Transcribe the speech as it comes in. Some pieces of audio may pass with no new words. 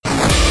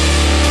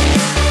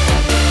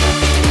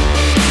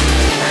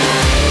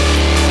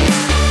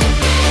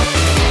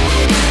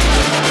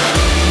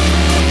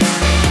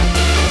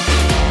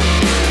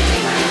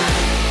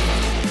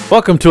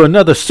Welcome to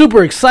another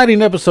super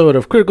exciting episode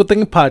of Critical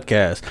Thinking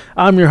Podcast.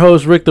 I'm your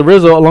host, Rick the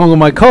Rizzo, along with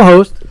my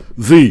co-host,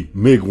 The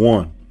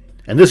Mig1.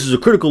 And this is a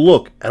critical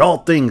look at all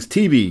things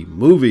TV,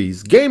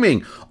 movies,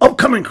 gaming,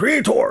 upcoming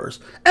creators,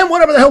 and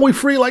whatever the hell we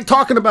free like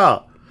talking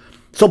about.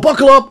 So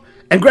buckle up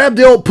and grab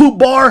the old poop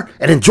bar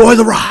and enjoy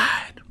the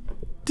ride.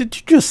 Did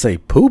you just say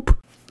poop?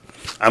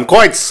 I'm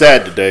quite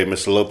sad today,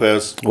 Mr.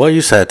 Lopez. Why are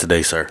you sad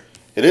today, sir?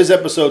 It is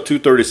episode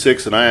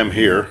 236, and I am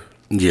here.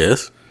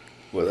 Yes.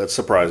 Well, that's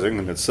surprising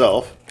in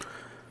itself.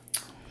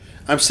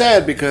 I'm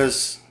sad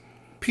because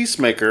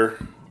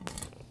PeaceMaker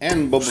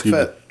and Boba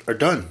Fett are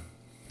done.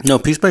 No,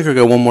 PeaceMaker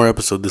got one more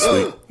episode this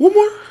week. One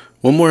more?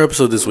 One more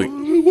episode this week.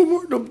 One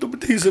more?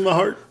 Don't tease in my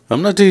heart.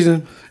 I'm not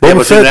teasing. Yeah,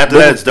 but after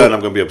that it's done, I'm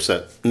going to be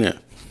upset. Yeah.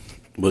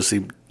 But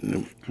see,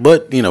 we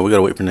got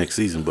to wait for next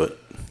season, but.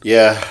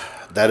 Yeah,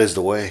 that is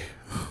the way.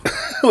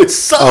 It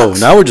sucks. Oh,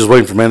 now we're just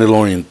waiting for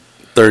Mandalorian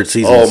third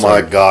season. Oh,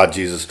 my God,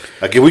 Jesus.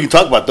 Okay, we can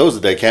talk about those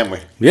today, can't we?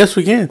 Yes,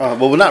 we can.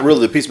 Well, we're not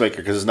really the Peacemaker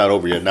because it's not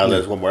over yet. Now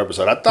there's one more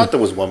episode. I thought there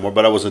was one more,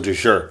 but I wasn't too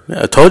sure.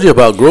 Yeah, I told you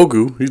about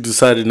Grogu. He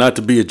decided not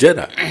to be a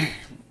Jedi.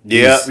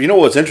 Yeah, you know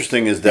what's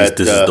interesting is that...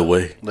 This is the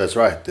way. That's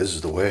right. This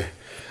is the way.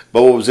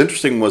 But what was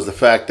interesting was the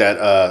fact that...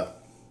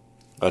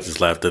 I just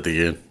laughed at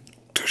the end.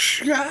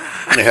 Yeah.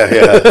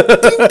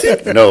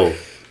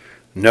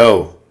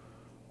 No.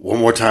 One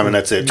more time and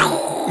that's it.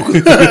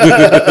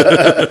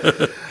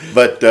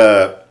 But...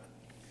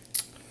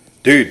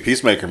 dude,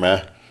 Peacemaker,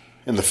 man.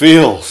 In the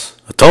fields.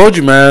 I told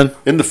you, man.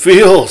 In the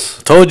fields.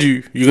 I told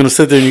you. You're going to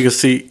sit there and you can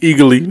see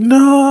eagerly.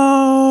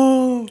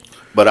 No.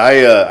 But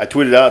I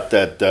tweeted out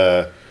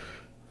that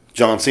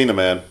John Cena,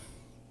 man,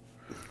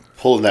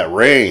 pulling that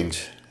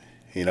range.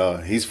 You know,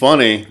 he's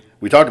funny.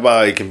 We talked about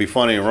how he can be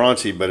funny and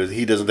raunchy, but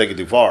he doesn't take it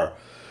too far.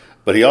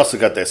 But he also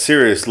got that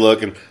serious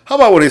look. And how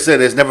about when he said,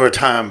 "There's never a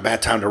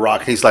bad time to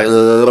rock"? And he's like,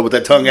 with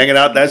that tongue hanging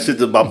out. That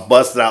shit's about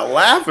busting out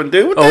laughing,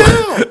 dude. What the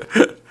hell?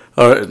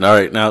 All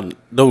right. Now,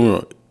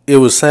 don't. It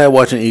was sad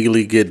watching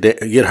Eagerly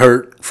get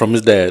hurt from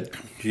his dad.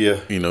 Yeah.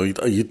 You know,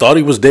 you thought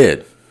he was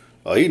dead.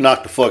 Oh, he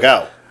knocked the fuck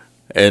out.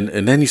 And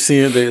then you see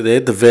him, they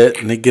at the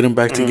vet, and they get him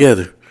back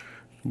together.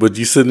 But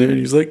you sitting there, and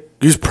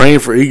he's praying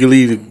for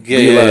Eagerly to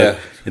be alive. Yeah.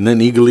 And then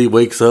Eagerly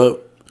wakes up,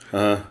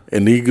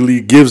 and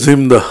Eagerly gives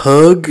him the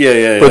hug.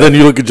 Yeah. But then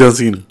you look at John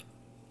Cena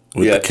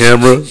with the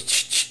camera.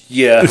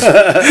 Yeah.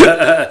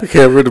 The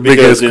camera, the big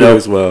ass screw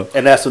as well.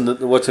 And that's when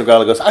what's her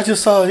guy goes, "I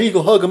just saw an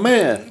eagle hug a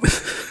man."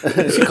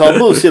 She called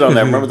bullshit on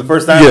that, remember the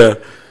first time? Yeah.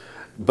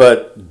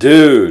 But,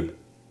 dude,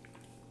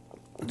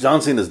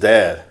 John Cena's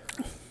dad.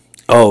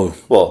 Oh.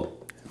 Well,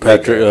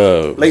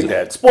 Patrick. Late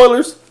dad.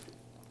 Spoilers.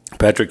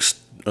 Patrick's.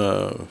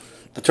 The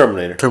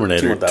Terminator.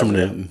 Terminator.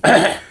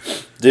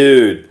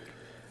 Dude.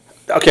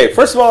 Okay,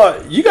 first of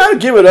all, you got to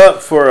give it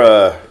up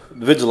for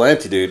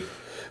Vigilante, dude.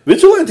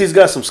 Vigilante's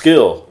got some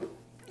skill.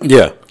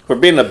 Yeah. For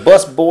being a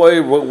bus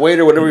boy,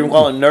 waiter, whatever you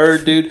call it,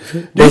 nerd, dude.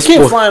 He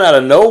came flying out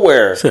of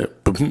nowhere.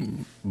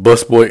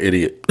 Bus boy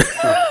idiot.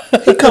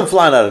 He come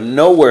flying out of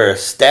nowhere,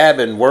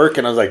 stabbing,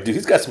 working. I was like, dude,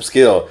 he's got some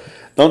skill.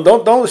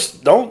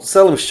 Don't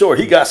sell him short.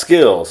 He got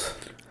skills.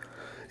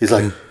 He's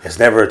like, it's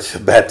never a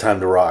bad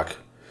time to rock.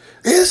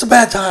 It's a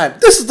bad time.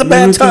 This is the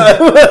bad time.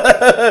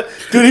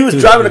 Dude, he was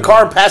driving a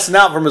car and passing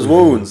out from his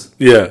wounds.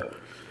 Yeah.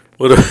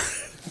 What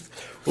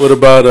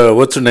about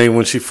what's her name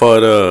when she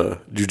fought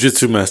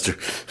Jiu-Jitsu Master?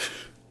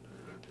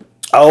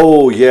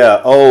 Oh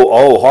yeah.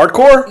 Oh,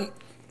 hardcore?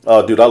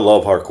 Oh, dude, I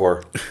love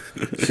hardcore.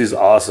 She's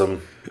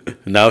awesome.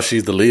 Now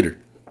she's the leader.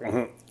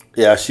 Mm-hmm.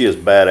 Yeah, she is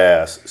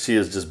badass. She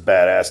is just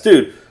badass,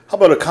 dude. How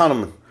about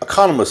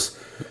Economist?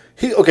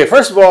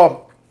 First of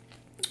all,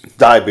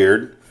 dye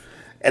beard,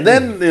 and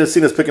then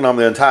Cena's picking on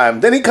me the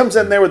time. Then he comes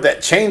in there with that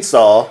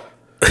chainsaw.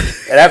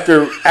 And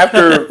after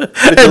Vigilante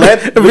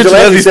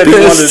said he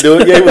wanted to do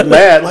it, he was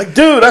mad. Like,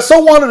 dude, I so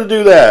wanted to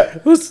do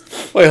that.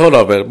 Wait, hold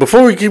on, man.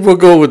 Before we keep on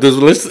going with this,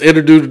 let's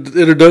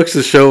introduce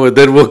the show, and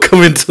then we'll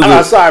come into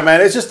the... Sorry,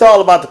 man. It's just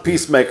all about the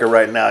Peacemaker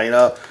right now, you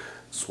know?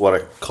 It's what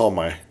I call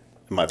my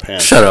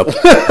pants. Shut up.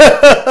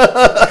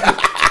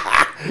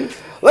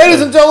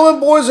 Ladies and gentlemen,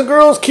 boys and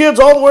girls, kids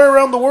all the way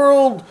around the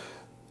world,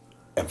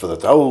 and for the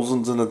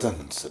thousands in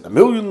attendance and the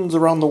millions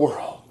around the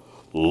world,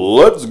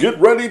 let's get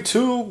ready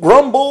to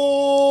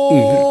grumble.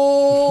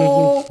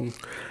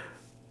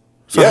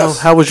 So yes.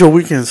 how was your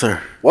weekend,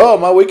 sir? Well,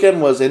 my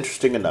weekend was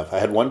interesting enough. I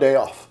had one day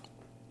off.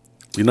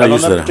 You're not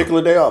used to that,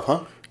 particular day off,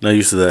 huh? Not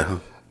used to that, huh?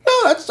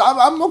 No,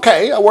 I'm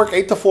okay. I work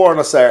 8 to 4 on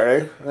a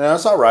Saturday. Yeah,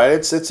 that's all right.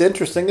 It's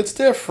interesting. It's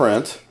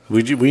different.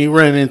 We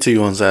ran into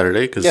you on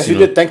Saturday. Yes, you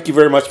did. Thank you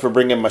very much for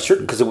bringing my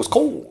shirt because it was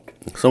cold.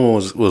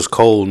 Someone was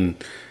cold. And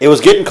it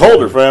was getting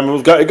colder for him.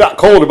 It got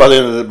colder by the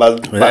end of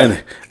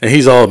the and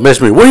he's all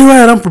messing with me. Where you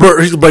at?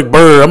 He's like,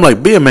 Burr. I'm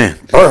like, be a man.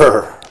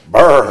 Burr.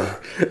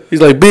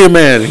 He's like, be a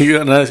man.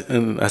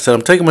 And I said,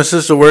 I'm taking my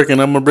sister to work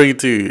and I'm going to bring it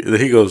to you. And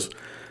he goes,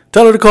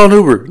 tell her to call an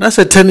Uber. And I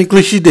said,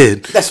 technically she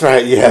did. That's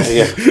right. Yeah.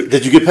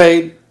 Did you get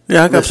paid?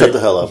 Yeah, I got paid. Shut the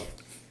hell up.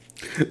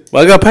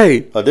 Well, I got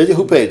paid. Oh, did you?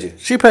 Who paid you?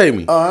 She paid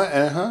me.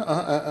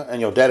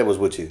 And your daddy was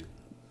with you.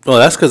 Oh,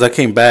 that's because I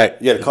came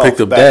back. You had to call picked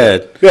for up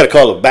backup. Dad. You had to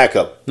call a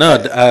backup. No,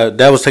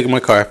 Dad was taking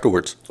my car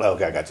afterwards.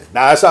 Okay, I got you.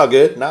 Nah, that's all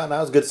good.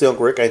 Nah, it's good to see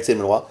Uncle Rick. I ain't seen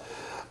him in a while.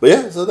 But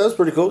yeah, so that was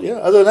pretty cool. Yeah,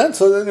 other than that,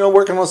 so then,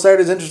 working on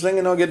Saturday is interesting.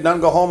 Get done,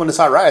 go home, and it's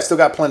all right. I still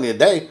got plenty of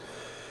day.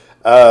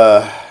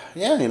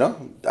 Yeah,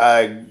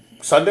 I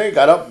Sunday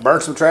got up,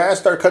 burned some trash,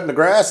 started cutting the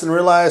grass, and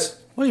realized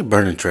Why are you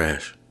burning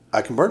trash?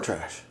 I can burn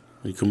trash.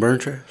 You can burn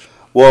trash?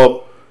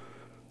 Well,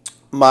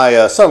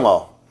 my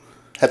son-in-law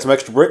had some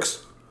extra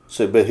bricks,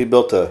 so he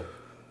built a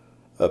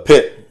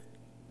pit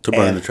To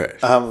burn the trash.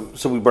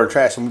 So we burn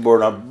trash and we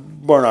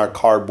burn our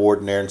cardboard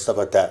in there and stuff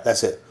like that.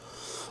 That's it.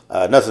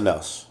 Nothing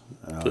else.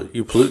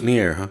 You polluting the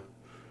air, huh?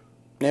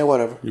 Yeah,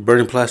 whatever. You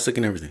burning plastic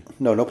and everything.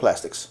 No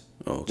plastics.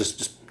 Oh,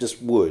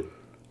 Just wood.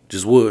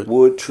 just wood.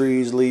 Wood,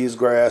 trees, leaves,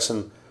 grass,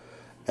 and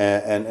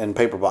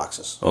paper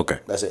boxes. Okay.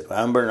 That's it.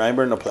 I ain't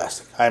burning no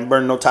plastic. I ain't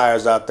burning no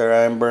tires out there.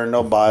 I ain't burning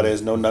no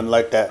bodies. No nothing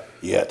like that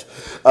yet.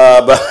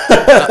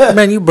 But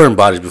Man, you burned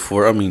bodies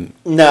before. I mean,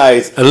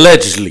 nice.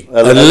 Allegedly.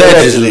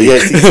 Yeah.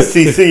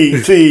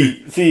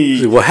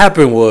 See. What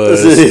happened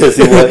was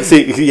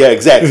Yeah,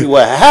 exactly.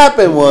 What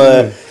happened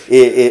was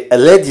it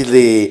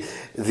allegedly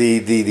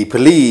the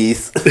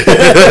police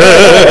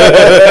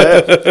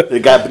they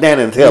got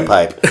banana in the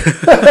tailpipe.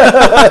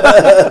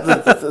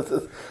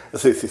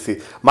 See.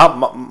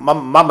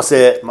 Mama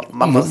said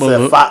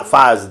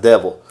fire is the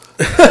devil.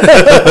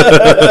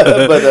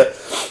 But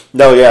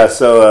no, yeah.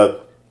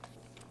 So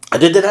I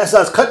did that. So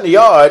I was cutting the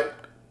yard.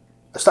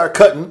 I started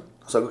cutting.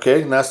 I was like,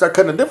 okay. Now I start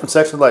cutting a different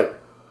section. Like,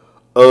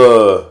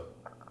 I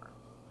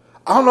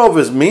don't know if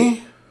it's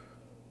me.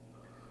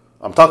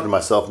 I'm talking to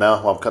myself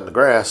now while I'm cutting the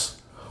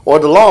grass, or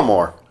the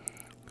lawnmower.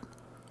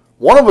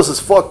 One of us is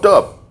fucked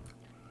up.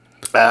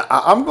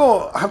 I'm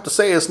going to have to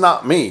say it's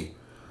not me.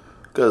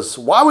 Because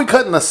why are we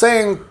cutting the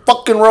same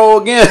fucking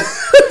row again?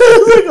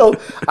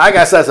 I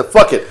got I said,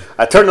 fuck it.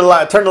 I turned the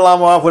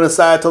lawnmower off, went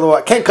inside, told her,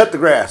 I can't cut the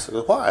grass. I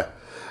go, why?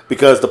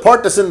 Because the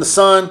part that's in the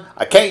sun,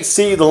 I can't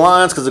see the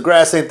lines because the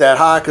grass ain't that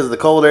high because of the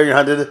cold air.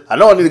 I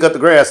know I need to cut the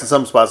grass in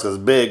some spots because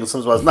it's big and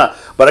some spots not.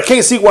 But I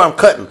can't see where I'm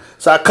cutting.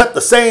 So I cut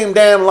the same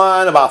damn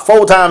line about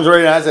 4 times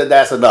already. And I said,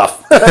 that's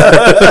enough.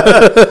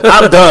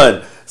 I'm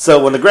done.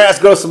 So when the grass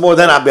grows some more,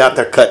 then I'll be out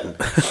there cutting.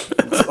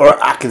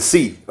 Or I can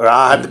see. Or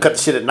I'll have to cut the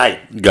shit at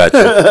night. Gotcha.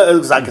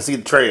 Because I can see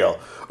the trail.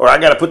 Or I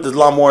got to put this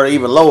lawnmower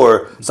even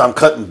lower so I'm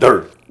cutting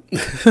dirt.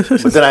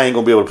 But then I ain't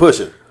going to be able to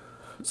push it.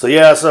 So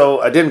yeah,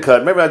 I didn't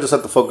cut. Maybe I just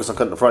have to focus on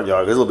cutting the front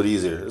yard. It's a little bit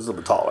easier. It's a little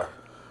bit taller.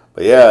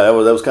 But yeah, that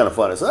was kind of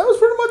funny. So that was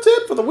pretty much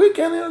it for the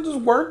weekend.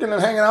 Just working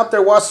and hanging out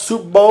there, watched the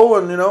Super Bowl,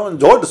 and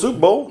enjoyed the Super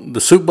Bowl. The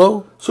Super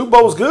Bowl? Super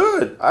Bowl was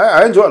good.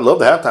 I enjoyed. Love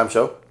the halftime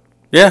show.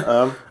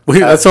 Yeah.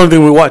 That's the only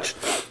thing we watched.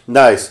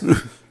 Nice.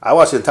 I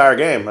watched the entire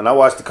game, and I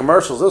watched the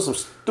commercials. There was some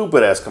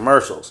stupid ass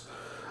commercials.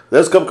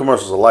 There's a couple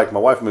commercials I like. My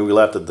wife and me, we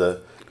laughed at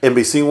the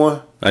NBC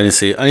one. I didn't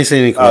see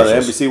any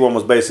commercials. The NBC one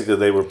was basically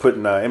they were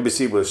putting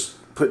NBC was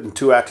putting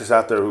 2 actors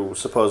out there who were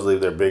supposedly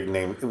their big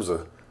name. It was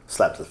a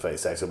slap to the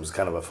face, actually. It was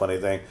kind of a funny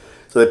thing.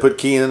 So they put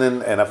Keenan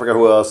in, and I forgot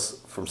who else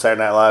from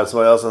Saturday Night Live,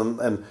 somebody else,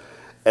 and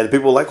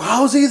people were like, well,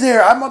 how is he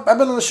there? I've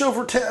been on the show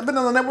I've been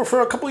on the network for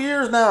a couple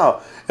years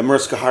now. And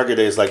Mariska Hargitay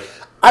is like,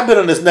 I've been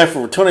on this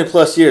network for 20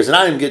 plus years, and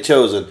I didn't get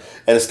chosen.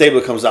 And the Stabler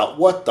comes out,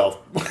 what the?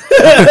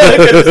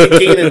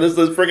 Keenan, this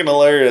is freaking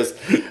hilarious.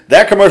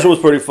 That commercial was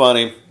pretty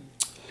funny.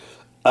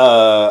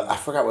 I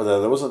forgot whether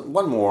there was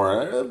one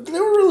more. They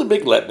were a really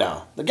big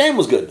letdown. The game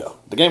was good though.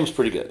 The game was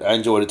pretty good. I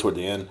enjoyed it toward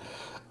the end.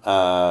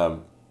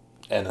 And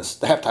it's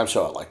the halftime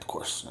show I liked, of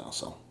course.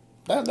 So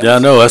I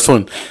know that's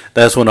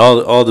when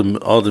all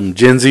them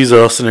Gen Zs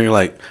are all sitting there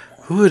like,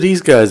 who are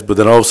these guys? But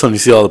then all of a sudden you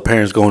see all the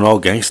parents going all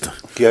gangster.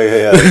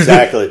 Yeah,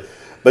 exactly.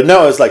 But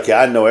no, it's like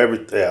I know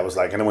everything. Yeah, I was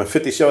like, and then when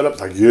 50 showed up,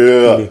 it's like,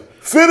 yeah,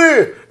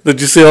 50.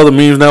 Did you see all the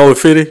memes now with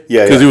 50?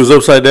 Yeah, because he was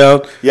upside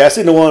down. Yeah, I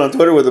seen the one on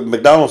Twitter with the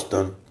McDonald's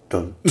done.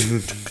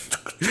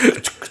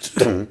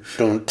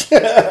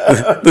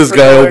 This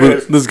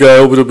guy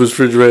opened up his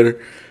refrigerator.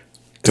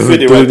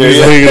 50 right there.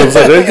 He's hanging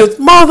upside down. He goes,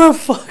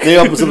 motherfucker. He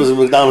opens up his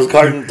McDonald's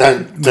carton.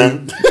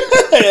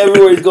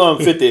 Everywhere he's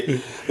going,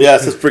 50. Yeah,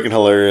 it's just freaking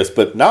hilarious.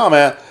 But no,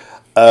 man.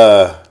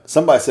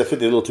 Somebody said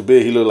 50 a little too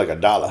big. He looked like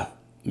 $1.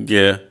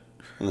 Yeah.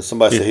 And then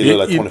somebody said he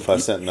looked like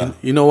 25 cents now.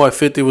 You know why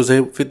 50 was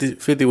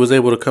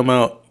able to come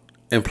out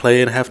and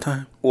play in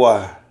halftime?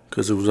 Why?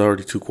 Because it was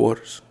already 2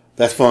 quarters.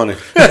 That's funny.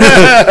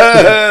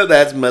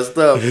 That's messed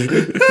up.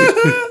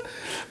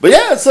 But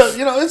yeah, so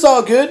it's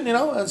all good,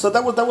 and so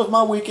that was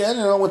my weekend.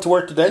 I went to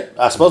work today.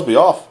 I was supposed to be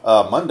off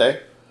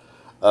Monday,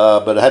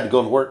 but I had to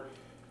go to work.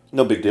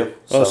 No big deal.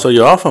 So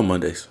you're off on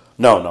Mondays?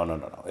 No.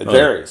 It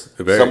varies.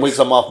 It varies. Some weeks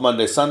I'm off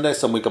Monday, Sunday.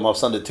 Some week I'm off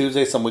Sunday,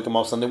 Tuesday. Some week I'm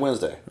off Sunday,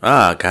 Wednesday.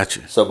 Ah,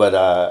 gotcha. So, but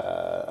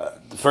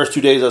the first 2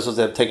 days I was supposed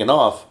to have taken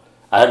off,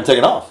 I haven't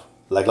taken off.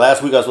 Like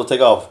last week I was supposed to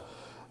take off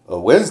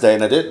Wednesday,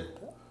 and I didn't.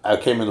 I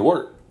came into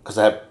work because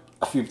I had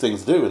a few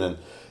things to do, and then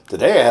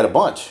today I had a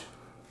bunch.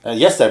 And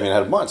yesterday I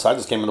had a bunch, so I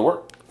just came into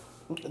work.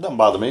 It doesn't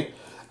bother me.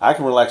 I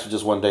can relax for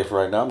just one day for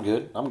right now. I'm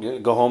good.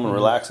 Go home and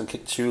relax and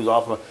kick the shoes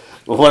off.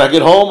 But when I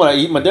get home and I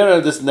eat my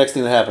dinner, this is the next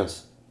thing that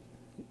happens.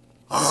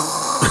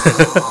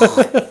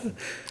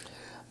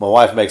 My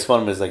wife makes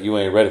fun of me. It's like, you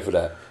ain't ready for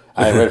that.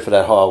 I ain't ready for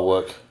that hard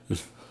work.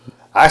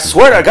 I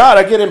swear to God,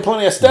 I get in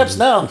plenty of steps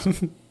now.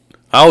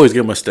 I always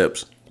get my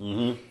steps.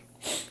 Mm-hmm.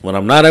 When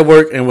I'm not at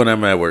work and when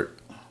I'm at work.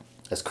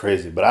 That's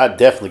crazy. But I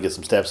definitely get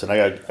some steps, and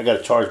I got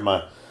to charge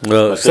my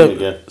thing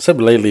again. Except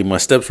lately, my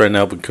steps right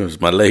now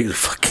because my legs are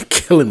fucking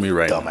killing me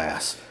right now.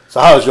 Dumbass. So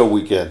how was your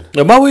weekend?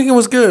 Yeah, my weekend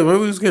was good. My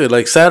weekend was good.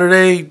 Like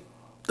Saturday,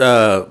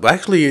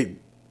 actually,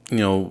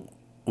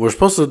 we're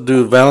supposed to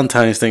do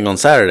Valentine's thing on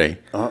Saturday.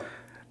 Uh-huh.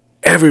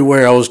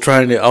 Everywhere I was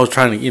trying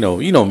to,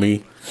 you know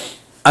me.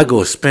 I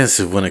go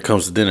expensive when it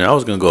comes to dinner. I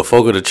was gonna go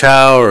Fogo de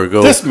Chao or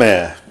go. This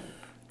man.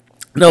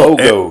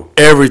 No,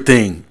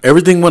 everything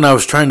when I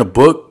was trying to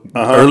book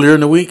earlier in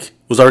the week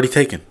was already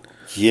taken.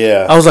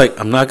 Yeah. I was like,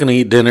 I'm not gonna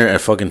eat dinner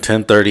at fucking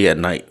 10:30 at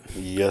night.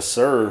 Yes,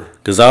 sir.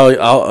 Because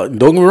I'll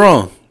don't get me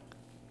wrong,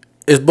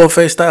 it's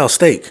buffet style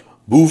steak.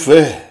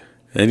 Buffet.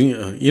 And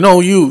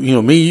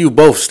me, you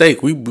both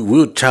steak.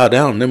 We'll chow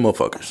down on them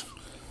motherfuckers.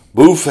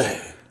 Buffet.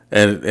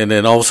 And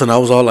then all of a sudden I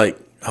was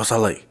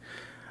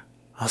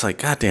like,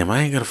 God damn,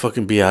 I ain't gonna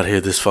fucking be out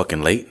here this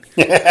fucking late.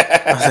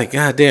 I was like,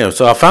 God damn.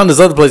 So I found this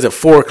other place at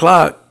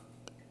 4:00,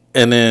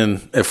 and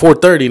then at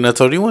 4:30, and I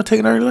told her, you want to take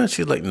an early lunch?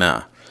 She's like,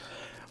 nah.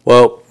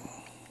 Well,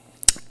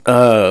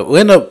 we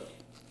end up.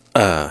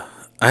 I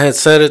had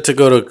set it to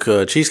go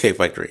to Cheesecake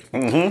Factory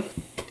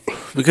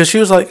because she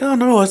was like, oh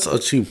no,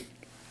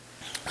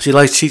 she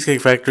likes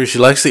Cheesecake Factory. She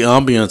likes the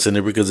ambiance in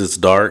there because it's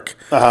dark.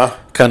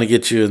 Kind of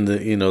gets you in the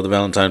the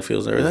Valentine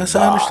feels and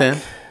everything. I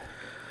understand.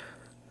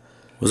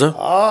 What's up?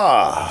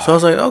 So I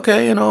was like,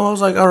 okay, I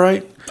was like, all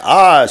right.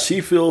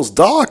 She feels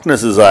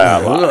darkness as I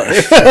ally.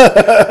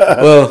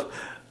 Well,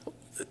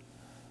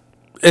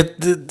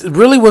 it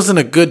really wasn't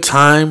a good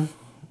time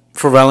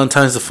for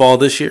Valentine's to fall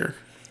this year.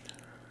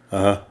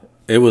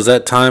 It was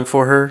that time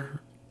for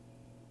her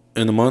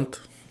in the month,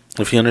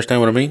 if you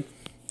understand what I mean.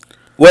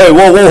 Wait,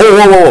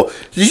 whoa.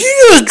 Did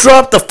you just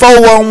drop the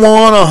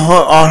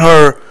 411 on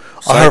her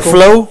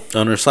flow?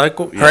 On her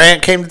cycle? Yeah. Her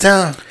aunt came to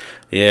town?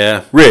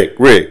 Yeah. Rick.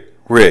 Well,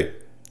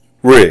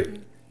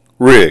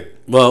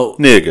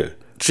 nigga.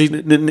 She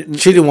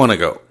didn't want to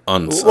go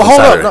on hold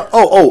Saturday. up.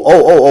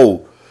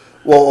 Oh.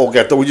 Well, okay,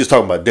 I thought we were just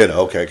talking about dinner.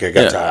 Okay,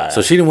 gotcha. Yeah.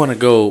 So she didn't want to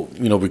go,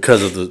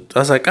 because of the... I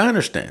was like, I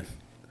understand.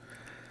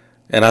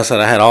 And I said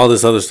I had all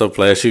this other stuff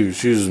planned. She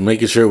was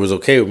making sure it was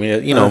okay with me.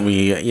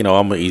 Me,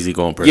 I'm an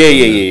easygoing person.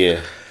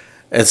 Yeah.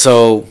 And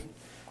so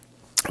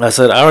I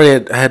said I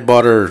had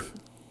bought her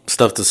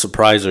stuff to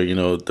surprise her,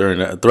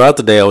 throughout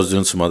the day I was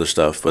doing some other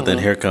stuff. But then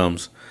here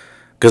comes...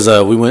 Because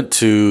we went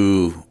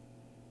to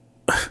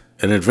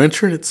an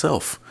adventure in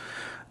itself.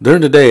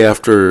 During the day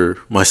after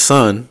my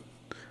son,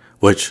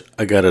 which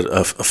I got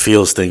a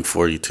feels thing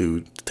for you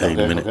to tell you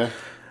in a minute.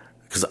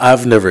 Because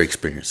I've never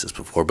experienced this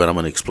before, but I'm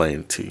going to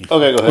explain it to you.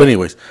 Okay, go ahead. But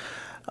anyways,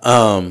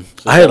 I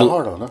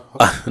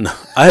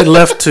had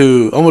left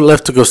to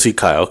go see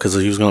Kyle because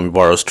he was going to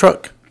borrow his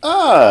truck.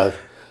 How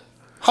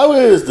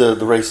is the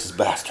racist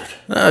bastard?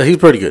 He's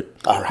pretty good.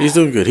 All right. He's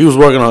doing good. He was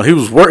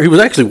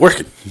actually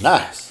working.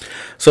 Nice.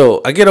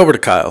 So I get over to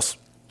Kyle's.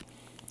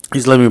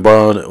 He's letting me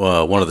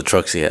borrow one of the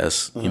trucks he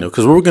has,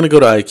 because we were going to go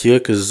to IKEA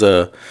because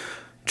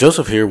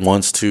Joseph here he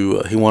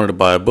wanted to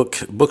buy a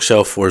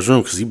bookshelf for his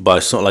room because he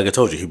buys, like I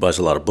told you, he buys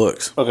a lot of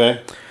books.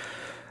 Okay.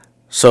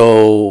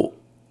 So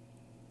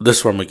this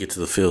is where I'm going to get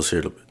to the feels here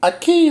a little bit.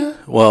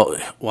 IKEA. Well,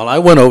 while I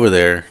went over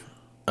there,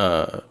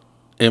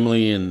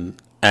 Emily and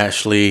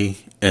Ashley,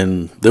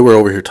 and they were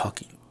over here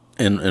talking,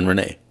 and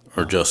Renee,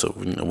 or Joseph,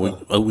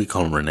 we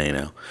call him Renee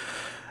now.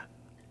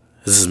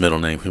 This is his middle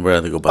name. He'd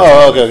rather go by.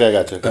 Oh, okay,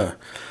 gotcha.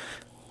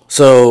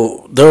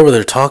 So they're over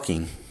there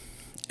talking,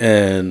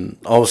 and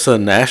all of a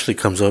sudden Ashley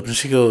comes up and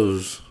she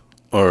goes,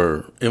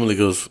 or Emily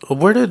goes, "Oh,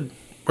 where did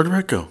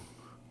Rick go?"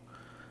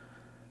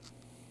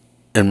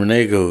 And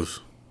Renee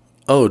goes,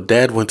 "Oh,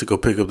 Dad went to go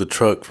pick up the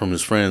truck from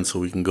his friend so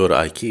we can go to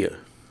IKEA."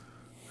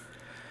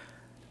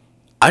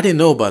 I didn't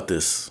know about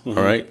this. All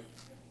right.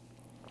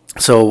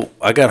 So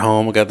I got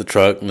home, I got the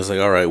truck, and it's like,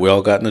 all right, we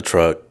all got in the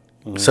truck.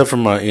 Except for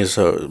my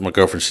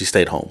girlfriend, she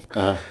stayed home.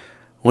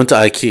 Went to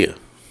IKEA.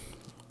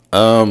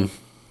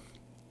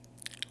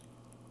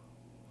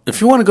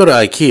 If you want to go to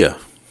IKEA,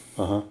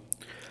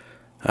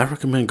 I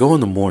recommend go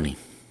in the morning.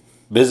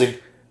 Busy.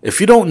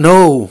 If you don't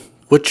know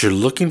what you're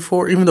looking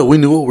for, even though we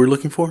knew what we're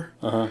looking for,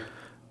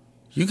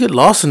 you get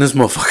lost in this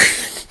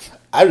motherfucker.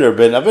 I've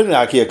been to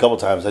IKEA a couple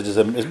times. It's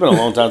been a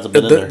long time since I've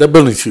been in there. That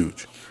building's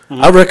huge.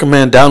 I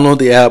recommend download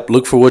the app,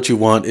 look for what you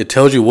want. It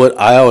tells you what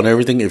aisle and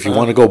everything. If you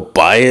want to go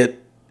buy it.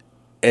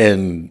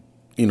 And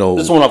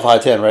this one off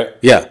I-10, right?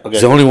 Yeah, okay.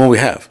 It's the only one we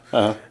have.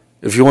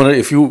 If you want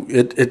to,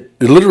 it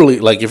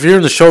literally, like if you're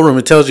in the showroom,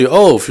 it tells you,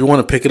 if you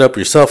want to pick it up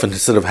yourself, and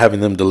instead of having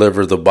them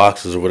deliver the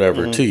boxes or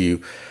whatever to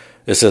you,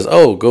 it says,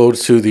 go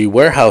to the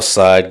warehouse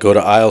side, go to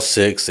aisle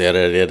 6,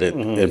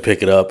 and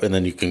pick it up, and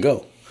then you can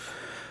go.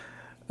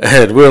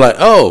 And we're like,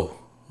 all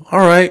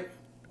right.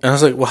 And I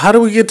was like, well, how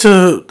do we get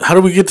to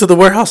the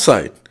warehouse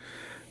side?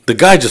 The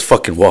guy just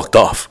fucking walked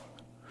off.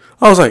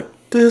 I was like,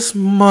 this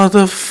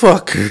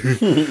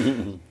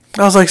motherfucker.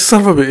 I was like,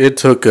 son of a bitch. It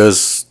took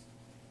us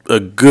a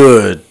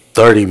good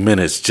 30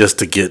 minutes just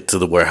to get to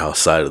the warehouse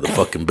side of the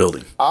fucking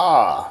building.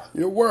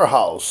 Your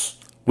warehouse.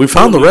 We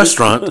found the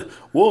restaurant.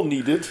 We'll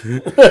need it.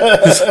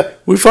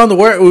 We found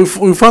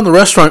the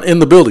restaurant in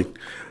the building.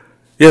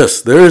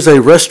 Yes, there is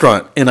a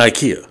restaurant in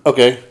IKEA.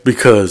 Okay.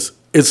 Because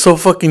it's so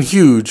fucking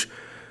huge,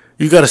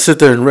 you got to sit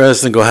there and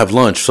rest and go have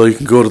lunch so you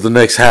can go to the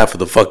next half of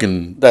the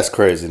fucking... That's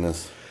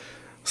craziness.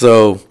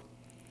 So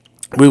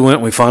we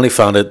went. We finally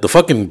found it.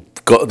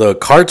 The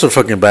carts are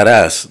fucking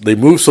badass. They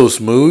move so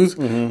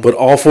smooth, but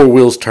all four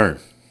wheels turn.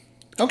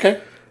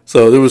 Okay.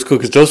 So it was cool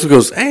because Joseph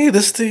goes, "Hey,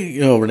 this thing,"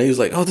 Renee was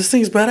like, "Oh, this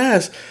thing's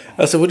badass."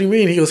 I said, "What do you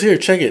mean?" He goes, "Here,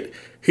 check it."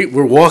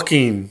 We're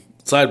walking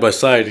side by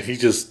side, and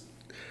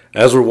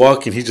as we're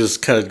walking, he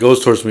just kind of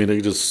goes towards me, and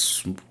he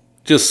just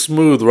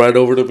smooth right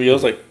over to me. I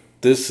was like,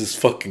 "This is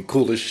fucking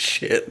cool as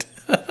shit."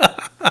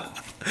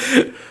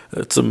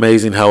 It's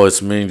amazing how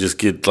it's just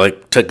get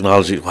like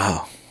technology.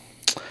 Wow,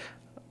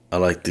 I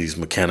like these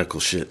mechanical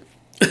shit.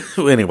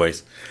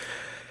 Anyways,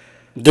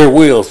 they're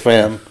wheels,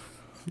 fam.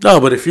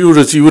 No, but if you would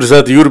have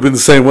been the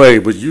same way.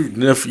 But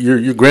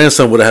your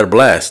grandson would have had a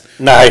blast.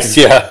 Nice,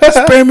 yeah.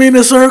 Spare me in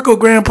a circle,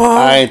 Grandpa.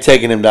 I ain't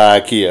taking him to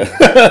IKEA.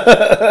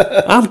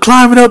 I'm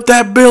climbing up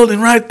that building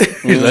right there.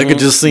 Mm-hmm. I could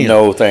just see him.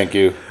 No, thank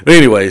you.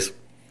 Anyways,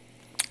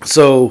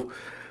 so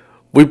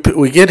we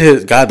get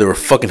his. God, they were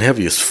fucking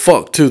heavy as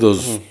fuck too.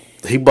 Those.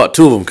 Mm-hmm. He bought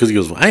two of them because he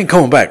goes, "I ain't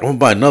coming back. I'm gonna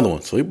buy another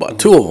one." So he bought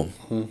two of them.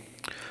 Mm-hmm.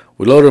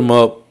 We loaded them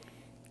up,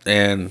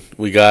 and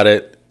we got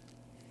it.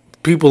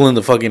 People in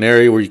the fucking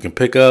area where you can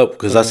pick up,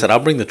 because I said I'll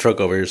bring the truck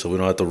over here so we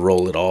don't have to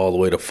roll it all the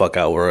way to fuck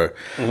out where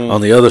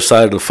on the other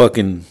side of the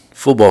fucking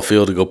football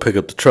field to go pick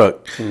up the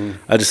truck.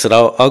 I just said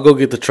I'll go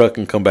get the truck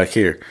and come back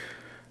here.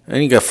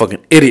 And you got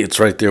fucking idiots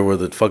right there where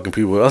the fucking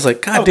people were. I was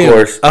like, God damn.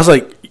 I was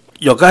like,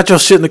 y'all got your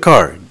shit in the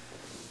car.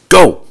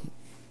 Go.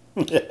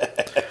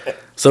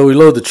 So we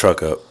load the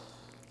truck up.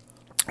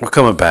 We're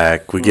coming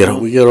back. We get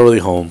early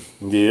home.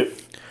 Yep.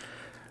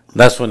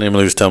 That's when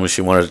Emily was telling me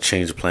she wanted to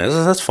change the plans. I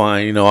said, that's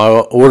fine. I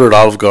ordered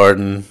Olive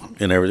Garden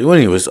and everything. Well,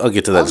 anyways, I'll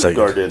get to that in a second.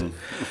 Olive Garden.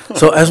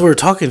 So as we were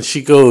talking,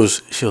 she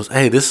goes,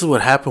 hey, this is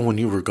what happened when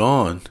you were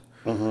gone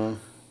to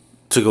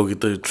go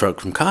get the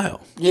truck from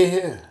Kyle.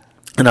 Yeah.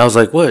 And I was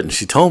like, what? And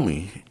she told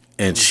me.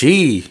 And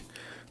she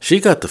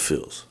got the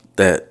feels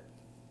that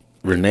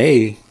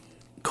Renee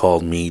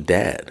called me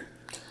dad.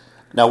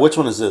 Now, which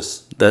one is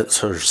this?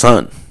 That's her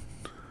son.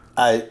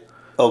 Okay.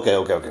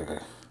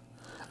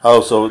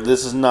 Oh, so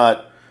this is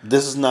not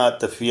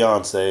the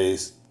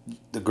fiance's,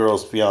 the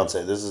girl's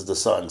fiance. This is the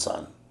son's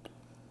son.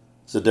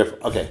 It's a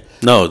different. Okay.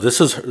 No, these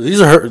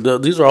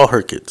are all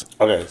her kids.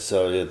 Okay,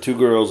 so yeah, two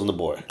girls and the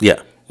boy.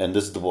 Yeah. And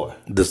this is the boy.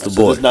 This is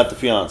the boy. This is not the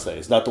fiance.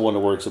 It's not the one that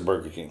works at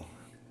Burger King.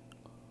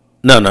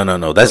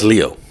 No. That's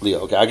Leo.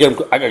 Leo. Okay, I get him.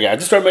 I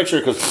just try to make sure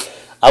because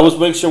I was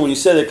making sure when you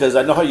said it because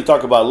I know how you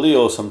talk about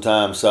Leo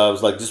sometimes. So I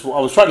was like, I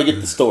was trying to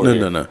get the story.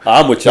 No.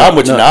 I'm with you. I'm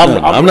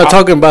not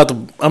talking about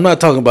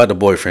the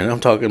boyfriend. I'm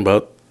talking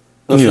about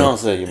the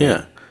fiance.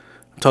 Yeah,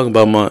 I'm talking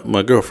about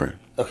my girlfriend.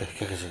 Okay.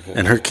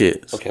 And her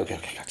kids. Okay.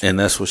 Gotcha. And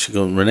that's what she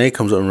goes. Renee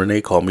comes up and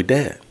Renee called me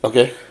dad.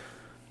 Okay.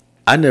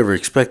 I never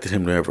expected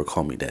him to ever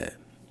call me dad.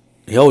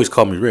 He always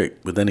called me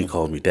Rick, but then he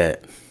called me dad.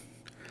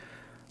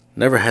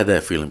 Never had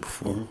that feeling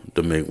before.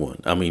 The big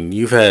one. I mean,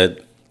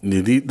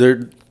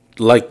 they're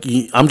like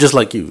I'm just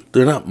like you.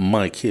 They're not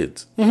my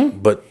kids,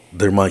 but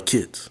they're my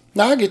kids.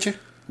 No, I get you.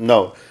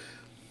 No,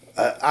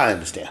 I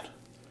understand.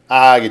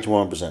 I get you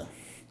 100%.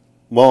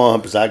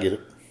 100%, I get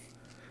it.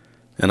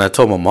 And I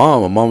told my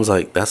mom. My mom was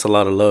like, "That's a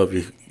lot of love."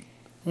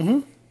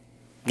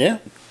 Yeah,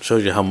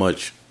 shows you how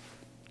much.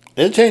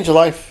 It'll change your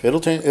life. It'll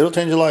change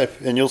your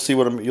life, and you'll see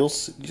you'll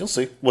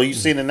see. Well, you've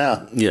seen it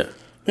now. Yeah.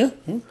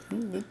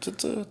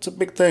 It's a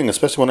big thing,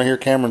 especially when I hear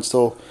Cameron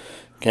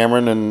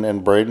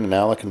and Braden and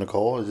Alec and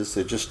Nicole. You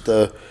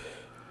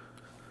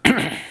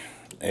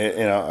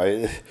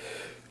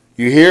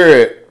hear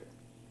it,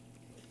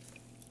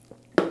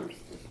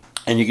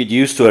 and you get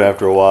used to it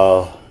after a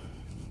while,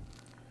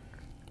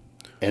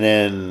 and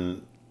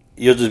then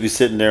you'll just be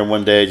sitting there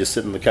one day, just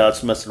sitting on the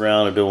couch, messing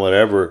around and doing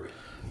whatever,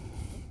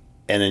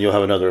 and then you'll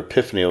have another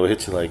epiphany. It'll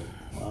hit you like,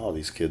 wow,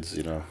 these kids,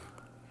 it'll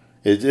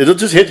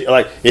just hit you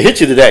like it hit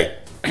you today.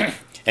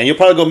 And you'll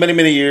probably go many,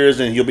 many years,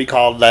 and you'll be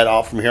called that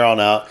off from here on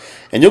out,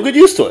 and you'll get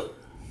used to it.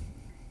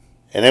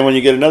 And then when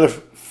you get another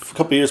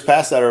couple of years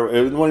past that, or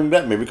it won't even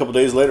that, maybe a couple of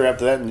days later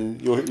after that, and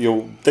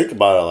you'll think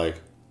about it like,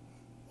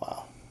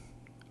 wow,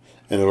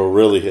 and it'll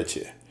really hit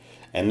you,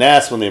 and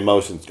that's when the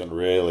emotion's going to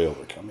really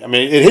overcome you. I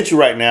mean, it hits you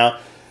right now,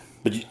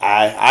 but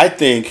I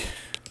think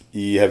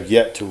you have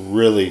yet to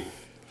really,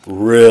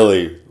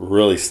 really,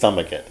 really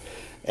stomach it,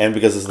 and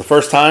because it's the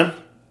first time.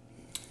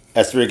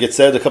 After it gets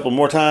said a couple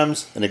more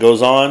times, and it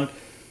goes on,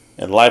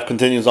 and life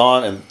continues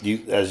on, and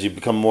as you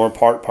become more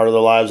part of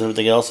their lives and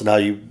everything else, and how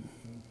you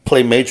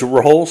play major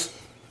roles,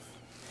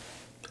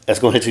 that's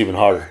going to hit you even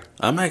harder.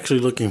 I'm actually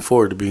looking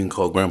forward to being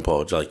called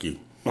Grandpa, just like you.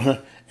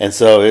 And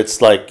so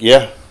it's like,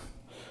 yeah,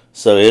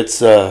 so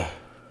it's going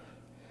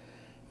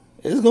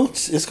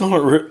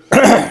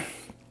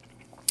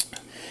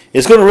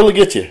It's going to really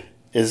get you.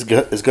 It's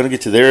going to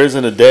get you. There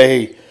isn't a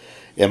day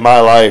in my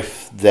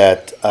life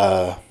that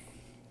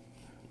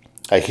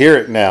I hear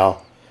it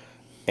now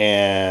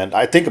and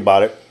I think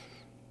about it.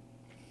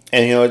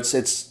 And,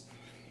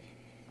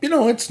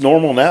 it's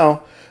normal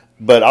now.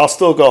 But I'll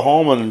still go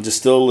home and just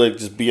still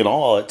just be in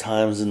awe at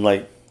times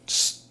and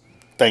just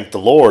thank the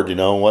Lord,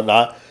 and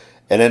whatnot.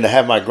 And then to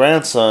have my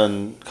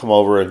grandson come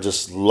over and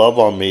just love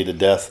on me to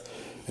death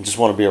and just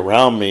want to be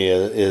around me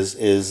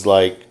is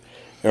like,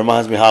 it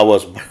reminds me how I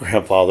was with my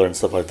grandfather and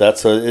stuff like that.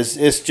 So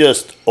it's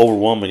just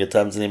overwhelming at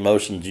times, and the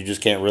emotions you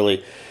just can't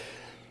really.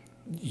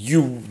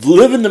 You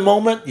live in the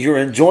moment, you're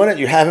enjoying it,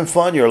 you're having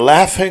fun, you're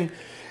laughing,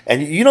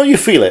 and you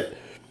feel it.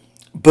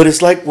 But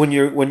it's like when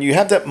you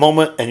have that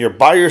moment and you're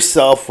by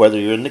yourself, whether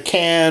you're in the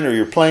can or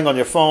you're playing on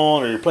your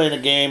phone or you're playing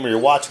a game or you're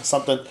watching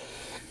something,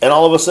 and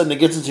all of a sudden it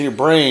gets into your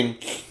brain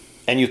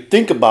and you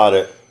think about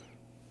it,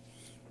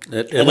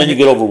 and then you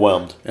get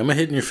overwhelmed. Am I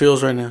hitting your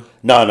feels right now?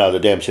 No, the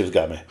damn shit's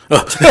got me.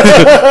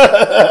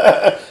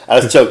 I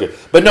was choking.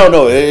 But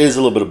no, it is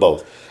a little bit of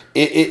both.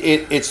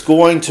 It's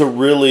going to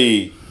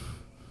really...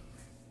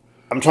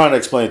 I'm trying to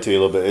explain it to you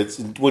a little bit. It's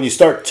when you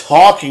start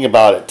talking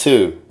about it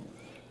too.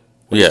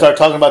 When you start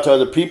talking about to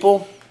other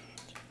people,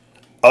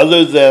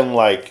 other than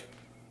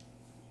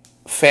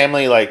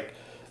family,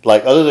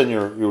 other than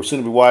your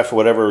soon-to-be wife or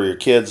whatever, or your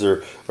kids,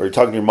 or you're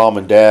talking to your mom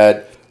and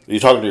dad, or you're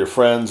talking to your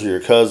friends or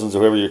your cousins or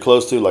whoever you're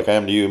close to, like I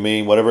am to you and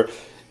me, whatever,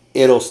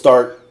 it'll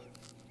start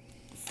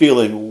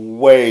feeling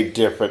way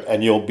different,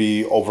 and you'll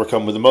be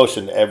overcome with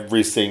emotion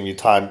every single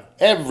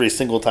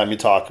time you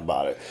talk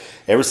about it.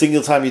 Every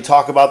single time you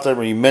talk about them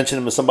or you mention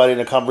them to somebody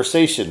in a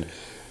conversation,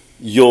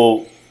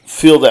 you'll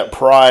feel that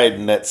pride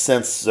and that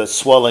sense that's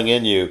swelling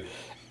in you,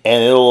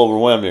 and it'll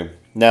overwhelm you.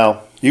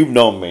 Now, you've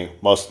known me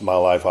most of my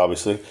life,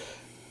 obviously,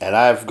 and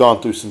I've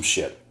gone through some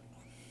shit.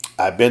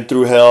 I've been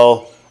through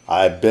hell.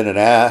 I've been an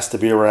ass to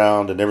be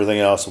around and everything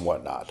else and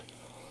whatnot.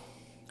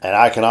 And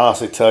I can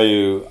honestly tell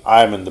you,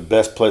 I'm in the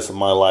best place of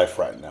my life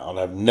right now, and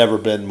I've never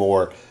been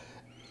more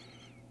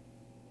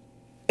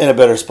in a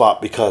better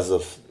spot because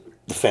of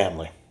the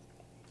family.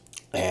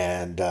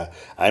 And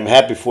I'm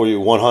happy for you,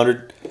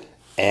 100.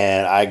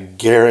 And I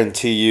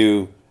guarantee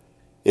you,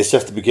 it's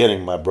just the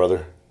beginning, my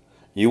brother.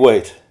 You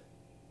wait.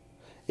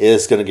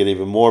 It's going to get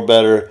even more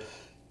better,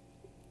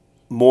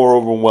 more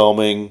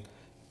overwhelming.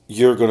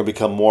 You're going to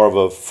become more of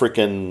a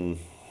freaking...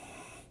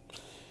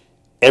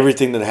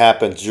 Everything that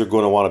happens, you're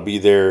going to want to be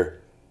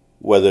there,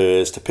 whether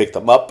it's to pick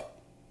them up,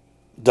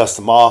 dust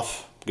them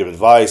off, give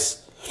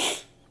advice,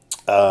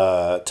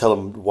 tell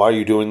them, why are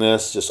you doing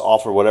this? Just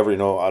offer whatever,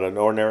 out of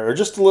ordinary, or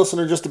just to listen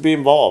or just to be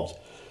involved.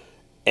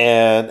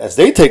 And as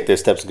they take their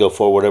steps to go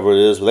forward, whatever it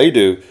is they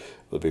do,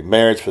 whether it be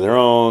marriage for their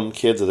own,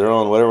 kids of their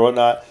own, whatever,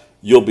 whatnot,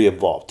 you'll be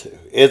involved too.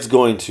 It's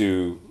going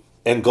to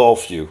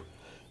engulf you,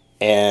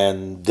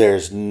 and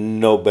there's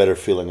no better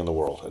feeling in the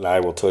world. And I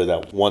will tell you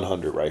that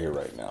 100 right here,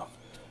 right now.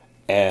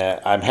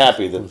 And I'm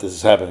happy that this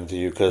is happening to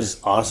you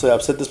because, honestly,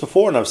 I've said this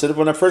before, and I've said it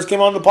when I first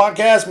came on the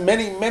podcast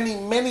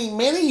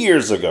many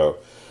years ago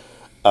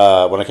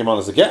when I came on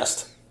as a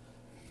guest.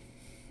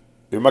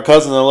 You're my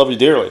cousin, and I love you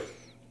dearly.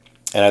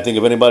 And I think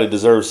if anybody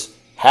deserves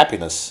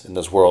happiness in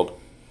this world,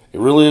 it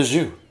really is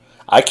you.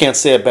 I can't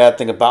say a bad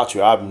thing about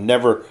you. I've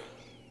never...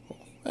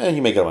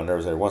 you may get on my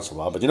nerves every once in a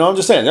while, but I'm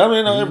just saying.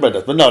 Everybody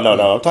does. But no.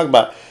 I'm talking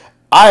about...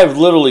 I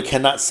literally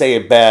cannot say a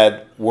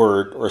bad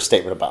word or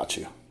statement about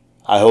you.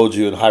 I hold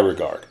you in high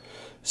regard.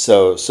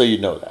 So you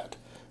know that.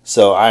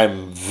 So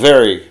I'm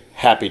very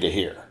happy to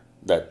hear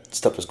that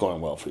stuff is going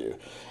well for you.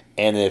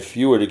 And if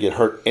you were to get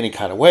hurt any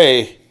kind of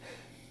way,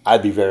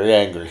 I'd be very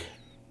angry.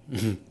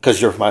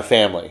 Because you're my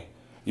family.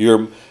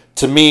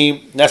 To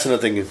me, that's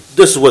another thing.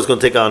 This is what's going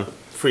to take on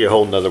for your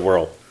whole nother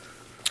world.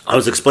 I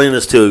was explaining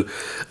this to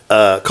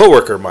a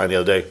coworker of mine the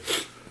other day.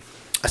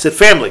 I said,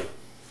 family.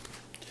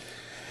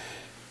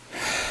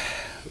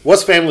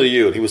 What's family to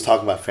you? And he was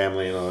talking about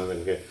family and all that.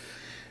 Okay.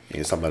 He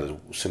was talking about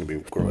his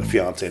soon-to-be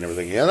fiance and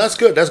everything. Yeah, that's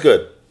good. That's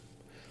good.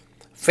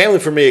 Family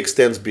for me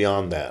extends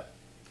beyond that.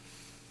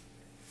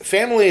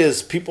 Family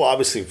is people,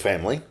 obviously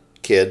family.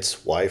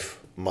 Kids, wife,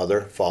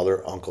 mother,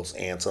 father, uncles,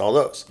 aunts, and all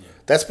those. Yeah.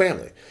 That's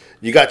family.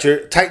 You got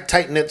your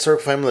tight-knit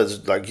circle family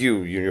that's like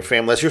you and your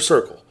family. That's your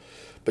circle.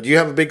 But you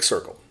have a big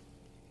circle.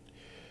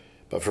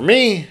 But for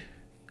me,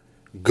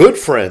 good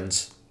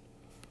friends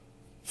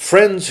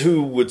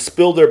who would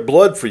spill their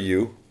blood for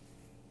you,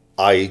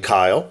 i.e.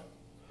 Kyle,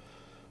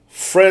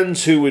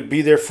 friends who would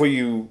be there for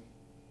you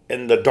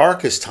in the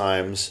darkest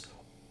times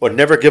or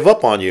never give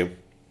up on you,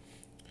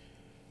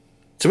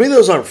 to me,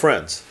 those aren't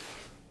friends.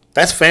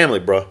 That's family,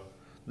 bro.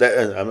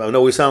 I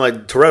know we sound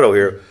like Toretto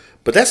here,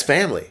 but that's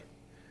family.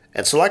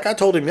 And so like I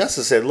told him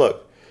yesterday, I said,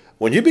 look,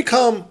 when you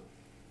become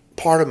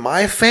part of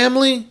my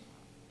family,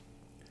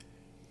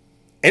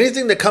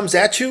 anything that comes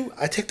at you,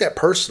 I take that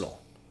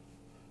personal.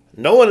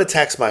 No one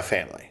attacks my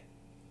family.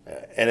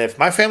 And if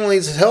my family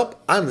needs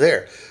help, I'm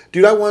there.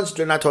 Dude, I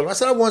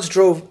once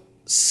drove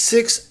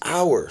 6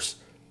 hours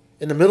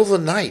in the middle of the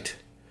night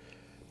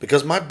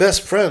because my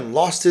best friend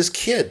lost his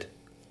kid.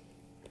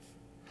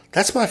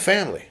 That's my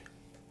family.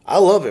 I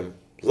love him.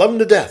 Love him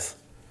to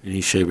death. You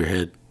need to shave your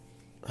head.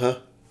 Huh?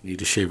 You need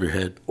to shave your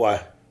head.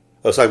 Why?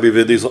 Oh, so I could be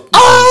Vin Diesel.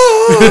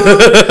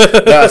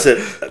 Oh! No, I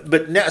said,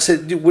 but now I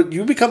said,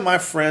 you become my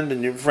friend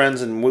and your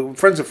friends and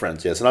friends of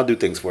friends, yes, and I'll do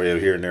things for you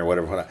here and there,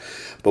 whatever.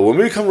 But when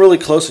we become really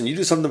close and you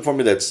do something for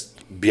me that's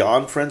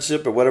beyond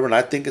friendship or whatever, and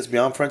I think it's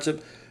beyond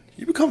friendship,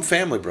 you become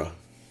family, bro.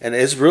 And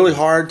it's really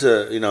hard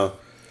to,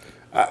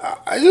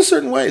 I just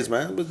certain ways,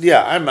 man. But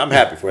yeah, I'm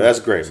happy for it. That's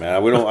great, man.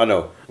 I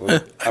know.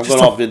 I'm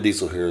going off Vin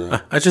Diesel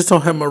here. I just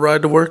don't have my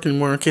ride to work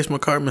anymore in case my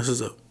car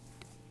messes up.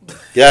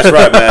 Yeah, that's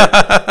right,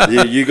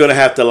 man. You're gonna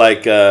have to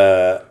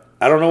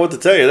I don't know what to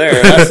tell you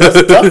there. That's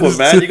a tough one,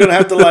 man. You're gonna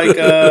have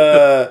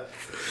to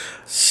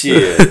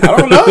shit. I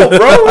don't know,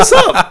 bro. What's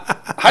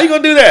up? How you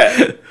gonna do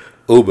that?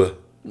 Uber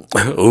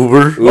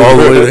all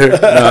the way there.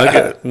 No, I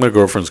got my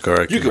girlfriend's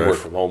car. You can work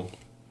from home.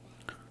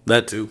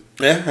 That too.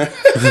 Yeah.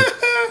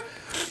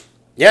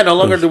 Yeah. No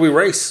longer do we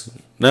race.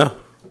 No.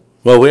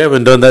 Well, we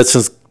haven't done that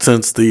since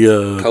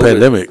the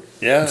pandemic.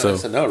 Yeah, so.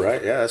 I know,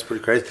 right? Yeah, that's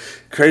pretty crazy.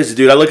 Crazy,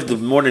 dude. I look at the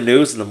morning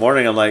news in the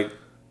morning. I'm like,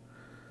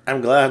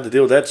 I'm glad I don't have to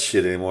deal with that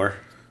shit anymore.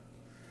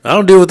 I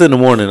don't deal with it in the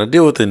morning. I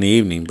deal with it in the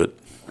evening, but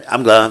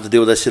I'm glad I don't have to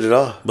deal with that shit at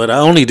all. But I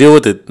only deal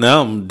with it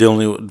now. I'm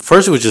dealing with.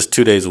 First, it was just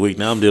 2 days a week.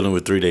 Now I'm dealing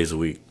with 3 days a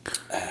week.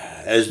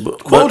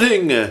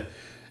 Quoting a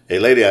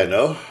lady I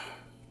know,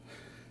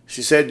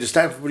 she said, "It's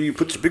time for you to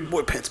put your big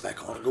boy pants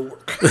back on and go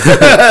work."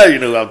 You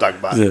know what I'm talking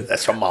about? Yeah.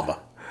 That's from Mama.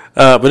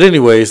 But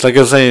anyways, like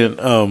I was saying,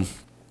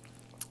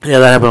 yeah,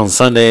 that happened on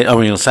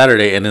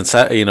Saturday, and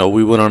then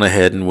we went on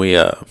ahead and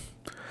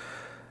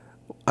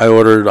I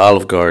ordered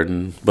Olive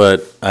Garden,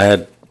 but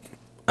I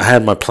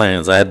had my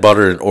plans. I had bought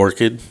her an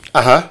orchid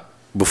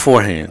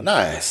beforehand.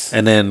 Nice.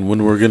 And then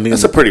when we're gonna,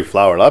 that's a pretty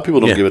flower. A lot of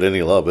people don't give it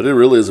any love, but it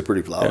really is a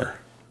pretty flower. Yeah.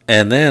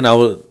 And then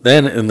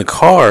then in the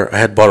car I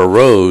had bought a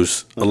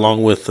rose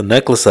along with the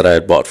necklace that I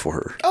had bought for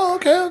her. Oh,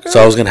 okay.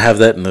 So I was gonna have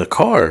that in the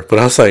car, but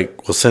I was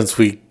like, well, since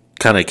we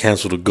kind of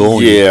canceled the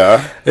going.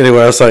 Yeah.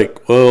 Anyway, I was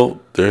like, well,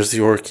 there's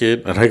the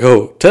orchid. And I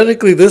go,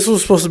 technically, this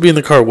was supposed to be in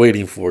the car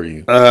waiting for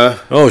you.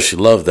 Oh, she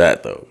loved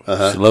that, though.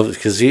 She loved it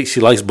because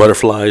she likes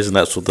butterflies, and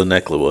that's what the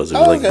necklace was. It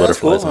was like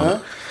butterflies on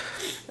it.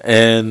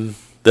 And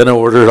then I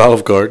ordered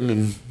Olive Garden,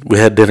 and we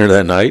had dinner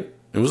that night.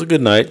 It was a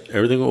good night.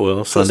 Everything went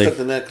well. Sunday. Let's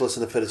the necklace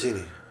and the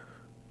fettuccine.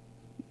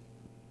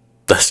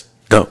 That's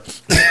no.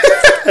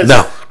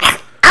 No.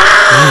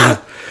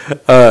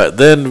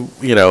 Then,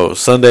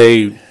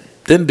 Sunday...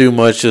 Didn't do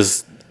much,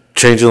 just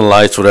changing the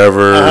lights,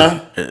 whatever,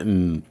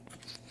 and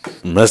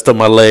messed up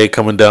my leg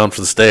coming down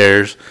for the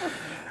stairs.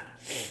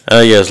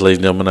 Yes, ladies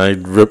and gentlemen, I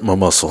ripped my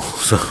muscle.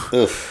 So,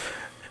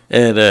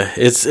 and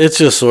it's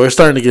just sore. It's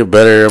starting to get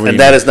better. And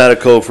that is not a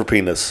code for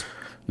penis.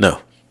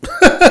 No.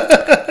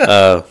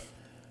 And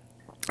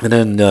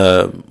then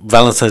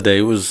Valentine's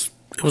Day was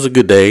a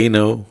good day.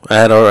 I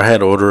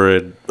had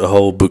ordered a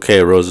whole bouquet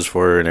of roses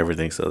for her and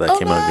everything, so that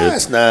came out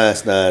good.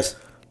 Nice.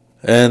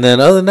 And then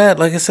other than that,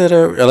 like I said,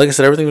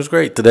 everything was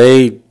great.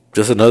 Today,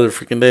 just another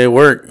freaking day at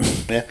work.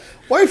 Yeah,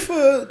 wife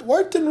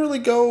didn't really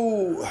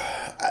go.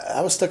 I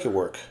was stuck at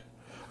work.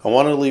 I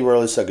wanted to leave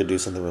early so I could do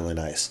something really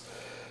nice.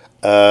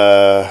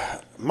 My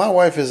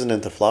wife isn't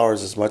into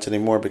flowers as much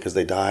anymore because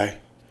they die.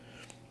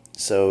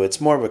 So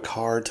it's more of a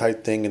card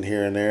type thing in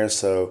here and there.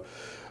 So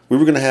I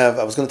was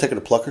gonna take her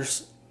to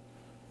Pluckers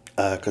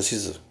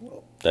because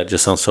that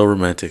just sounds so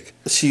romantic.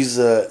 She is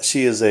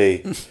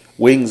a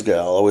wings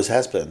gal, always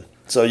has been.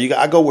 So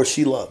I go where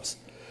she loves.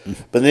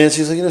 But then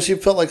she's like, she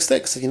felt like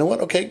steak. So you know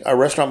what? Okay, our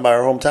restaurant by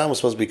our hometown was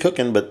supposed to be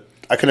cooking, but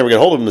I could never get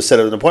hold of them to set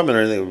up an appointment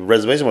or anything,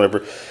 reservation,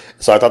 whatever.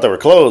 So I thought they were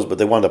closed, but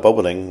they wound up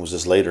opening. It was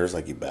just later. It's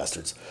like, you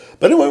bastards.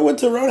 But anyway, we went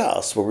to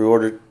Roadhouse where we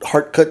ordered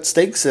heart-cut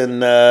steaks,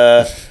 and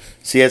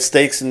she had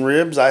steaks and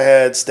ribs. I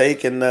had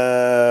steak and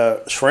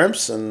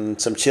shrimps and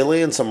some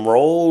chili and some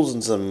rolls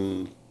and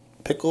some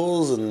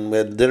pickles, and we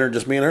had dinner,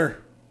 just me and her.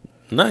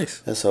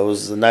 Nice. And so it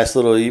was a nice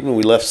little evening.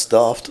 We left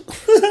stuffed.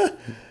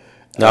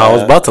 No, I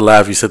was about to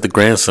laugh. You said the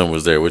grandson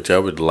was there, which I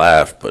would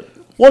laugh, but...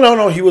 Well,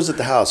 no, he was at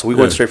the house. We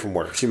went straight from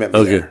work. She met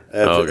me there.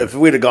 If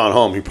we'd have gone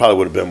home, he probably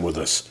would have been with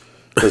us.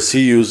 Because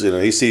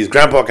he sees,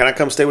 Grandpa, can I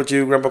come stay with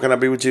you? Grandpa, can I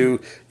be with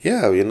you?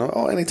 Yeah,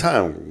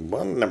 anytime.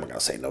 Well, I'm never going to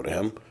say no to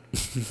him.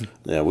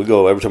 Yeah, we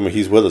go, every time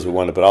he's with us, we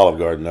wind up at Olive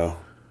Garden, though.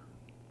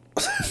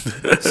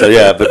 So,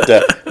 yeah, but,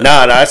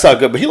 I saw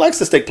good. But he likes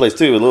the steak place,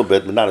 too, a little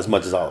bit, but not as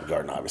much as Olive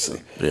Garden,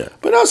 obviously. Yeah.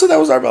 But also, that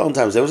was our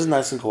Valentine's Day. It was a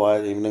nice and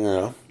quiet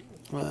evening,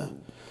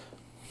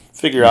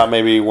 Figure out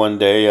maybe one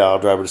day I'll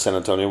drive her to San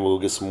Antonio. We'll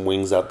get some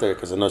wings out there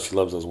because I know she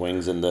loves those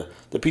wings and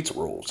the pizza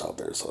rolls out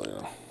there. So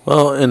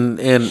Well, in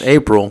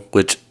April,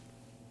 which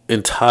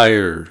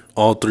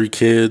all three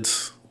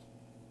kids,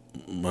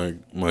 my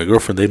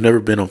girlfriend, they've never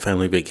been on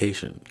family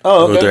vacation.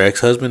 Oh, okay. With their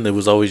ex-husband, it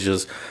was always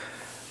just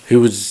it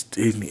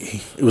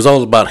was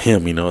all about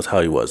him. It's how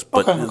he was.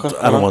 But okay.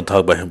 I don't want to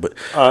talk about him.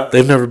 But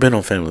they've never been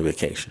on family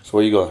vacation. So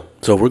where you going?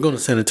 So we're going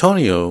to San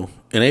Antonio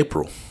in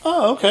April.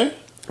 Oh, okay.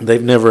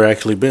 They've never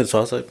actually been, so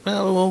I was like,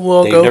 well,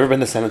 we'll go. They've never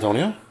been to San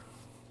Antonio?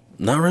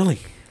 Not really.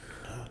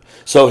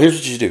 So here's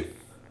what you do.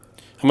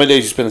 How many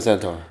days you spend in San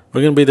Antonio?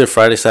 We're gonna be there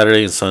Friday,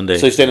 Saturday, and Sunday.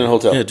 So you're staying in a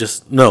hotel? Yeah,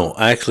 no.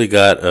 I actually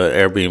got an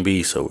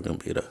Airbnb, so we're gonna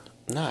be at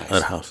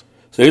a house.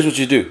 So here's what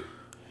you do.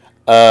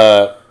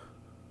 Go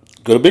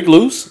to Big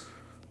Lou's.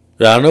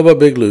 Yeah, I don't know about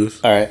Big Lou's.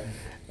 All right.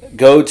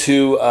 Go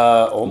to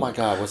oh my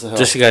God, what's the hell?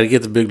 Just you got to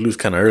get to Big Lou's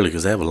kind of early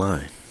because they have a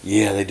line.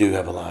 Yeah, they do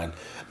have a line.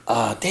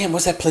 Damn,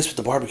 what's that place with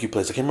the barbecue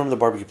place? I can't remember the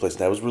barbecue place.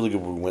 That was really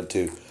good when we went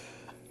to.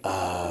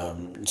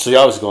 So you're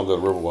obviously going to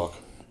go to Riverwalk.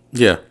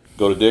 Yeah.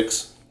 Go to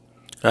Dick's.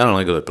 I don't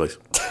like that place.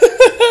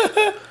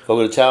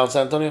 Go to Chow in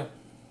San Antonio.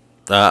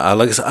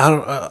 Like I said,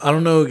 I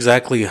don't know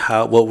exactly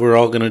what we're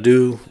all gonna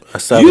do.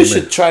 You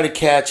should try to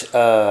catch.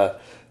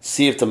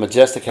 See if the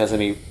Majestic has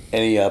any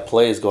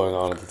plays going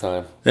on at the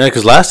time. Yeah,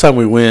 because last time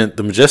we went,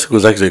 the Majestic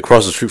was actually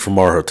across the street from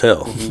our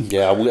hotel. Mm-hmm.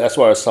 Yeah, that's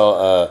where I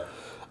saw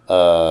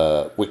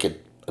Wicked.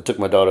 I took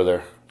my daughter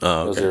there.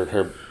 Oh, okay. It was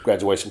her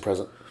graduation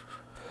present.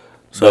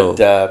 So,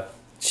 but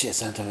shit,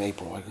 San Antonio,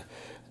 April.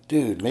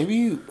 Dude, maybe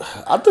you.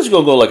 I thought you were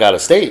gonna go like out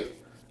of state.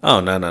 Oh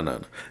no!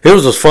 It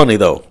was just funny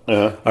though.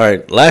 Uh-huh. All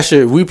right, last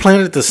year we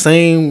planned it the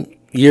same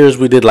year as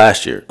we did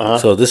last year. Uh-huh.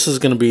 So this is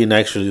gonna be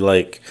actually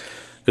like.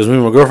 Because me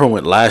and my girlfriend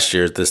went last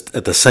year at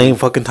the same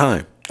fucking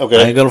time.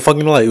 Okay. I ain't gonna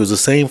fucking lie. It was the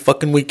same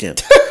fucking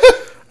weekend.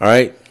 All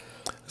right.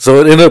 So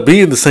it ended up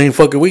being the same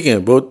fucking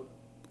weekend. But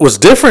what's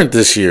different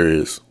this year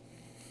is,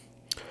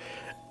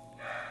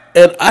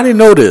 and I didn't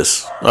know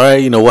this. All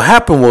right. You know, what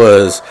happened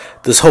was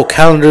this whole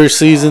calendar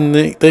season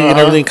thing and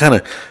everything kind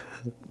of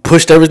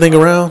pushed everything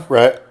around.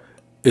 Right.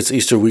 It's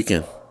Easter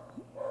weekend.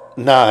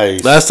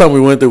 Nice. Last time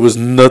we went, there was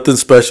nothing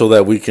special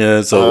that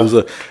weekend. So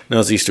now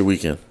it's Easter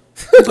weekend.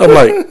 So I'm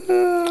like,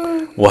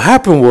 what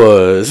happened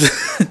was...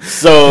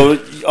 So,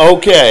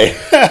 okay.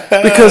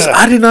 Because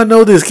I did not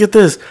know this. Get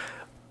this.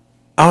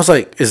 I was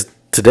like, is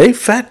today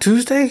Fat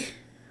Tuesday?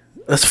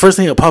 That's the first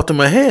thing that popped in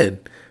my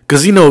head.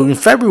 Because, you know, in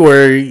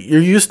February, you're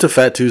used to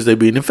Fat Tuesday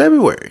being in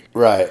February.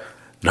 Right.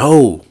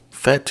 No,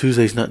 Fat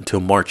Tuesday's not until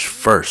March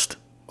 1st.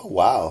 Oh,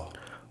 wow.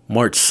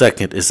 March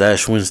 2nd is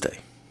Ash Wednesday.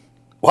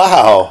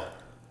 Wow.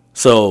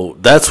 So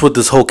that's what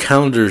this whole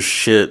calendar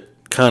shit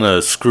kind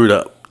of screwed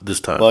up this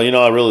time. Well, you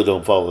know, I really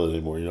don't follow it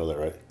anymore. You know that,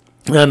 right?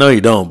 I know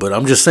you don't, but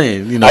I'm just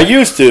saying, you know. I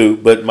used to,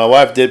 but my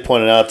wife did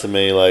point it out to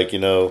me, like, you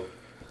know.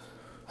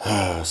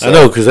 So, I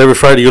know, because every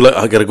Friday you're like,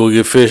 I got to go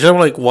get fish. I'm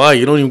like, why?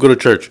 You don't even go to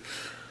church.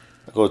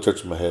 I go to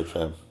church in my head,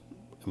 fam.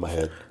 In my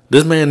head.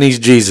 This man needs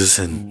Jesus.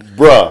 And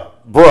Bruh.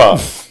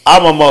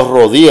 I'm on my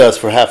rodillas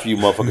for half of you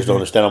motherfuckers don't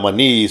understand. On my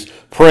knees,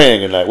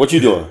 praying at night. What you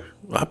doing?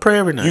 I pray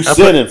every night. You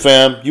sinning,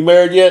 fam. You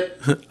married yet?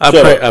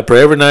 I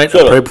pray every night.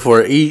 I pray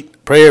before I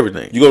eat. Pray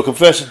everything. You go to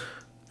confession?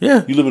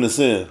 Yeah. You live in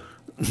sin.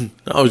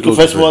 I always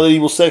confession for all the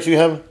evil sex you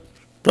having?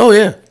 Oh,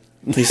 yeah.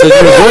 He said you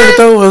enjoyed it,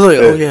 though? I was like,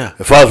 oh, yeah.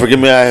 Father, forgive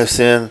me, I have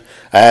sinned.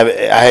 I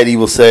had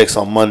evil sex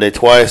on Monday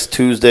twice.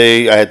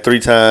 Tuesday, I had 3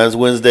 times.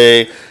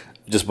 Wednesday,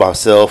 just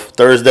myself.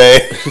 Thursday.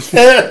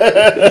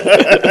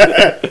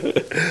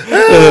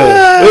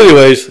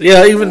 Anyways,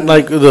 yeah, even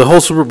like the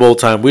whole Super Bowl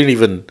time, we didn't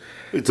even.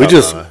 We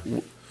just.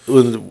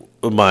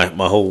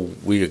 My whole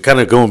week, kind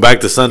of going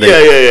back to Sunday.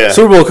 Yeah.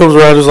 Super Bowl comes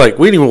around, it's like,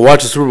 we didn't even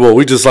watch the Super Bowl.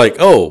 We just like,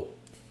 oh,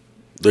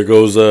 there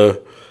goes the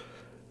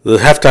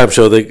halftime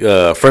show.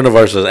 A friend of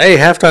ours says, hey,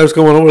 halftime's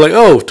going on. We're like,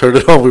 oh, turn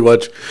it on. We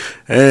watch,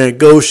 and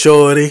go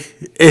shorty.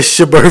 It's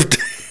your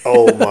birthday.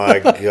 Oh, my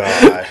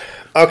God.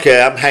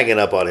 Okay, I'm hanging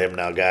up on him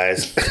now,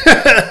 guys.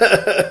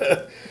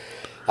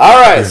 All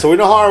right, so we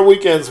know how our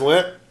weekends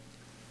went.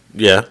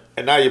 Yeah.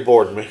 And now you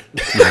bored me.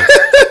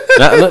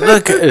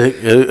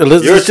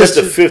 Your attempt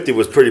at 50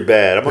 was pretty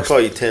bad. I'm going to call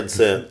you 10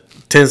 cent.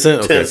 10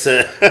 cent? Okay. 10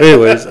 cent.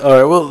 Anyways, all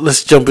right, well,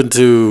 let's jump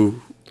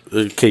into,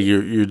 your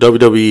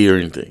WWE or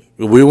anything.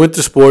 We went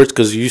to sports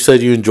because you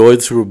said you enjoyed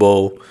the Super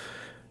Bowl.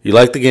 You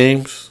liked the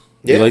games?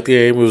 Yeah. You liked the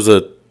game? It was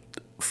a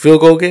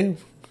field goal game?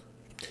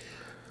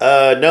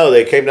 No,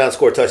 they came down and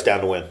scored a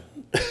touchdown to win.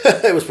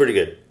 It was pretty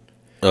good.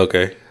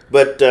 Okay.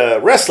 But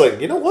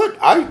wrestling, you know what?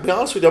 I'll be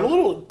honest with you, I'm a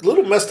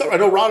little messed up. I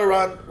know Ronda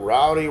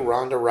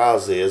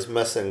Rousey is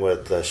messing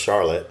with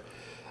Charlotte.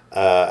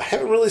 I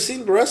haven't really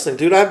seen the wrestling,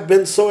 dude. I've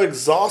been so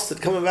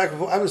exhausted coming back.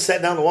 I haven't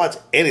sat down to watch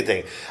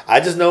anything. I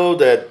just know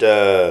that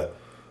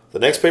the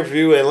next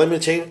pay-per-view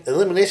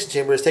Elimination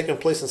Chamber is taking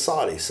place in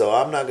Saudi. So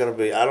I'm not going to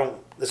be,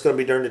 it's going to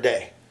be during the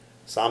day.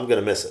 So I'm going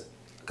to miss it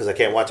because I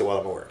can't watch it while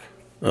I'm at work.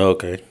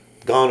 Okay.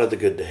 Gone are the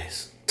good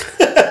days.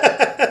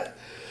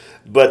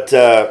 But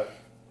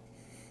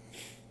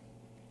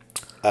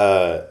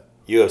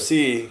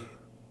UFC,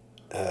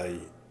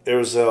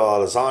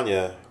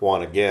 Lasagna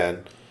won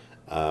again,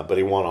 but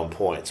he won on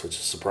points, which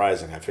is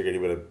surprising. I figured he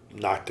would have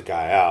knocked the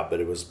guy out, but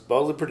it was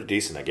pretty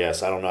decent, I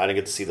guess. I don't know. I didn't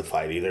get to see the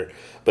fight either,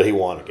 but he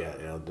won again.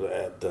 You know,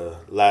 the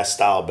last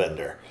style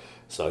bender.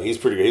 So he's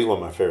pretty good. He's one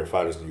of my favorite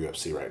fighters in the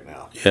UFC right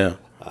now. Yeah.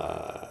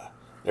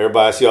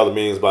 Everybody, I see all the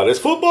memes about it.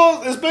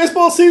 It's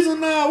baseball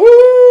season now. Woo!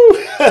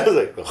 I was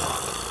like,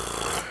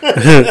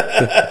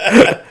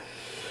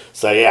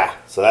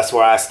 so that's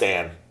where I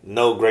stand.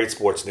 No great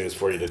sports news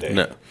for you today.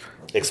 No.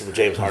 Except for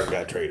James Harden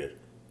got traded.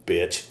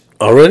 Bitch.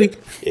 Already?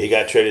 Yeah, he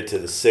got traded to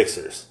the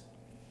Sixers.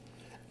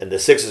 And the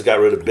Sixers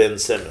got rid of Ben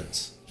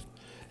Simmons.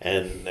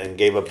 and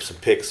gave up some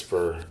picks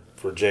for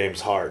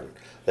James Harden.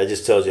 That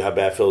just tells you how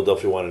bad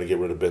Philadelphia wanted to get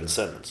rid of Ben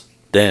Simmons.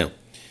 Damn.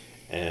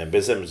 And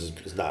Ben Simmons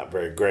is not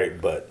very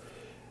great, but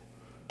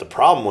the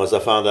problem was I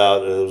found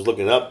out, I was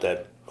looking up,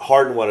 that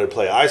Harden wanted to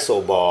play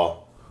ISO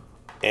ball,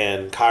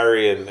 and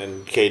Kyrie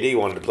and KD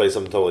wanted to play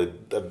something totally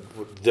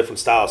different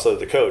style, so did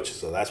the coach.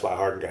 So that's why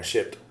Harden got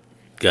shipped.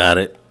 Got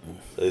it.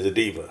 So he's a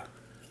diva.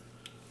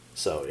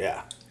 So,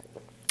 yeah.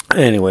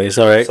 Anyways,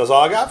 all right. So that's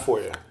all I got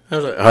for you.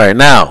 All right,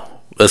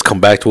 now, let's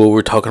come back to what we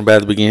were talking about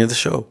at the beginning of the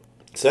show.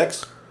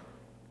 Sex?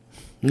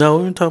 No,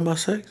 we weren't talking about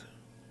sex.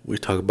 We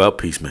talk about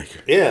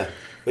PeaceMaker. Yeah.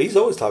 But he's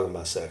always talking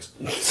about sex.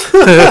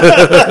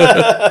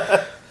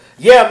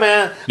 Yeah,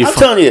 man. I'm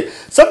telling you,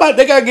 somebody,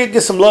 they got to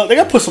get some love. They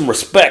got to put some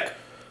respect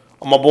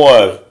on my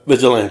boy,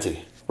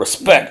 Vigilante.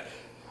 Respect.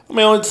 I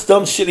mean, only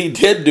dumb shit he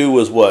did do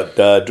was what?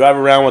 Drive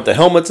around with the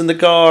helmets in the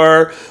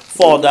car,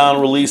 fall down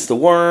and release the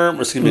worm,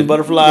 or excuse me,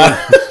 butterfly.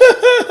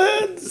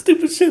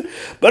 Stupid shit.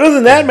 But other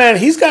than that, man,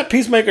 he's got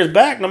Peacemaker's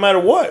back no matter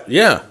what.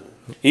 Yeah.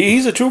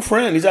 He's a true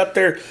friend. He's out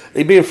there,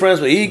 they being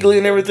friends with Eagly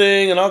and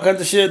everything and all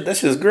kinds of shit. That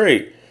shit's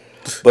great.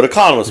 But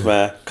Economist,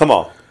 man, come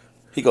on.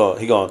 He going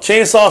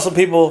chainsaw some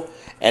people,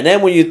 and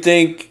then when you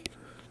think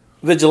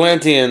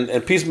Vigilante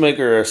and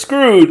Peacemaker are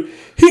screwed,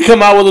 he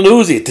come out with an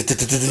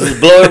Uzi,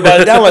 blow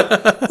everybody down. Like,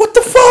 what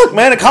the fuck,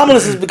 man?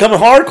 Economist is becoming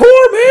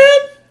hardcore,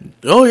 man.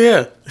 Oh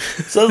yeah.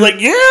 So it's like,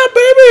 yeah,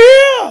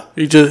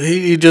 baby, yeah.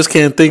 He just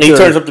can't think. He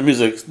turns up the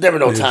music. It's never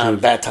no time,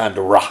 bad time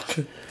to rock.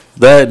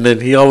 That, and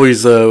then he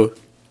always on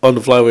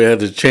the fly we had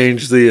to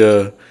change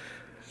the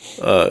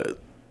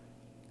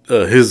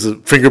his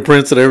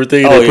fingerprints and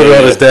everything. They put it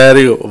on his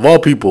daddy, of all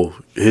people,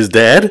 his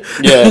dad.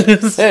 Yeah,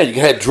 yeah. You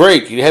had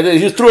Drake. He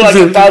just threw like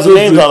 1,000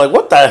 names out. Like,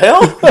 what the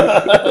hell,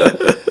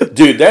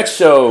 dude? That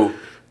show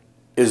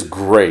is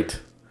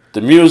great.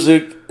 The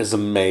music is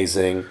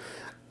amazing.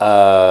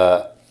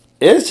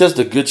 It's just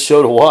a good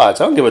show to watch.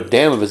 I don't give a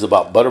damn if it's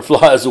about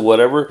butterflies or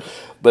whatever.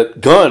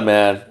 But Gunn,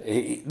 man,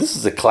 this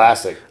is a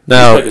classic.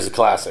 Now, it's a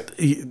classic.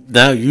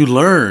 Now you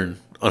learn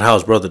on how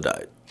his brother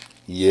died.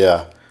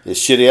 Yeah. His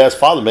shitty ass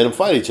father made them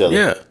fight each other.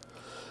 Yeah.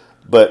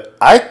 But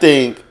I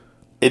think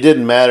it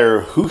didn't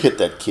matter who hit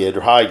that kid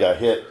or how he got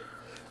hit.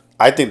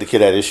 I think the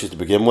kid had issues to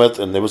begin with,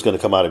 and it was going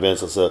to come out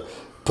eventually. So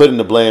putting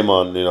the blame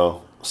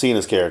on,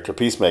 Cena's character,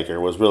 Peacemaker,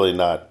 was really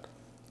not.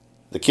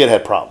 The kid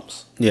had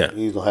problems. Yeah.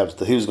 He was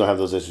going to have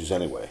those issues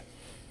anyway.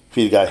 If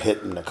he got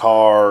hit in the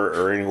car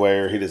or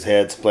anywhere, hit his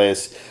head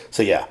someplace.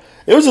 So yeah,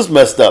 it was just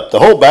messed up. The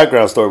whole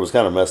background story was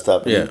kind of messed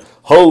up. Yeah.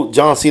 Whole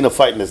John Cena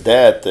fighting his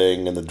dad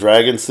thing in the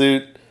dragon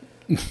suit.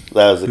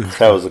 That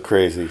was a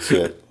crazy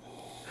shit.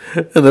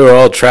 And they were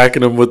all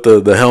tracking him with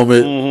the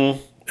helmet.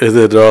 Mm-hmm. And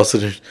then they're all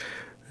sitting.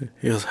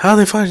 He goes, "How are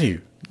they finding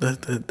you?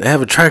 They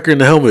have a tracker in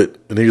the helmet."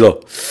 And he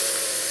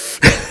goes,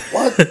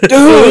 "What,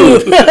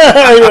 dude?" He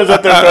was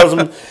out there throws him,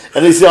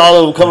 and they see all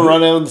of them coming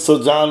running. So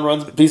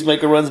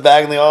Peacemaker runs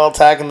back, and they all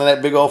attack, and then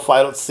that big old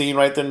fight scene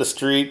right there in the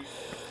street.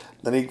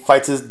 Then he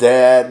fights his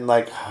dad, and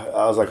I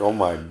was like, "Oh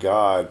my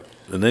god!"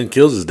 And then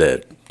kills his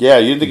dad. Yeah,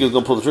 you didn't think he was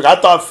gonna pull the trigger. I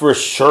thought for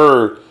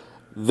sure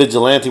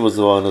Vigilante was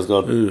the one that was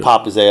going to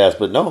pop his ass,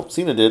 but no,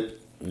 Cena did.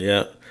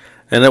 Yeah.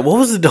 And what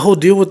was the whole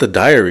deal with the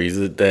diaries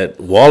that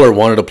Waller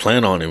wanted to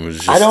plan on him?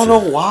 I don't know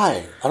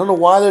why. I don't know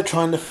why they're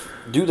trying to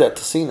do that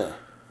to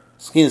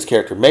Cena's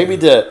character. Maybe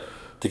to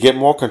get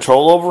more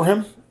control over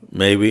him?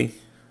 Maybe.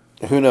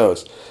 Who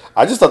knows?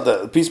 I just thought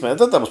that Peacemaker, I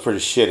thought that was pretty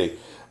shitty.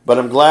 But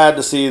I'm glad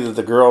to see that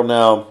the girl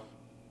now,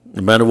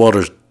 Amanda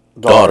Waller's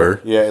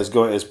daughter,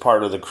 is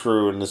part of the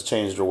crew and has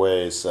changed her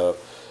ways. So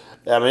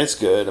I mean, it's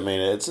good. I mean,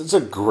 it's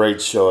a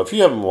great show. If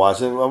you haven't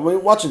watched it,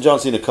 watching John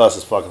Cena cuss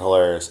is fucking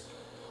hilarious.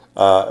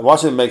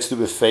 Watching him make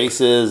stupid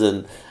faces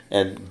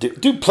and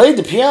dude played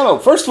the piano.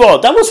 First of all,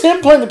 that was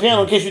him playing the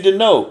piano. In case you didn't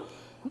know,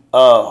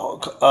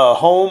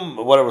 Home,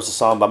 whatever was the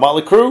song by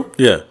Motley Crue.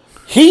 Yeah,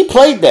 he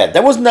played that.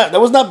 That was not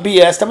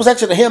BS. That was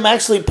actually him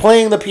actually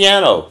playing the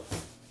piano.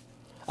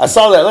 I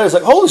saw that later. It's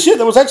like, holy shit,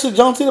 that was actually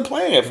John Cena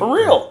playing it for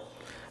real.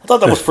 I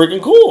thought that was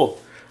freaking cool.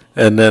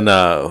 And then,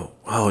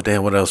 oh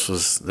damn, what else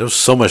was there? Was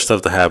so much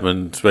stuff that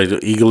happened.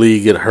 Eagle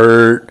get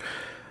hurt.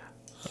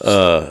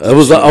 I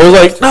was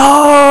like,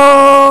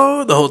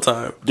 no, the whole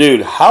time.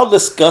 Dude, how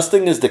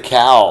disgusting is the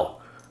cow?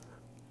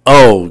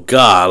 Oh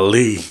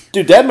golly,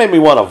 dude, that made me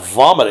want to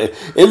vomit.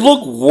 It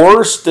looked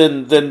worse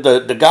than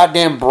the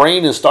goddamn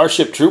brain in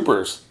Starship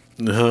Troopers.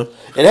 Uh-huh.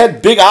 It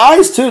had big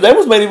eyes too. That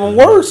was made even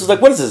worse. It's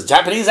like, what is this,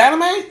 Japanese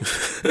anime?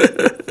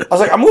 I was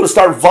like, I'm going to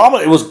start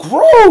vomiting. It was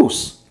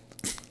gross.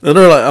 And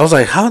I was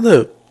like,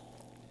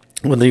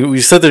 when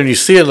we sit there and you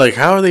see it, like,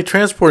 how are they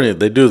transporting it?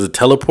 They do the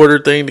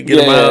teleporter thing to get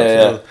them out.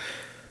 Yeah.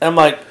 And I'm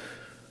like,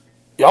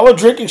 y'all are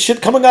drinking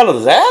shit coming out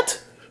of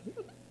that?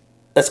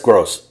 That's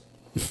gross.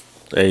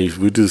 Hey,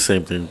 we do the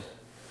same thing.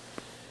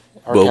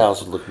 Our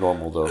cows would look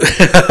normal, though.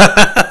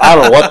 I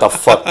don't know what the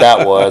fuck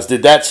that was.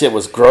 Dude, that shit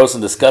was gross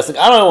and disgusting.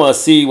 I don't want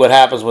to see what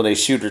happens when they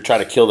shoot or try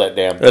to kill that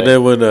damn thing. And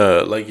then when,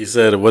 like you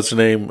said, what's her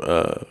name,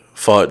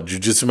 fought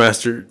Jiu-Jitsu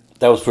Master.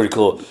 That was pretty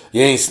cool.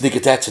 You ain't sneak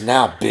attaching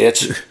now,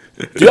 bitch.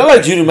 Dude, I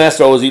like Judo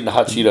Master always eating the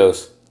hot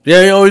Cheetos.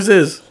 Yeah, he always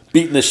is.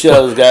 Beating the shit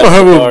out of this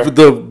guy.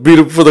 The beat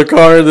up for the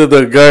car, and then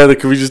the guy at the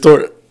convenience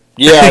store.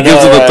 Yeah, he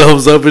gives him a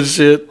thumbs up and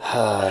shit.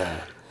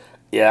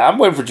 Yeah, I'm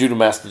waiting for Judah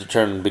Master to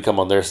turn and become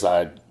on their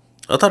side.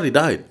 I thought he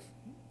died.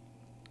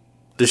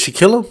 Did she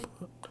kill him?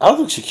 I don't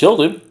think she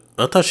killed him.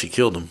 I thought she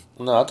killed him.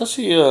 No, I thought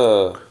she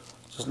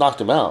just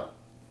knocked him out.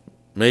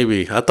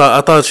 Maybe. I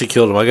thought she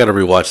killed him. I got to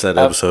rewatch that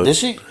episode. Did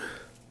she?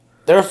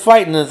 They were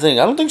fighting the thing.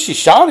 I don't think she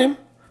shot him.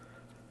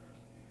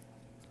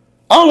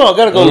 I don't know. I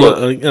gotta go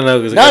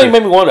look. Now you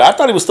made me wonder. I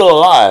thought he was still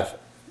alive.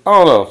 I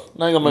don't know.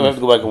 Now you're gonna have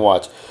to go back and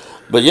watch.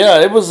 But yeah,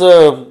 it was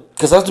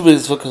because that's the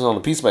biggest focus on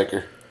the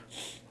PeaceMaker.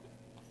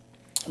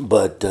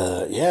 But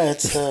yeah,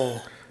 it's.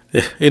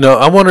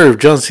 I wonder if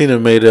John Cena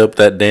made up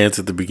that dance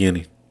at the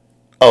beginning.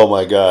 Oh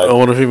my God! I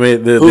wonder if he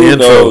made the intro. Who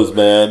knows,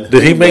 man?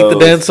 Did he make the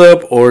dance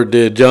up, or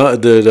did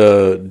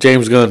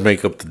James Gunn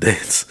make up the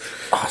dance?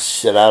 Oh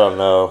shit! I don't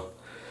know.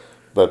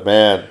 But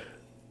man,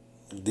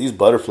 these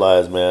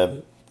butterflies,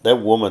 man. That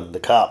woman, the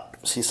cop,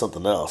 she's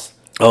something else.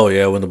 Oh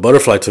yeah, when the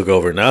butterfly took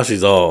over, now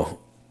she's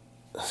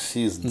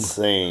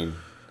insane.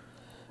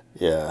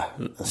 Yeah,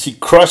 she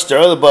crushed her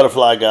other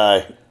butterfly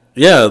guy.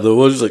 Yeah, the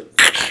one was like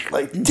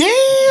damn,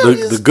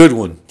 the good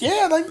one.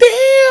 Yeah, like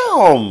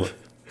damn,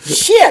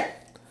 shit.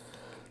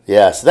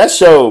 Yeah, so that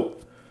show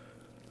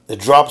it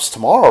drops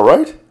tomorrow,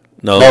 right?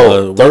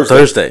 No,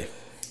 Thursday.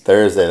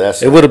 Thursday.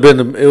 That's it. Would have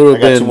been. It would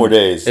have been 2 more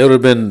days. It would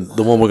have been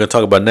the one we're gonna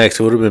talk about next.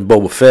 It would have been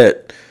Boba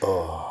Fett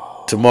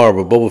tomorrow,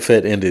 but Boba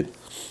Fett ended.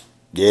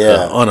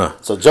 Yeah.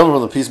 So jumping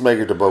from the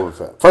PeaceMaker to Boba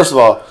Fett. First of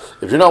all,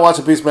 if you're not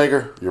watching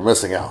PeaceMaker, you're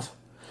missing out.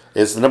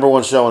 It's the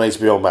 #1 show on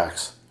HBO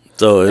Max.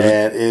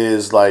 And it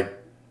is like,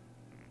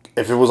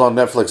 if it was on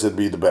Netflix, it'd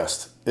be the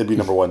best. It'd be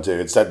 #1 too.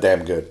 It's that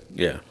damn good.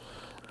 Yeah.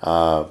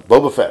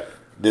 Boba Fett,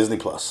 Disney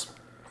Plus.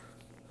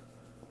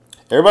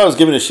 Everybody was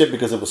giving a shit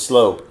because it was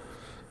slow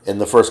in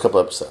the first couple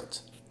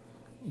episodes.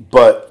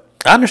 But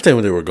I understand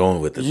where they were going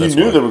with it. You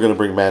knew they were going to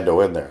bring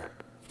Mando in there.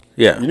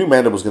 Yeah. You knew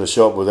Mando was going to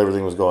show up with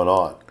everything was going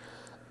on.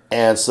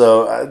 And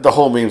so the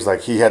whole meme's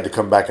like, he had to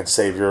come back and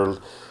save your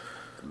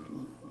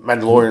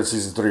Mandalorian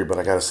season 3, but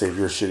I got to save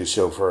your shitty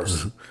show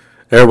first.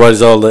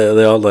 Everybody's all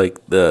like,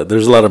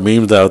 there's a lot of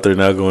memes out there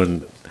now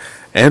going,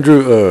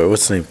 Andrew,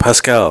 what's his name?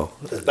 Pascal.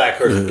 His back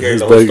hurts from carrying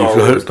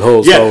the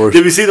whole Star Wars.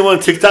 Did you see the one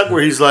on TikTok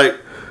where he's like,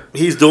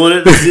 he's doing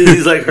it?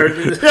 He's like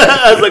hurting.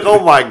 I was like,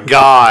 oh my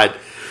God.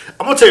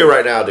 I'm going to tell you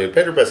right now, dude.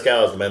 Pedro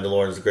Pascal is the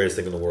Mandalorian is the greatest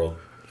thing in the world.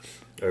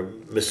 Or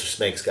Mr.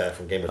 Snake's guy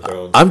from Game of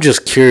Thrones. I'm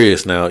just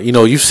curious now.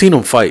 You've seen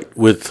him fight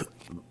with,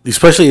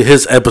 especially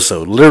his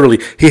episode. Literally,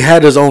 he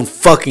had his own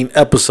fucking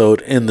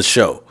episode in the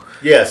show.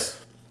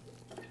 Yes.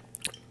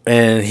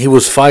 And he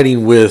was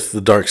fighting with the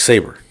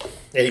Darksaber.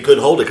 And he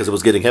couldn't hold it because it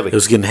was getting heavy. It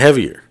was getting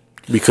heavier.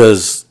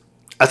 Because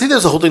I think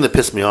there's a whole thing that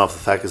pissed me off. The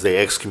fact is they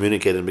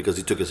excommunicated him because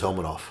he took his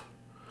helmet off.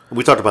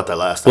 We talked about that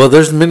last time. Well,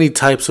 there's many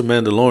types of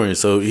Mandalorian.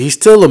 So he's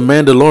still a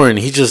Mandalorian.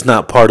 He's just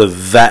not part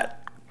of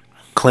that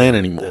clan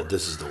anymore.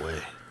 This is the way.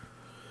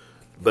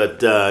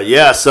 But,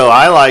 yeah, so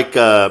I like,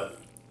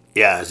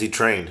 as he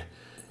trained.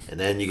 And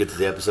then you get to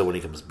the episode when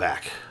he comes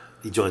back.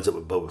 He joins up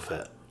with Boba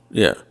Fett.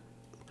 Yeah.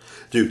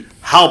 Dude,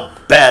 how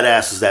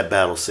badass is that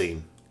battle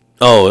scene?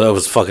 Oh, that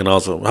was fucking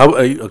awesome.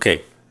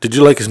 Okay, did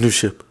you like his new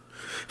ship?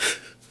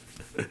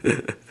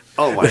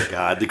 Oh, my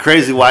God. The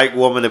crazy white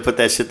woman that put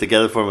that shit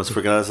together for him was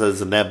freaking out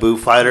as a Naboo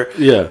fighter.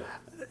 Yeah.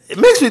 It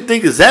makes me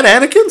think, is that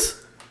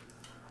Anakin's?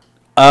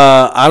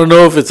 I don't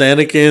know if it's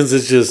Anakin's.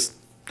 It's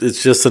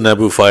just a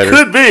Naboo fighter.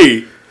 Could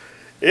be.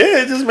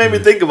 Yeah, it just made me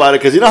think about it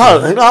because you know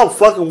how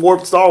fucking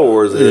warped Star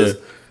Wars is.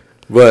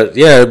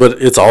 Yeah.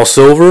 But it's all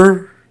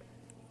silver,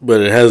 but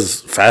it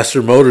has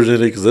faster motors in it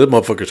because that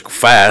motherfucker's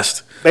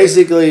fast.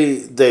 Basically,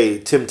 they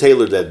Tim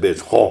Taylored that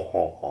bitch.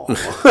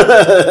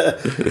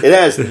 It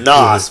has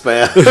NOS,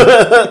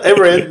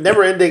 man.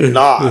 Never ending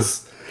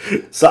NOS.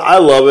 So I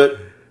love it.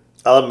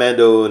 I love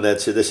Mando and that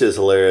shit. This shit is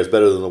hilarious.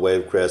 Better than the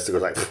Wave Crest. It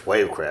goes like,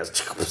 Wave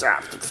Crest.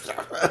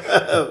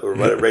 Or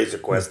Razor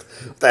Quest.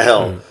 What the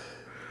hell?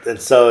 And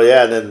so,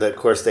 yeah, and then, of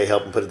course, they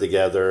help him put it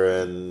together,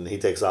 and he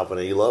takes off, and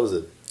he loves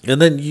it.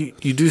 And then you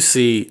do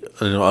see,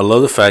 I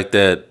love the fact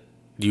that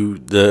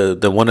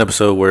the one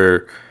episode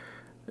where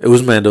it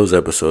was Mando's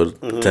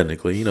episode,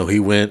 technically. He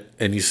went,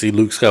 and you see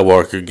Luke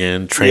Skywalker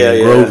again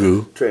training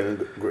Grogu.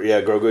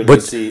 Grogu.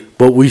 And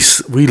but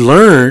we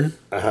learn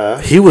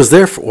he was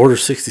there for Order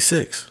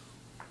 66.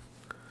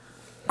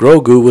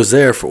 Grogu was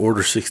there for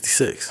Order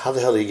 66. How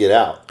the hell did he get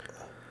out?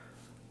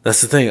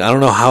 That's the thing. I don't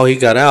know how he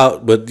got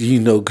out, but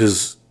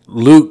because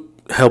Luke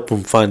helped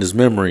him find his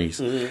memories,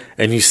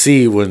 and you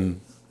see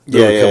when they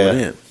were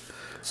coming in.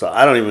 So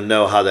I don't even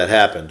know how that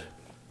happened,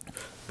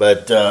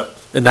 but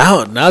and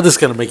now this is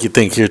gonna make you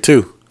think here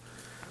too.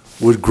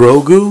 Would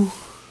Grogu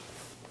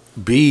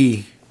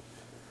be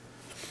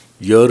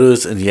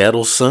Yoda's and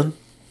Yaddle's son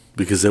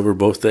because they were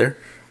both there?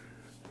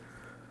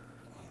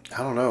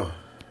 I don't know.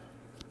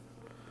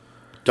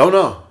 Don't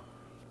know.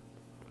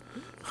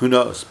 Who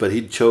knows? But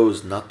he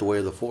chose not the way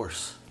of the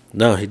Force.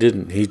 No, he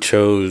didn't. He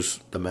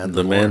chose the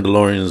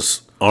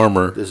Mandalorian's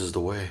armor. This is the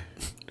way.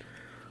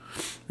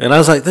 And I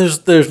was like,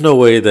 there's no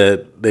way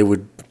that they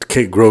would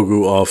kick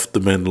Grogu off the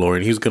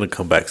Mandalorian. He's gonna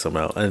come back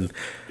somehow. And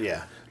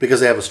Yeah, because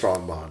they have a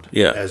strong bond.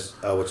 Yeah. As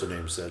what's her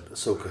name said,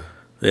 Ahsoka.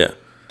 yeah,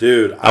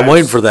 Dude, I'm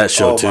waiting for that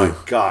show too. Oh my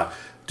god,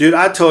 dude!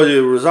 I told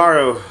you,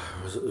 Rosario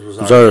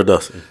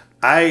Dawson.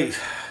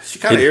 She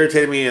kind of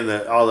irritated me in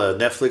all the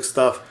Netflix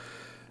stuff.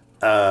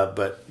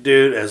 But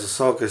dude, as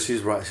Ahsoka,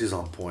 she's right. She's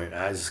on point.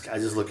 I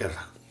just look at her.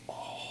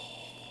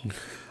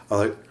 I'm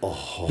like,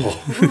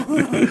 oh.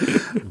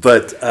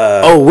 But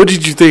What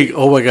did you think?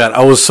 Oh my god,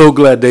 I was so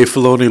glad Dave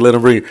Filoni let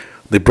him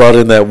They brought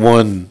in that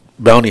one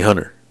bounty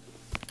hunter,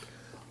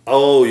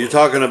 oh, you're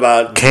talking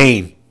about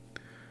Kane.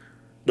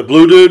 the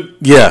blue dude?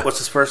 Yeah. What's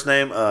his first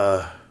name?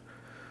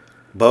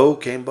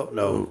 Kane Bo?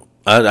 No.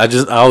 I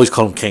always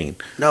call him Kane.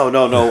 No.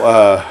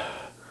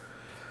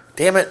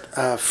 Damn it!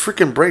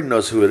 Freaking Braden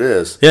knows who it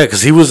is. Yeah,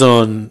 because he was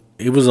on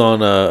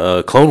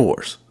Clone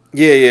Wars.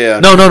 Yeah.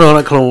 No,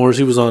 not Clone Wars.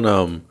 He was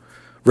on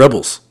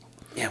Rebels.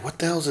 Yeah, what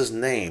the hell's his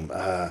name?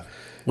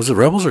 Was it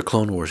Rebels or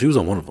Clone Wars? He was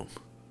on one of them.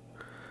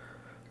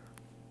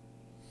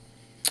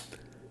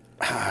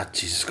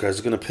 Jesus Christ,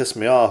 it's gonna piss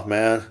me off,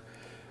 man.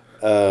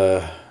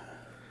 Oh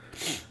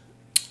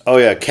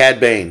yeah, Cad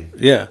Bane.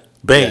 Yeah,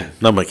 Bane, Yeah.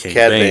 not my King.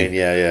 Cad Bane.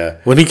 Yeah.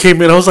 When he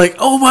came in, I was like,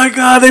 "Oh my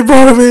god, they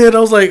brought him in!" I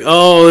was like,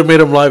 "Oh, they made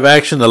him live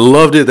action. I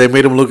loved it. They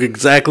made him look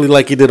exactly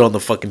like he did on the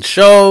fucking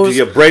shows."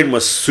 Yeah, Braden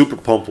was super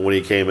pumped when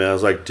he came in. I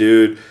was like,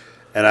 dude,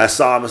 and I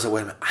saw him. I said,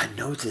 wait a minute, I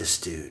know this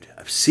dude.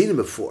 I've seen him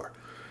before,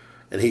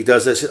 and he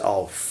does that shit.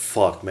 Oh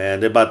fuck,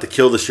 man, they're about to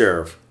kill the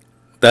sheriff.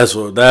 That's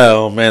what that.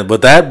 Oh man,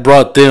 but that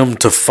brought them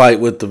to fight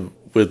with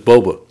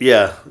Boba.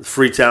 Yeah,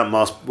 Freetown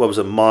Moss. What was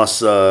it,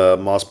 Moss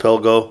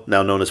Pelgo,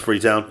 now known as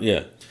Freetown.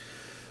 Yeah,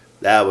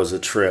 That was a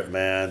trip,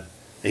 man.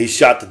 He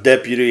shot the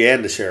deputy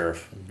and the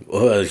sheriff.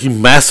 he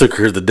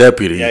massacred the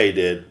deputy. Yeah, he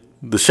did.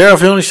 The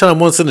sheriff, he only shot him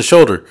once in the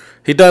shoulder.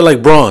 He died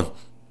like Braun.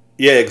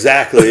 Yeah,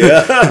 exactly.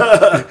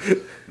 Yeah.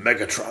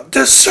 Megatron.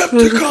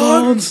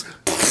 Decepticons.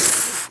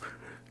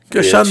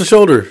 Got shot in the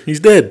shoulder. He's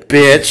dead.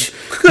 Bitch.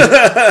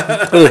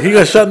 He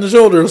got shot in the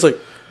shoulder. I was like,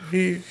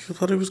 he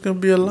thought he was going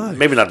to be alive.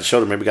 Maybe not the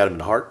shoulder. Maybe got him in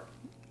the heart.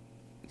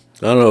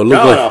 I don't know. It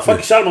looked No,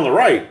 fucking shot him on the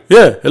right.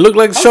 Yeah, it looked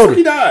like the How the shoulder. fuck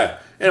he died?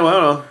 Anyway, I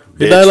don't know.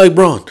 He died like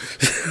Braun.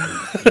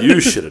 You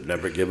should have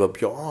never give up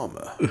your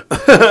armor.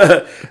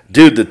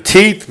 Dude, the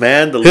teeth,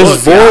 man. The His look,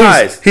 voice. the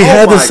eyes. He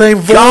had the my same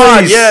voice.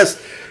 God, yes.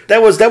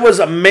 That was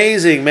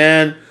amazing,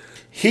 man.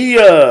 He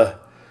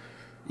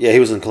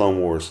was in Clone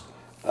Wars.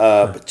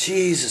 But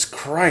Jesus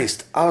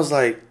Christ, I was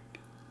like,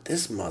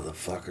 this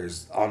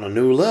motherfucker's on a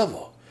new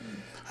level.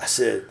 I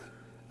said,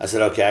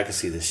 okay, I can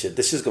see this shit.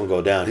 This shit's gonna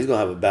go down. He's gonna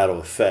have a battle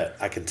with Fett.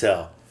 I can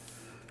tell.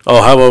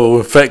 Oh, how about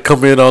when Fett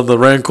come in on the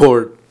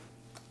Rancor?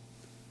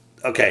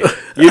 Okay,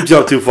 you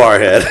jumped too far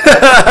ahead.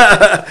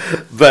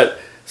 But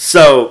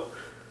so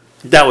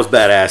that was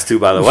badass too,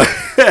 by the way.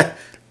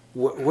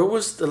 Where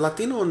was the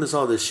Latino in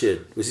all this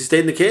shit? Was he stayed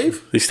in the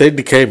cave? He stayed in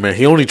the cave, man.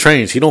 He only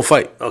trains. He don't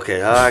fight.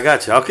 Okay, I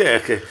got you.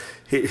 Okay.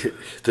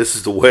 This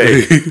is the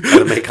way.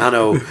 The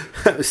Mexicano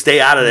stay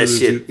out of that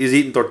shit. He's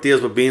eating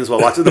tortillas with beans while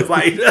watching the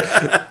fight.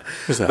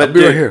 I'll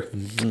be right here.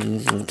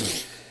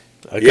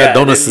 I got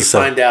donuts to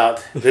sell. Find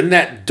out. Then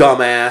that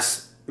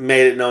dumbass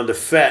made it known to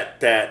Fett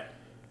that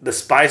the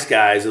Spice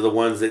Guys are the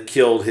ones that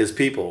killed his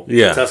people.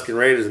 Yeah. The Tusken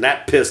Raiders, and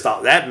that pissed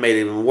off. That made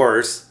it even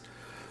worse.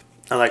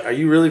 I'm like, are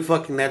you really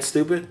fucking that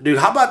stupid? Dude,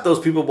 how about those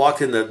people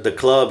walked in the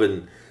club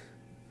and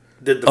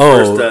did the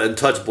first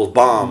Untouchables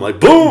bomb? Like,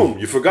 boom!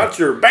 You forgot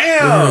your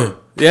bam!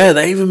 Yeah,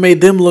 they even made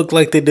them look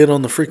like they did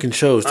on the freaking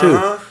shows, too.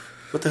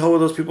 What the hell were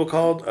those people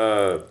called?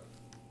 Oh,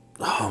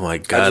 my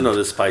God. I just know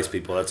the Spice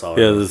people, that's all.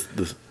 Yeah, I know.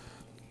 this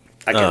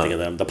I can't think of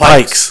them. The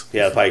Pikes.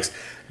 Yeah, the Pikes.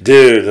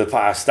 Dude,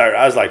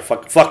 I was like,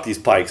 fuck these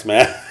Pikes,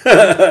 man.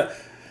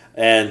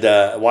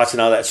 And watching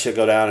all that shit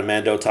go down, and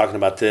Mando talking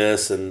about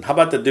this, and how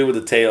about the dude with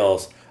the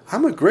tails?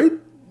 I'm a great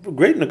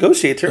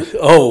negotiator.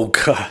 Oh,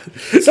 God.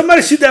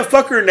 Somebody shoot that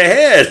fucker in the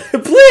head,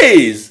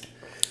 please.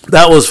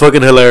 That was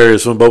fucking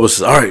hilarious when Boba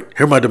says, all right,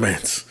 here are my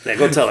demands. Yeah,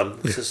 go tell him.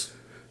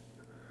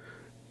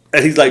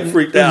 And he's like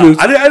freaked out.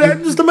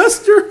 I'm just a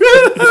messenger.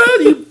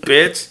 You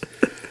bitch.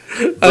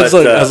 I was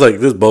like,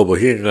 this Boba,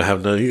 he ain't gonna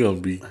have nothing. He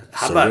gonna be.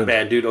 How about,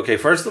 man, dude? Okay,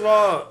 first of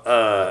all,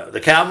 the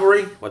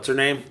cavalry. What's her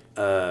name?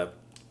 You know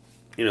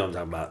what I'm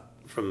talking about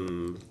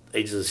from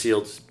Agents of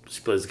Shield.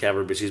 She plays the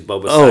cavalry, but she's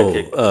Boba's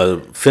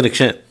sidekick. Fennec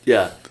Shand.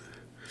 Yeah,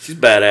 she's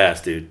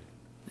badass, dude.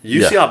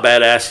 You Yeah. see how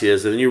badass she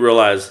is, and then you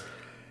realize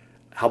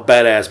how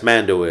badass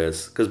Mando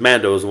is, because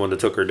Mando is the one that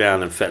took her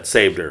down, and Fett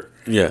saved her.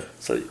 Yeah.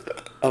 So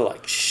I'm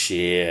like,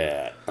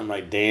 shit. I'm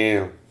like,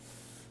 damn.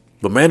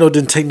 But Mando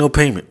didn't take no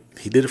payment.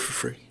 He did it for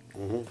free.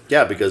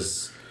 Yeah,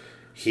 because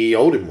he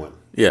owed him one.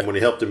 Yeah. When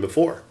he helped him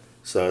before.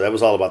 So that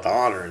was all about the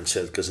honor and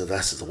shit, because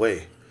that's the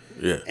way.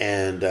 Yeah.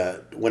 And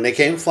when they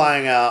came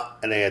flying out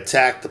and they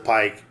attacked the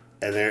Pike,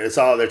 and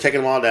they're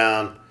taking them all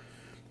down,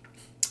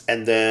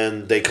 and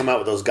then they come out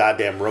with those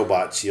goddamn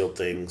robot shield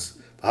things.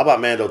 How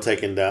about Mando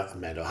taking down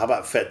Mando? How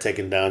about Fett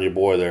taking down your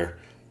boy there,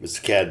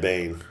 Mr. Cad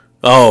Bane?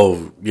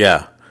 Oh,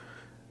 yeah.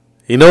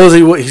 He knows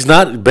he's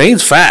not.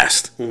 Bane's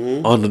fast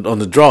on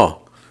the draw,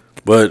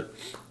 but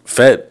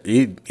Fett,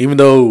 even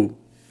though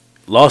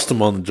lost him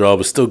on the draw,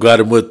 but still got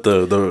him with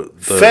the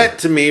Fett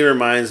to me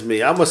reminds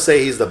me. I must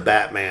say he's the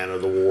Batman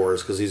of the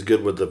wars because he's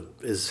good with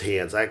his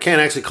hands. I can't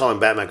actually call him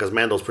Batman because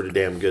Mando's pretty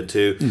damn good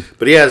too.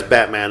 But he has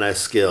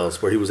Batman-esque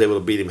skills where he was able to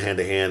beat him hand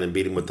to hand and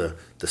beat him with the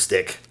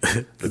stick.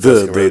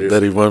 that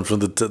he won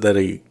from that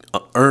he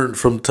earned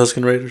from the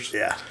Tusken Raiders.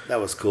 Yeah, that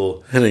was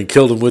cool. And they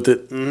killed him with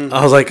it. Mm-hmm.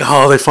 I was like,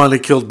 oh, they finally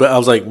killed. I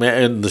was like,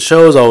 man, in the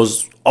shows, I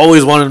was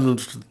always wanting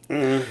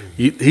him.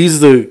 He's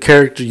the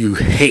character you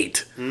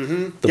hate.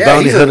 The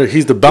bounty hunter.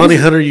 He's the bounty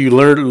hunter you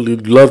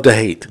love to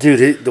hate.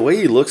 Dude, the way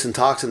he looks and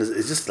talks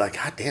is just like,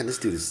 God damn, this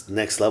dude is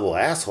next level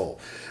asshole.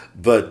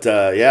 But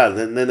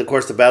then of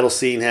course the battle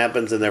scene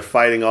happens and they're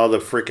fighting all the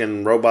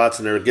freaking robots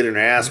and they're getting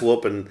their ass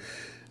whooped and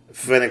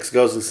Phoenix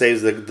goes and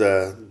saves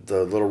the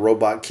little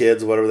robot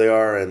kids, whatever they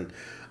are, and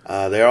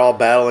they're all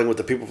battling with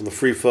the people from the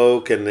Free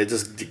Folk and they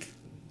just look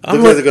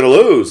like they're gonna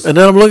lose. And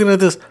then I'm looking at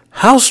this.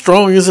 How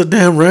strong is a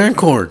damn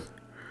Rancorn?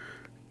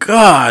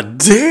 God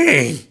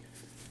dang.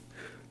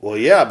 Well,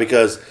 yeah,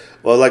 because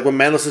like when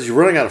Mando says you're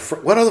running out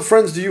of what other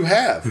friends do you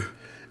have?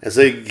 And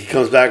so he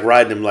comes back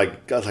riding him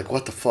like I was like,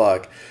 what the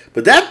fuck?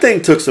 But that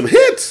thing took some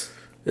hits.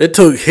 It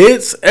took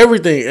hits,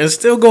 everything, and it's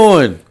still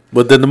going.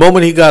 But then the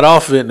moment he got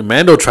off it, and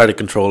Mando tried to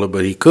control it,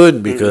 but he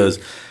couldn't because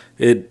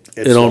it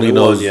only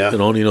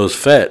knows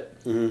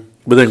Fett.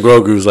 But then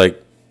Grogu's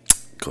like,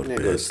 go to bed.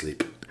 Go to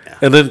sleep. Yeah.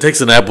 And then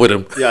takes a nap with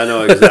him. Yeah, I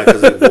know exactly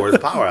because he wore his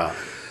power out.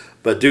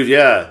 But dude,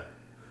 yeah.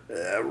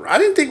 I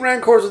didn't think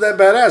Rancors was that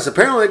badass.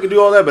 Apparently they can do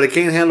all that, but they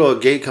can't handle a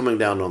gate coming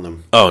down on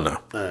them. Oh, no.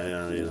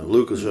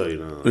 Luke will show you.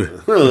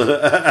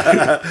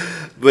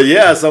 But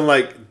yeah, so I'm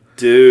like,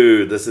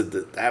 dude,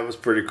 that was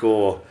pretty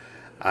cool.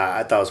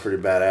 I thought it was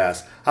pretty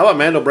badass. How about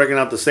Mando breaking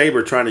out the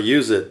saber, trying to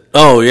use it?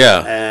 Oh,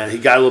 yeah. And he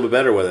got a little bit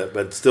better with it,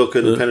 but still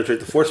couldn't penetrate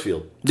the force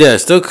field. Yeah,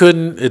 still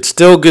couldn't. It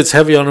still gets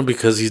heavy on him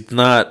because he's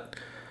not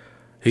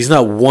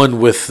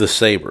one with the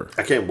saber.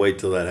 I can't wait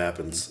till that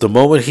happens. The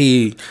moment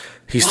he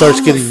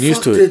starts getting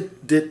used to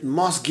it. Did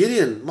Moff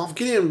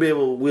Gideon be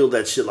able to wield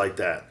that shit like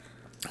that?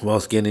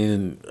 Moff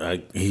Gideon, I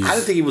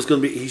didn't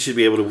think he should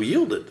be able to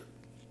wield it.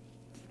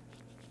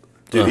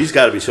 Dude, he's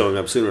got to be showing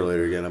up sooner or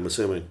later again, I'm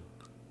assuming.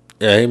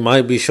 Yeah, he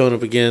might be showing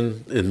up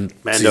again in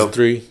Mando. season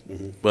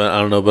 3. But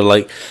I don't know.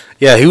 But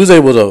he was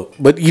able to.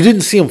 But you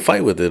didn't see him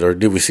fight with it, or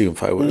did we see him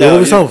fight with it? No,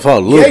 we saw him fight a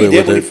little bit he did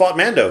with when it. He fought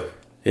Mando.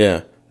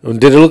 Yeah.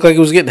 Did it look like it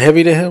was getting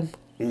heavy to him?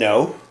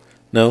 No.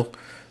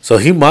 So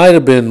he might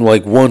have been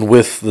one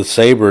with the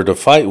saber to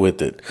fight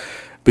with it.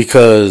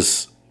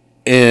 Because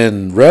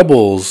in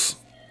Rebels,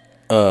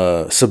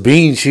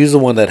 Sabine, she's the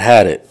one that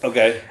had it.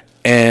 Okay.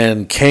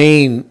 And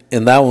Kane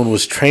in that one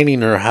was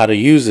training her how to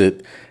use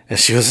it. And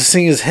she goes, this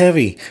thing is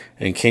heavy.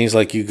 And Kane's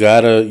like, you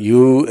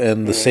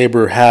and the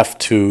saber have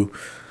to,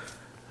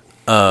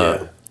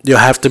 you'll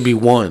have to be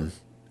one.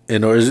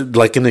 Or is it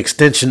like an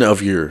extension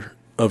of you,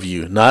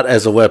 not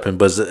as a weapon,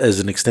 but as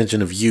an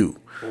extension of you,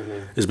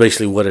 is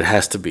basically what it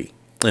has to be.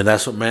 And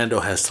that's what Mando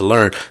has to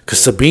learn. Because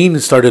Sabine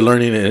started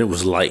learning and it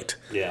was light.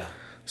 Yeah.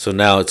 So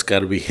now it's got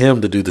to be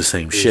him to do the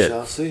same shit. We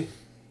shall see.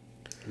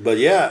 But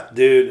yeah,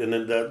 dude, and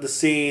then the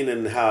scene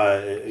and how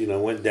it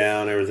went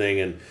down, everything,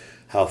 and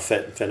how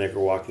Fett and Fennec are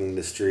walking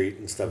the street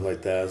and stuff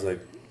like that. I was like,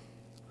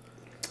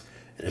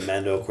 and then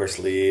Mando of course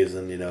leaves,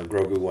 and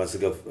Grogu wants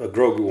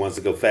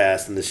to go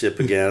fast in the ship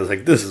again. I was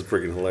like, this is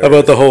freaking hilarious. How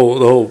about the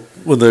whole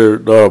when they're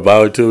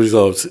bowing to him, he's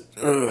all,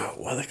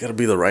 why they gotta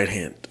be the right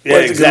hand? Yeah,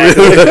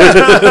 exactly.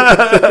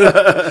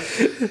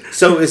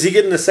 So is he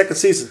getting the second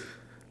season?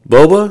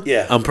 Boba?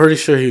 Yeah, I'm pretty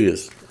sure he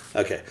is.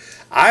 Okay.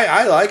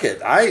 I like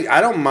it.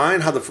 I don't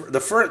mind how the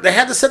first they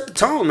had to set the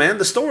tone, man.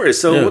 The story.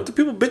 So what the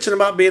people bitching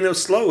about being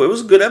slow? It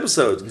was a good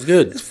episode. It's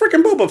good. It's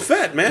freaking Boba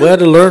Fett, man. We had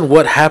to learn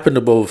what happened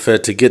to Boba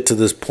Fett to get to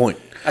this point.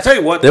 I tell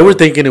you what, they were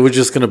thinking it was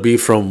just going to be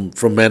from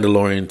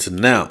Mandalorian to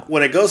now.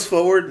 When it goes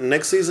forward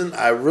next season,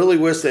 I really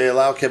wish they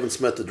allow Kevin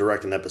Smith to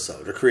direct an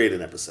episode or create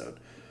an episode.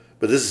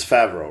 But this is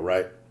Favreau,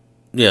 right?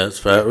 Yeah,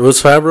 it was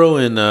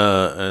Favreau and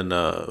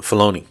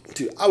Filoni.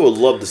 Dude, I would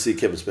love to see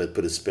Kevin Smith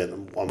put his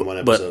spin on one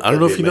episode. But I don't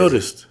know if you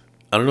noticed.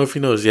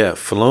 Yeah,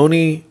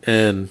 Filoni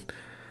and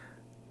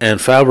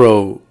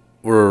Favreau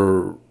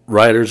were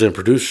writers and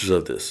producers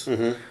of this.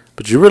 Mm-hmm.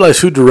 But you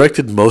realize who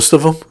directed most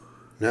of them?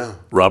 No.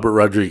 Robert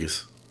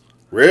Rodriguez.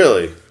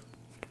 Really?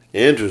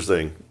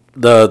 Interesting.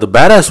 The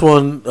badass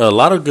one, a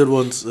lot of good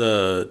ones,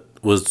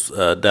 was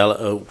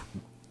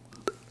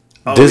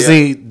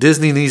Disney. Yeah.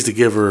 Disney needs to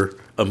give her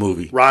a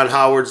movie. Ron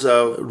Howard's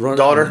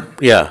daughter?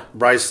 Yeah.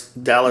 Bryce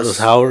Dallas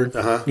Howard?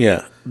 Uh-huh.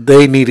 Yeah.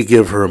 They need to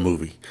give her a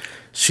movie.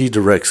 She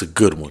directs a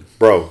good one.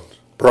 Bro.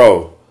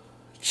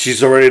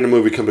 She's already in a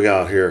movie coming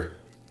out here.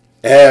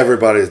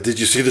 Everybody, did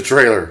you see the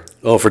trailer?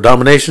 Oh, for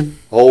Domination?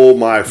 Oh,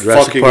 my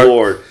Jurassic fucking Park?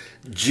 Lord.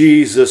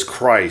 Jesus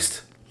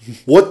Christ.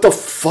 What the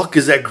fuck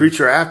is that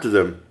creature after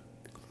them?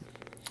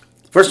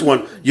 First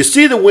one, you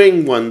see the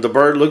wing one, the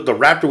bird, look, the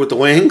raptor with the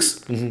wings?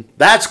 Mm-hmm.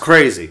 That's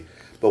crazy.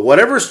 But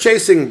whatever's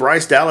chasing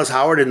Bryce Dallas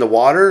Howard in the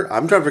water,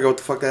 I'm trying to figure out what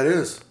the fuck that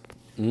is.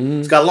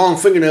 He's got long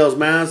fingernails,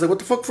 man. It's like, what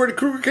the fuck, Freddy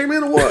Krueger came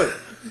in or what?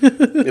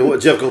 And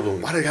what Jeff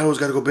Goldblum, why do I always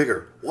got to go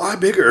bigger? Why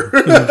bigger?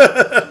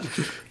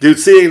 Dude,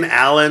 seeing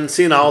Alan,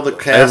 seeing all the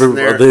cast in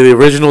there. The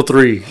original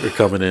 3 are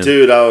coming in.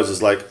 Dude, I was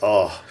just like,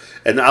 oh.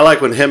 And I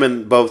like when him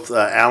and both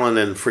Alan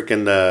and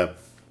freaking,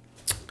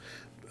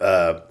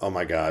 oh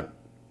my God,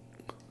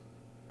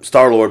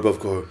 Star-Lord both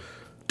go,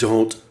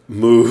 don't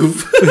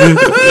move.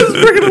 It's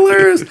freaking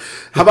hilarious.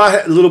 How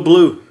about little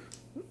Blue?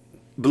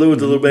 Blue with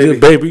the little baby.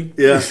 Baby?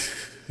 Yeah.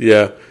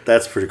 Yeah.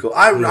 That's pretty cool.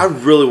 I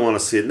really want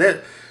to see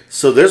it.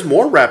 So there's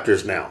more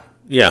raptors now.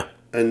 Yeah.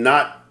 And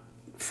not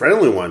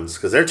friendly ones,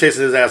 because they're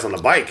chasing his ass on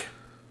the bike.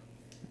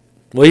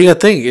 Well, you got to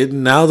think,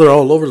 now they're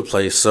all over the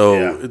place.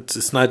 So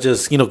it's not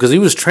just, because he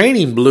was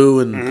training Blue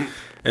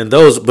and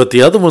those, but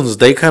the other ones,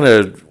 they kind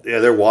of... Yeah,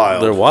 they're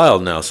wild. They're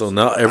wild now, so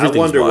now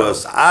everything's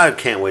wild. I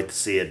can't wait to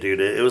see it, dude.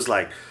 It was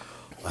like,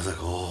 I was like,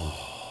 oh.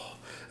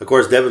 Of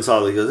course, Devin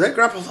saw it. He goes, hey,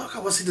 Grandpa, look, I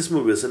want to see this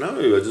movie. I said, no,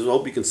 I just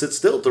hope you can sit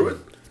still through it.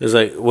 It's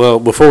like, well,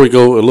 before we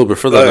go a little bit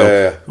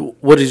further,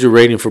 what is your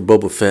rating for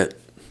Boba Fett,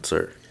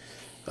 sir?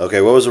 Okay,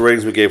 what was the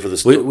ratings we gave for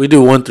this? We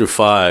do 1 through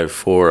 5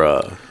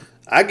 for...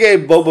 I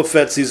gave Boba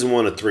Fett season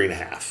 1 a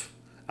 3.5.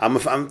 I'm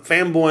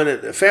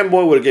fanboying.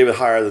 Fanboy would have gave it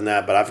higher than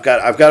that, but I've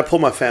got to pull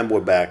my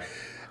fanboy back.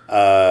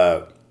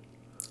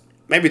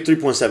 Maybe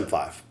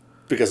 3.75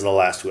 because of the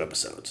last 2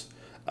 episodes.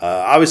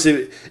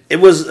 Obviously, it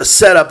was a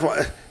setup.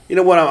 You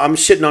know what? I'm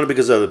shitting on it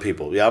because of other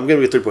people. Yeah, I'm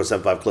going to be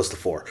 3.75, close to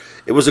 4.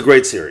 It was a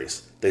great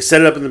series. They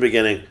set it up in the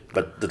beginning,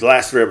 but the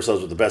last 3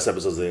 episodes were the best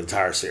episodes of the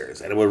entire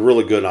series. And it was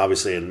really good,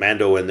 obviously, and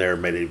Mando in there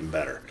made it even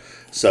better.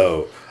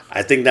 So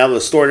I think now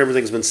the story and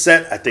everything's been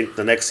set, I think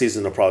the next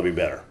season will probably be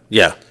better.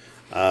 Yeah.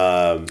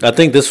 I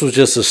think this was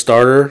just a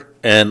starter,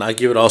 and I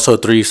give it also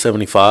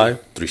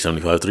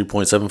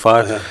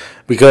 3.75,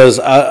 because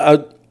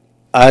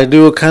I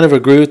do kind of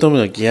agree with them.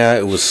 Like, yeah,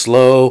 it was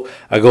slow.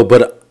 I go,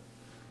 but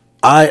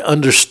I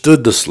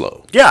understood the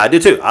slow. Yeah, I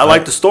did too. I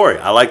like the story.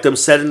 I like them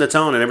setting the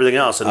tone and everything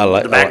else, and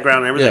the background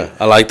and everything. Yeah,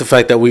 I like the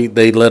fact that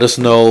they let us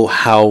know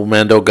how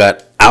Mando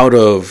got out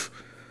of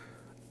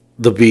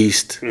the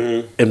Beast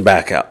and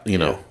back out.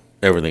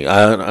 Everything.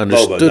 I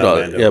understood all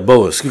that. Yeah,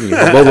 Boba. Excuse me.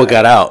 Boba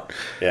got out,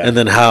 and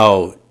then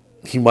how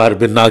he might have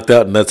been knocked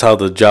out, and that's how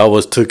the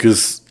Jawas took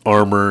his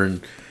armor.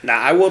 And now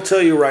I will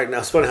tell you right now,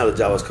 it's funny how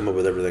the Jawas come up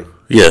with everything.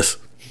 Yes.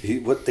 They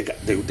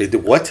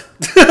did what?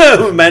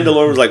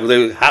 Mandalorian was like,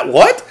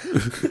 what?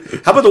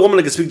 How about the woman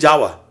that can speak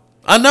Jawa?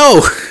 I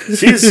know.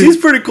 she's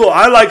pretty cool.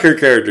 I like her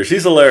character.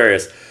 She's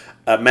hilarious.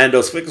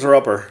 Mando's fixer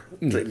upper.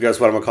 That's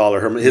what I'm gonna call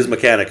her. His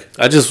mechanic.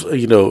 I just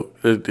know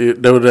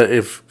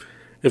that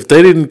if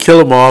they didn't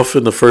kill him off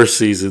in the first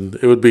season,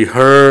 it would be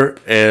her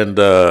and.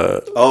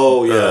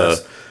 Oh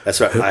yes. That's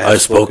right.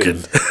 I've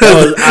spoken.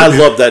 I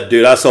love that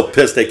dude. I was so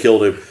pissed they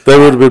killed him. They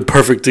would have been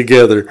perfect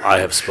together. I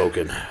have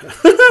spoken.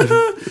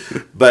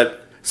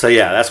 But so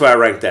yeah, that's why I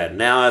ranked that.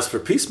 Now as for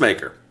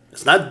PeaceMaker,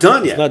 it's not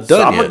done yet. It's not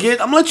done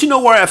yet. I'm gonna let you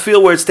know where I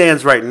feel where it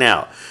stands right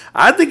now.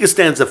 I think it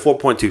stands at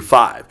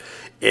 4.25,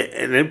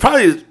 and it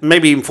probably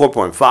maybe even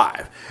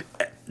 4.5.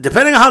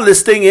 Depending on how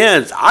this thing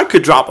ends, I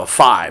could drop a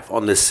 5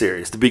 on this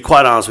series. To be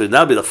quite honest with you,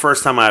 that'll be the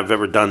first time I've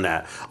ever done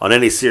that on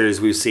any series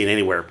we've seen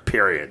anywhere.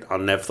 Period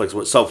on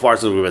Netflix so far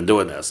since we've been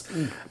doing this.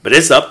 But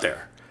it's up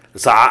there,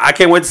 so I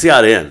can't wait to see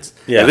how it ends.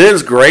 Yeah. If it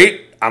ends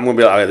great, I'm gonna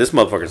be like, okay, this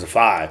motherfucker's a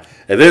 5.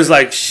 If it's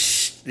like,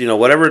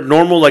 whatever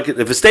normal, like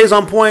if it stays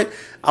on point,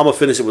 I'm gonna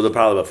finish it with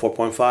probably about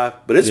 4.5.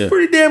 But it's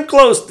pretty damn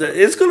close.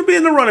 It's gonna be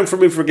in the running for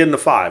me for getting a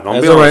 5.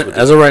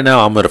 As of right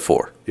now, I'm at a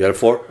 4. You at a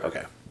 4?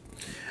 Okay.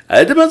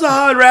 It depends on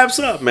how it wraps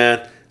up,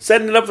 man.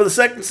 Setting it up for the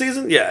second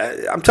season, yeah,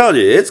 I'm telling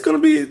you, it's gonna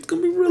be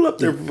real up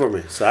there for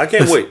me. So I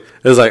can't wait.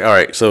 It's like, all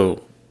right,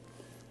 so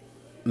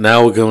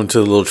now we're going to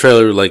the little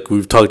trailer, like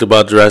we've talked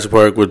about Jurassic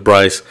Park with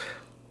Bryce.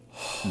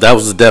 That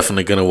was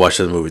definitely gonna watch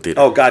that movie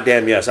theater. Oh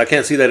goddamn yes, I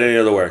can't see that any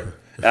other way.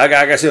 I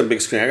gotta see it on the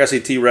big screen. I gotta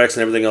see T-Rex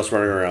and everything else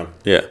running around.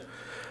 Yeah.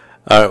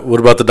 All right. What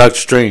about the Doctor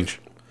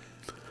Strange?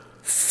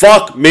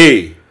 Fuck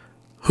me.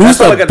 Who is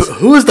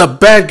the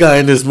bad guy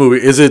in this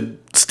movie? Is it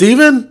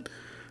Steven?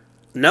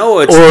 No,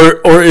 it's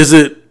or is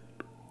it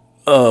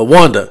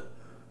Wanda?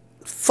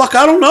 Fuck,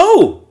 I don't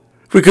know.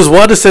 Because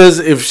Wanda says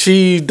if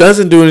she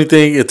doesn't do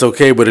anything, it's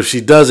okay, but if she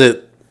does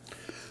it,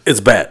 it's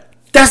bad.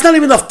 That's not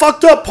even the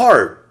fucked up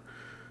part.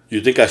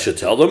 You think I should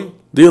tell them?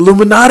 The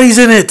Illuminati's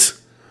in it.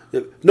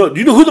 No, do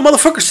you know who the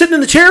motherfucker sitting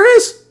in the chair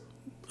is?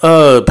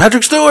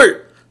 Patrick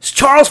Stewart. It's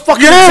Charles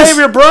fucking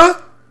Xavier,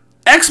 bruh.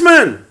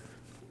 X-Men.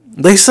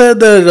 They said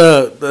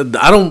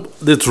that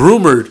it's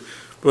rumored,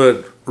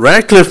 but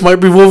Radcliffe might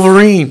be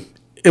Wolverine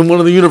in one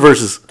of the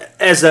universes.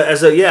 As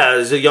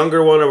a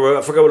younger one, or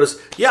I forgot what it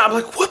is. Yeah, I'm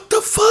like, what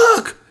the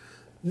fuck?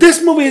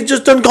 This movie has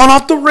just gone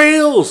off the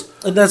rails.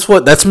 And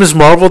that's Miss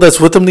Marvel that's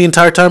with them the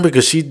entire time,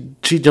 because she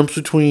jumps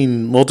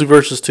between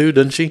multiverses too,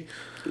 doesn't she?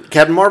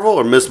 Captain Marvel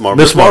or Miss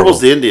Marvel? Miss Marvel's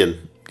the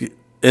Indian.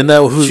 And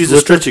that she's a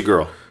stretchy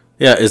girl.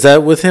 Yeah, is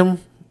that with him?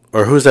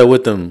 Or who's that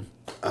with them?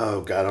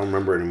 Oh God, I don't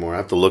remember anymore. I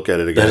have to look at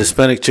it again. That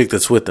Hispanic chick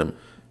that's with them.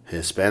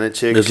 Hispanic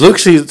chick? Look,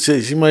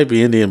 she might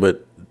be Indian,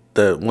 but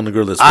that one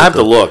girl that's. I have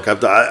to look.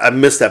 I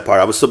missed that part.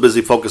 I was so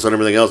busy focused on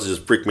everything else, it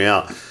just freaked me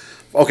out.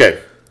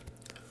 Okay,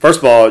 first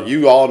of all,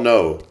 you all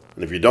know,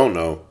 and if you don't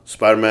know,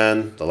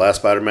 Spider-Man, the last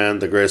Spider-Man,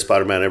 the greatest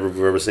Spider-Man we've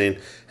ever seen,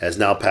 has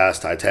now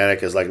passed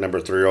Titanic as like number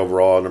 3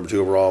 overall, number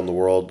 2 overall in the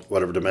world,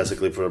 whatever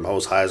domestically for the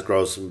most highest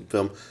gross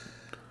film.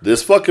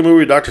 This fucking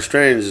movie, Doctor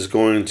Strange, is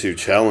going to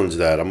challenge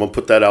that. I'm gonna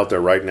put that out there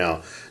right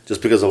now,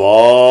 just because of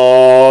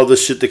all the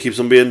shit that keeps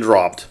them being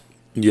dropped.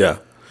 Yeah.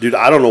 Dude,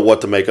 I don't know what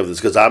to make of this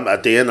because I'm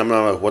at the end. I'm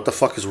not like, what the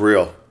fuck is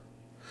real?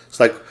 It's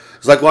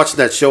like watching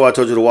that show I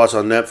told you to watch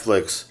on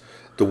Netflix.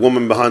 The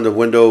woman behind the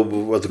window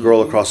with the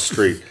girl across the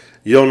street.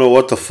 You don't know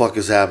what the fuck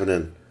is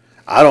happening.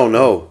 I don't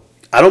know.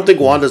 I don't think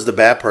Wanda's the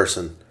bad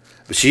person,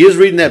 but she is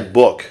reading that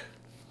book.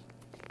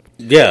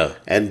 Yeah.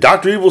 And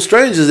Dr. Evil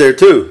Strange is there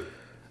too.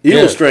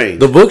 Evil Strange.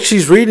 The book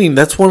she's reading,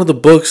 that's one of the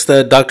books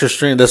that Doctor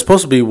Strange. That's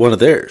supposed to be one of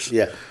theirs.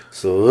 Yeah.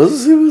 So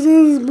let's see what's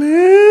this,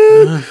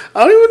 man.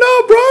 I don't even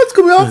know, bro. It's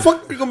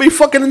gonna be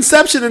fucking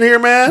Inception in here,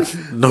 man.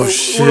 No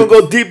shit. We're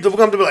gonna go deep. We're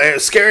gonna be like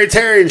Scary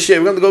Terry and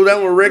shit. We're gonna go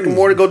down with Rick and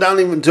Morty. Go down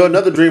even to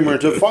another dreamer,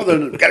 to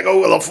farther. Gotta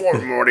go with a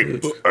four,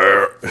 Morty.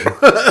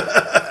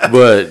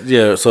 But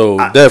yeah, so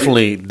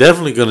definitely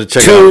gonna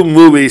check Two out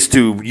movies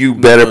you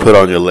better put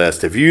on your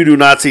list. If you do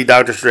not see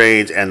Doctor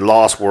Strange and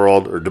Lost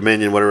World or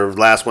Dominion, whatever the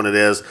last one it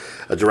is,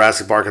 a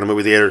Jurassic Park in a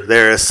movie theater,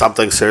 there is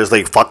something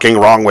seriously fucking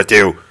wrong with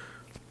you.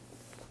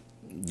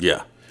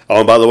 Yeah. Oh,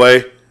 and by the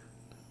way,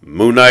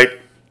 Moon Knight.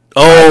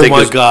 Oh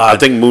my god! I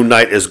think Moon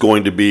Knight is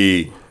going to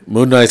be.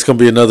 Moon Knight's gonna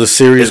be another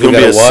series. It's going to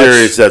be a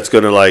series that's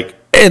going to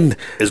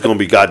it's going to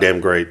be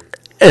goddamn great.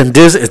 And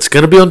it's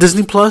going to be on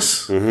Disney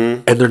Plus,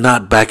 and they're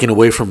not backing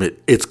away from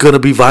it. It's going to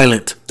be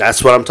violent.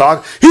 That's what I'm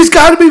talking. He's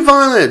got to be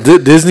violent.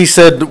 Disney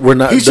said we're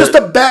not. He's just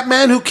a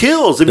Batman who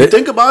kills. If you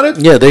think about it.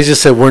 Yeah, they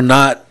just said we're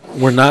not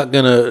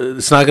gonna.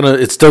 It's not gonna.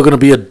 It's still gonna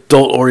be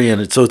adult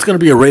oriented. So it's gonna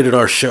be a rated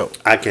R show.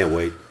 I can't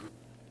wait.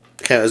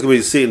 It's gonna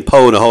be seeing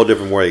Poe in a whole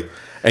different way.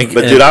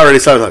 Dude, I already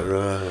started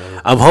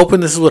like. I'm hoping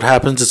this is what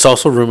happens. It's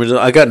also rumored.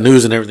 I got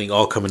news and everything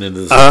all coming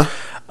into this.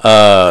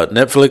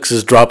 Netflix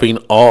is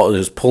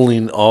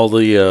pulling all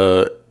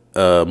the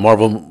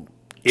Marvel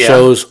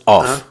shows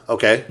off.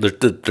 Okay,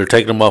 they're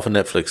taking them off of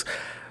Netflix.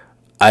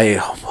 I'm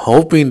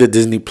hoping that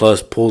Disney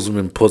Plus pulls them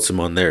and puts them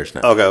on theirs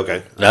now.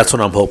 Okay. That's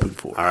what I'm hoping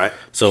for. All right.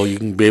 So you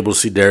can be able to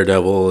see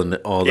Daredevil and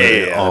all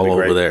that all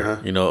over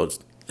there. You know,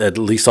 at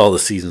least all the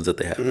seasons that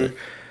they have there.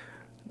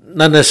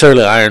 Not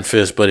necessarily Iron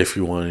Fist, but if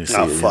you want to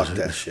see it. Fuck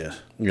that shit.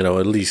 You know,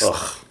 at least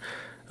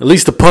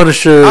the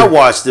Punisher. I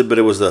watched it, but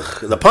it was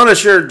the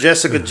Punisher,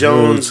 Jessica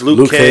Jones,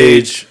 Luke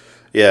Cage.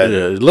 Yeah.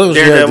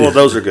 Daredevil,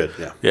 those are good.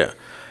 Yeah.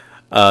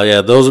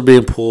 Those are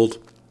being pulled.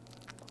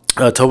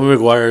 Tobey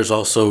Maguire is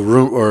also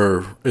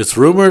it's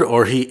rumored,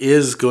 or he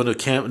is going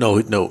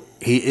to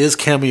he is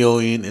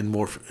cameoing in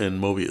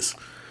Mobius.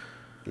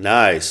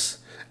 Nice.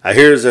 I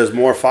hear there's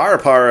more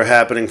firepower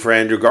happening for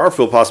Andrew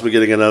Garfield, possibly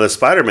getting another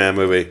Spider-Man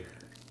movie.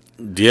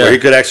 Yeah, where he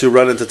could actually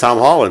run into Tom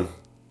Holland.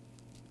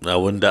 I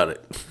wouldn't doubt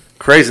it.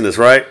 Craziness,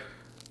 right?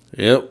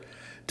 Yep.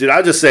 Dude,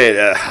 I'll just say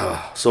it.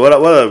 So what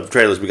other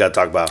trailers we got to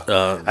talk about?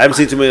 I haven't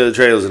seen too many of the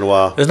trailers in a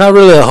while. There's not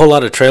really a whole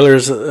lot of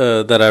trailers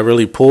that I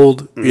really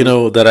pulled,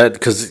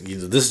 because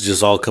this is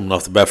just all coming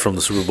off the bat from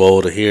the Super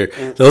Bowl to here.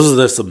 Those are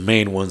just the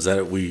main ones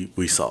that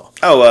we saw.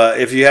 Oh,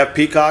 if you have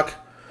Peacock,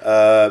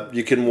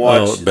 you can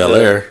watch Bel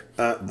Air.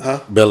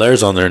 Bel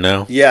Air's on there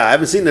now. Yeah, I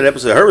haven't seen that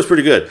episode. I heard it was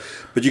pretty good.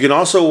 But you can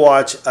also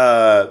watch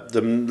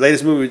the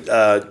latest movie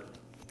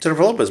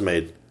Jennifer Lopez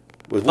made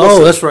with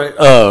Wilson. Oh, that's right.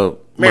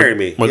 Marry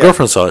Me. My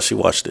girlfriend saw it. She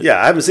watched it.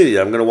 Yeah, I haven't seen it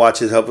yet. I'm going to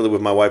watch it hopefully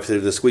with my wife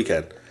this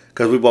weekend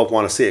because we both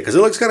want to see it because it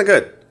looks kind of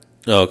good.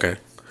 Oh, okay.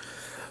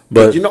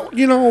 But he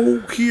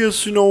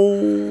is,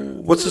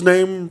 what's his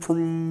name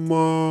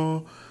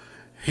from...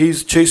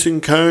 He's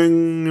chasing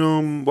Kang,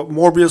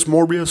 Morbius.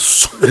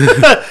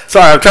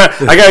 Sorry,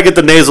 I gotta get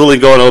the nasally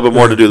going a little bit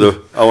more to do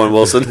the Owen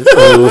Wilson.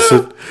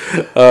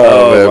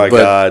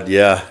 God,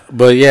 yeah.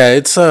 But yeah,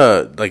 it's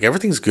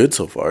everything's good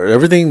so far.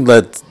 Everything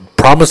that's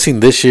promising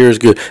this year is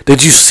good.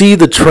 Did you see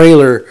the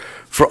trailer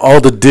for all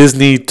the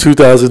Disney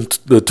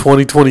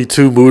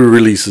 2022 movie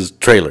releases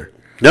trailer?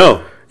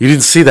 No, you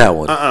didn't see that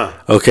one.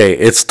 Okay,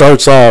 it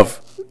starts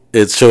off.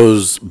 It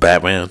shows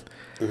Batman.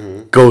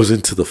 Goes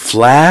into the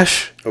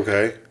Flash.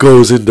 Okay.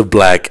 Goes into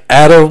Black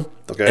Adam.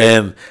 Okay.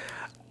 And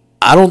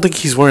I don't think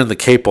he's wearing the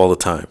cape all the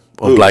time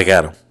on Black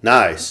Adam.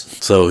 Nice.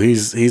 So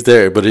he's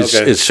there, but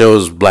it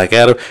shows Black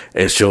Adam.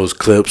 It shows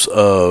clips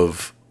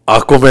of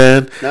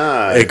Aquaman.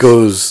 Nice. It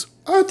goes.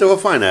 I'll have to go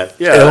find that.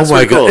 Yeah. Oh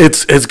my god,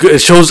 it's good.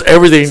 It shows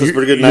everything. So it's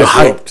pretty good. You're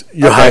hyped.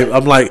 You're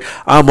hyped.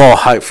 I'm all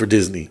hyped for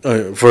Disney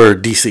for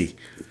DC.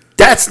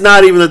 That's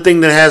not even the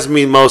thing that has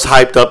me most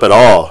hyped up at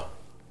all.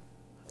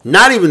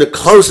 Not even the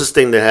closest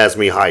thing that has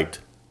me hyped.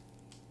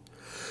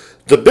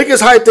 The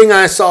biggest hype thing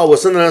I saw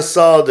was something I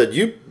saw that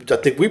I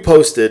think we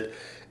posted,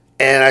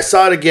 and I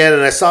saw it again,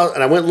 and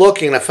I went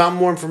looking, and I found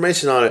more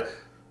information on it.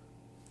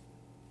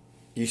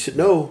 You should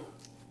know.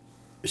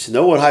 You should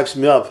know what hypes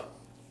me up.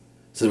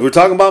 Since we're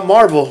talking about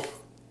Marvel.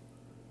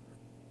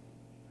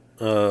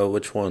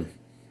 Which one?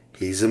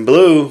 He's in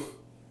blue,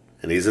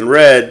 and he's in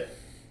red,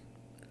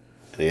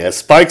 and he has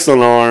spikes on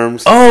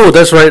arms. Oh,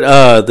 that's right.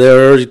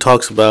 There already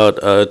talks about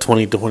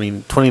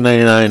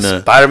 2099.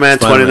 Spider-Man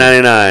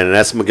 2099, and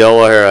that's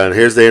Miguel O'Hara. And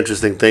here's the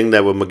interesting thing,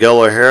 that with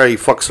Miguel O'Hara, he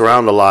fucks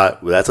around a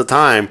lot. That's a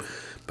time,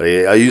 but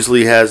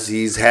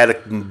he's had a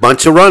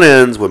bunch of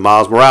run-ins with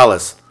Miles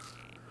Morales.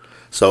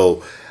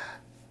 So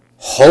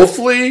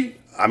hopefully,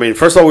 I mean,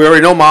 first of all, we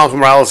already know Miles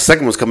Morales' the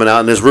second one's coming out,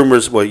 and there's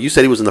rumors. Well, you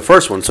said he was in the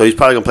first one, so he's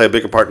probably gonna play a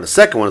bigger part in the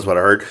second one, is what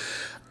I heard.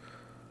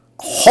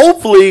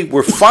 Hopefully,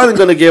 we're finally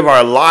gonna give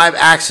our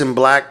live-action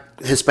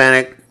Black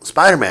Hispanic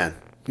Spider-Man,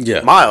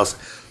 Miles.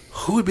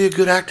 Who would be a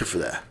good actor for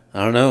that?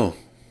 I don't know.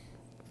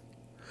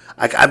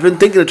 I've been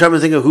trying to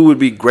think of who would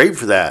be great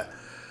for that.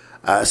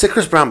 I said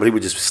Chris Brown, but he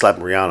would just be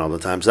slapping Rihanna all the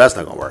time, so that's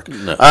not gonna work.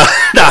 No,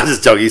 I'm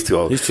just joking. He's too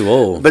old. He's too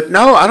old. But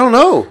no, I don't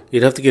know.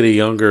 You'd have to get a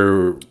young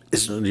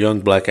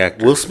black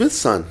actor. Will Smith's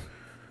son,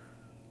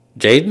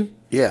 Jaden.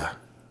 Yeah,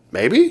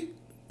 maybe.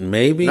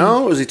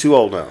 No, or is he too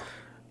old now?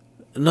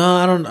 No,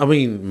 I don't. I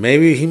mean,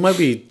 maybe he might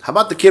be. How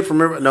about the kid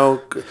from River?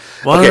 No,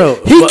 well, okay. I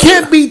don't know. He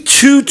can't be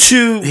too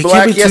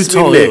black. He can't be too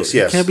tall. Mixed,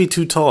 yes. He can't be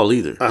too tall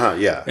either.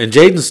 Yeah. And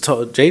Jaden's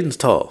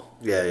tall.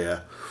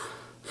 Yeah.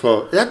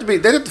 So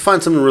they'd have to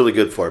find something really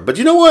good for it. But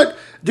you know what,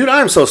 dude?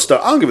 I am so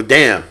stuck. I don't give a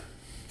damn.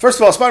 First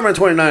of all, Spider-Man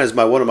 29 is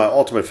one of my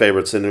ultimate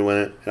favorites, and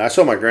I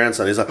saw my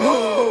grandson. He's like,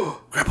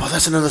 "Oh, Grandpa,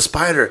 that's another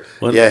spider."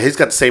 Yeah, he's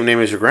got the same name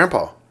as your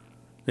grandpa.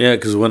 Yeah,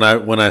 because when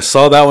I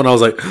saw that one, I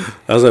was like,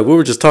 we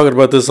were just talking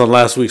about this on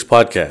last week's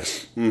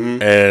podcast,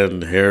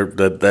 and here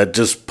that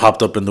just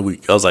popped up in the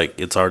week. I was like,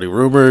 it's already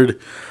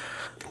rumored.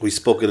 We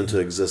spoke it into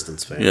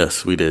existence, fam.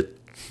 Yes, we did.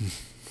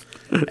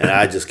 And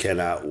I just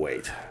cannot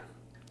wait.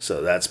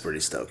 So that's pretty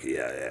stokey.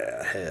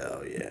 Yeah,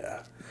 hell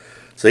yeah.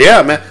 So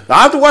yeah, man,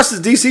 I have to watch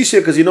this DC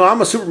shit because I'm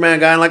a Superman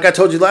guy, and like I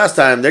told you last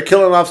time, they're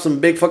killing off some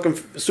big fucking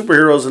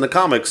superheroes in the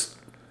comics.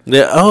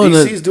 Yeah,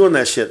 DC's doing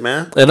that shit,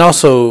 man. And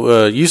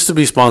also, used to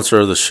be sponsor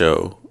of the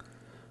show,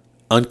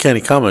 Uncanny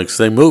Comics.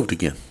 They moved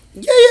again.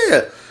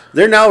 Yeah.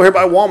 They're now here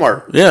by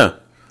Walmart. Yeah,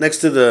 next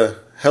to the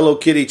Hello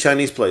Kitty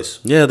Chinese place.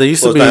 Yeah, they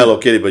used to be not Hello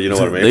Kitty, but you know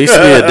what I mean. They used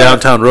to be at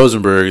downtown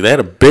Rosenberg. They had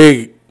a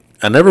big.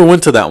 I never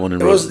went to that one in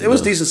Rosenberg. It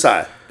was decent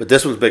size, but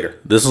this one's bigger.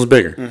 This one's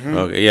bigger. Mm-hmm.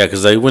 Okay, yeah,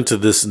 because I went to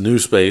this new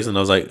space, and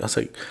I was like,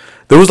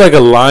 there was like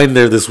a line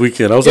there this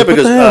weekend. I was like,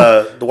 because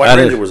the White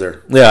Ranger was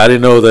there. Yeah, I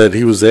didn't know that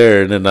he was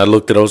there, and then I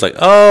looked at it. I was like,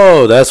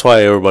 oh, that's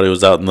why everybody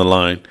was out in the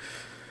line.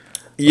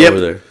 Yep. Over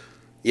there.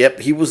 Yep,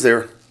 he was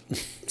there.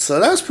 So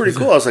that was pretty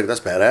cool. I was like, that's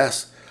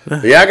badass.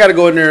 Yeah, I got to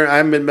go in there. I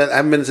haven't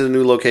been to the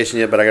new location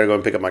yet, but I got to go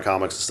and pick up my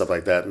comics and stuff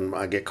like that, and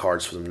I get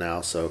cards for them now.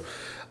 So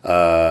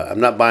I'm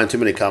not buying too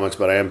many comics,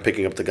 but I am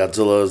picking up the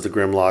Godzillas, the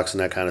Grimlocks,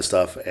 and that kind of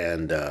stuff.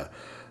 And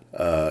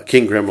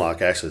King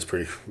Grimlock actually is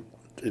pretty.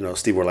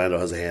 Steve Orlando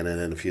has a hand in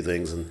it and a few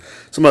things and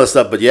some other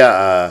stuff. But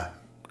yeah,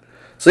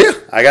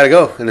 I got to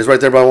go, and it's right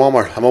there by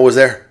Walmart. I'm always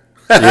there.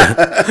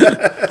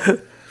 Yeah.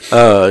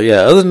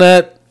 Other than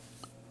that.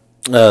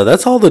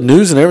 That's all the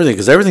news and everything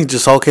because everything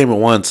just all came at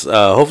once.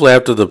 Hopefully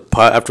after we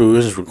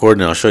finish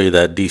recording, I'll show you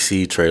that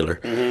DC trailer.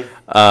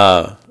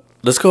 Mm-hmm.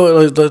 Let's go.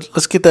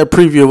 Let's get that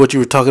preview of what you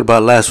were talking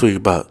about last week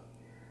about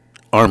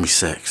army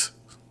sex.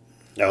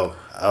 We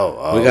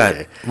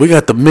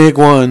got the MIG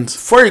ones.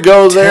 Before you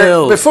go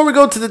there, before we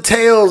go to the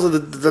tales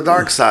of the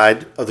dark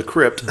side of the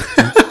crypt,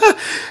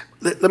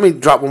 let me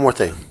drop one more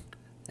thing.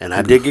 And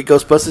I did get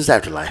Ghostbusters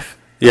Afterlife.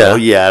 Yeah. Oh,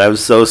 yeah, I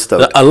was so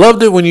stoked. I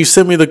loved it when you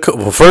sent me the code.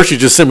 Well, first you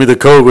just sent me the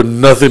code with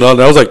nothing on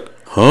it. I was like,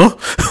 huh?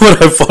 When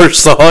I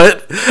first saw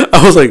it,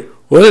 I was like,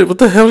 what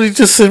the hell did you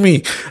just send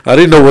me? I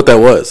didn't know what that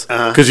was.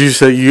 Because you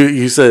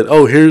said,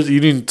 oh, you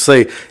didn't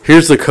say,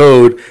 here's the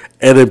code,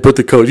 and then put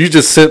the code. You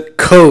just sent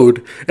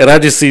code, and I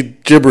just see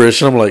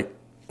gibberish, and I'm like,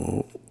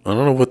 oh, I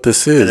don't know what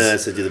this is. And then I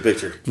sent you the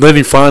picture. Then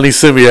he finally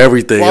sent me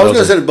everything. Well, I was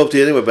going to send it both to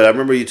you anyway, but I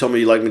remember you told me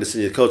you'd like me to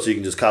send you the code so you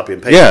can just copy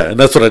and paste it. And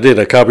that's what I did.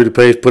 I copied and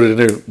pasted, put it in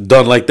there,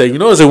 done like that. You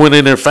notice it went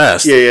in there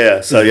fast.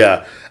 Yeah. So,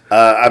 yeah.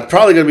 I'm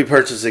probably going to be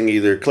purchasing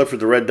either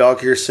Clifford the Red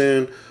Dog here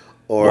soon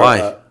or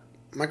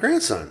my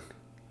grandson.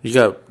 You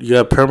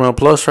got Paramount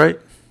Plus, right?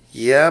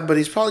 Yeah, but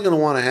he's probably going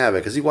to want to have it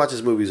because he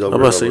watches movies over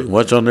and over.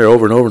 Watch on there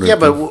over and over. Yeah,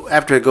 but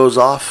after it goes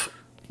off,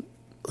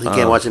 he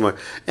can't watch anymore.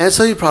 And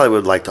so he probably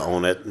would like to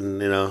own it.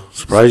 And,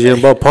 Surprised you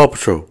didn't buy Paw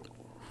Patrol.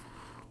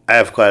 I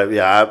have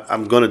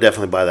I'm going to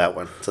definitely buy that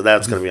one. So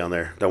that's going to be on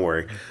there. Don't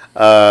worry.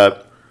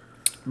 But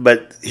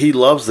he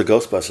loves the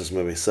Ghostbusters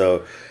movie.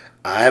 So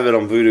I have it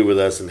on Vudu with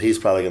us, and he's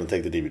probably going to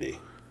take the DVD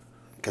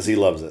because he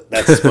loves it.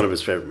 That's one of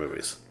his favorite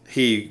movies.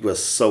 He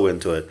was so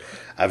into it.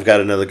 I've got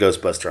another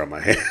Ghostbuster on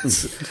my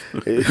hands.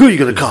 Who are you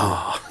going to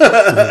call?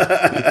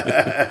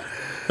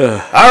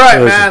 All right,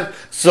 man.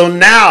 So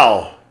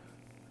now,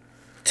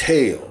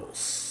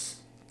 Tales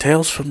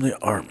from the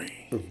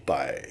Army.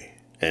 By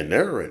and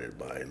narrated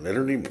by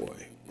Leonard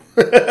Nimoy.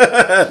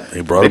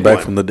 He brought it back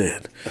from the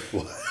dead.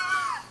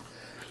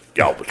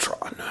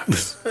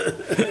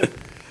 Galvatron.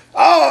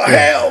 Oh,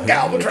 hell,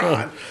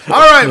 Galvatron.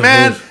 All right,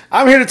 man.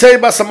 I'm here to tell you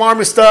about some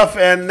Army stuff,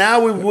 and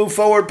now we've moved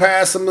forward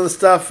past some of the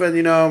stuff,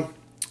 and,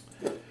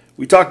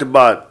 we talked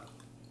about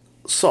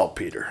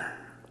saltpeter.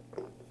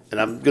 And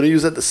I'm going to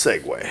use that to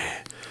segue.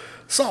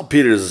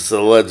 Saltpeter is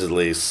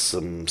allegedly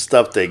some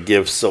stuff they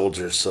give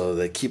soldiers so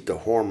they keep the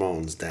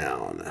hormones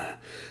down.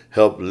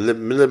 Help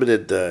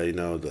limit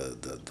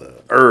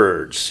the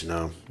urge,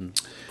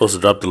 Supposed to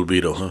drop the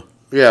libido, huh?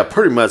 Yeah,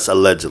 pretty much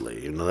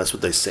allegedly. That's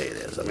what they say it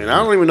is. I mean,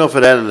 I don't even know if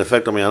it had an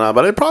effect on me or not,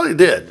 but it probably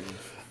did.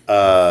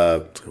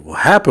 What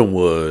happened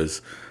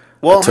was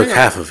Well, I took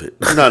half of it.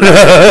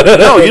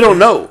 No, you don't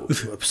know.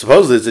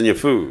 Supposedly it's in your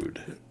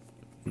food.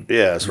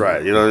 Yeah, that's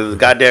right. The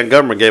goddamn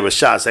government gave us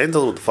shots. They didn't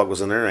tell us what the fuck was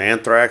in there.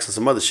 Anthrax and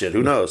some other shit.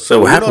 Who knows? So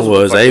what happened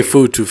was I ate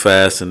food too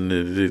fast and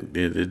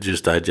it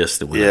just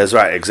digested. Yeah, that's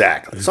right.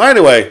 Exactly. So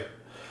anyway,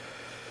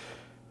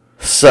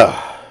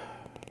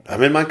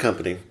 I'm in my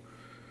company.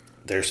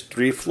 There's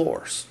 3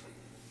 floors.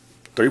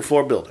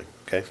 3-floor building,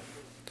 okay?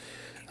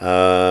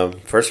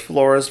 First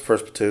floor is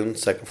first platoon.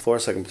 Second floor,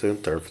 second platoon.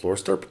 Third floor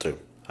is third platoon.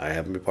 I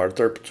happen to be part of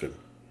third platoon.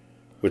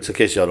 Which, in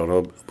case y'all don't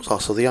know, was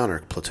also the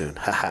honor platoon.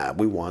 Haha,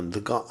 we won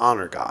the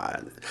honor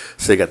guide.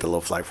 So they got the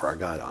little flag for our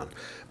guide on.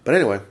 But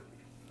anyway,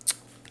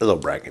 a little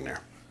bragging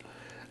there.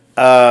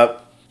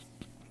 Our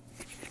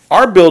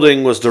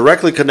building was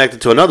directly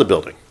connected to another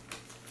building.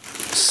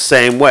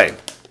 Same way.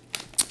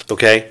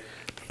 Okay?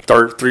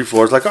 3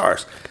 floors like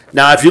ours.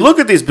 Now, if you look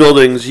at these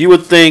buildings, you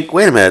would think,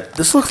 wait a minute,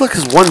 this looks like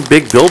it's one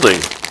big building.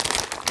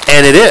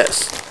 And it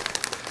is.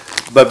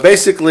 But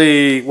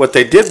basically, what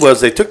they did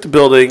was they took the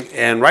building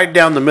and right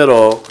down the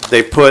middle,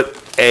 they put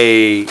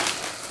a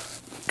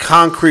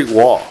concrete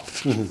wall.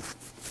 Mm-hmm.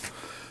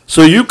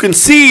 So you can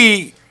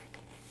see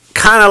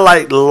kind of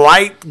like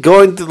light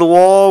going through the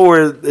wall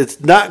where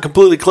it's not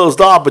completely closed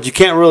off, but you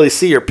can't really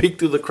see or peek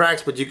through the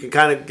cracks, but you can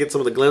kind of get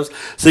some of the glimpse.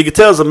 So you can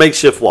tell it's a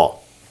makeshift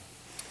wall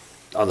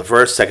on the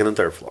first, second, and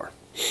third floor.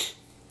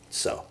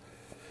 So,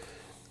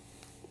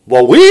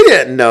 what we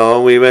didn't know,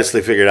 and we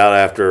eventually figured out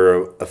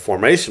after a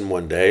formation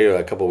one day,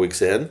 a couple of weeks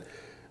in,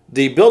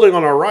 the building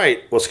on our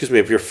right,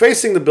 if you're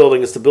facing the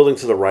building, it's the building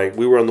to the right.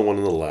 We were on the one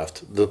on the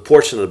left. The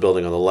portion of the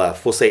building on the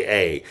left, we'll say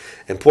A.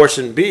 And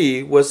portion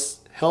B was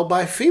held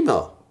by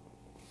female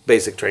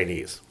basic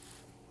trainees.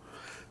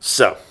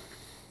 So,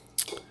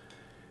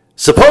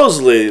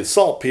 supposedly,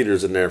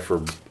 saltpeter's in there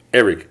for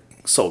every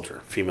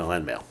soldier, female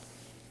and male.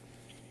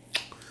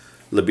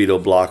 Libido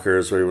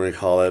blockers, whatever you want to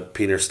call it,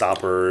 penis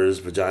stoppers,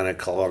 vagina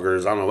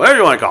cloggers, I don't know, whatever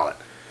you want to call it.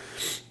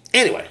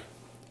 Anyway,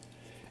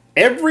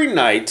 every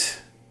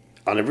night,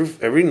 and I'm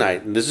just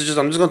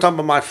going to talk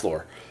about my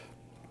floor,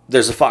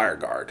 there's a fire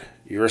guard.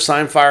 You're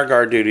assigned fire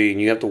guard duty, and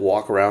you have to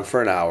walk around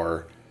for an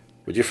hour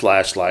with your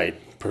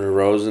flashlight, put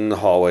rows in the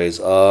hallways,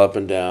 up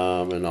and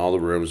down, in all the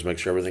rooms, make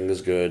sure everything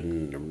is good,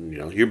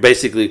 and you're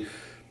basically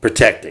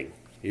protecting.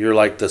 You're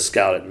like the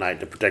scout at night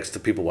that protects the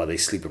people while they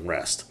sleep and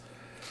rest.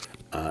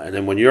 And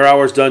then when your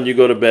hour's done, you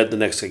go to bed. The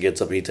next guy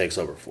gets up and he takes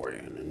over for you.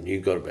 And then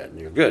you go to bed and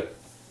you're good.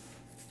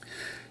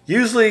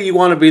 Usually you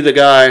want to be the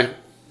guy,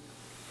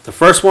 the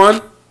first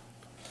one,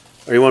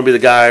 or you want to be the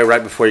guy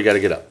right before you got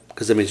to get up.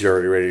 Because that means you're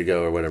already ready to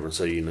go or whatever.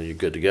 So you're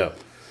good to go.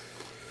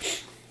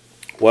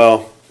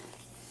 Well,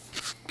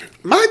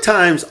 my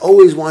times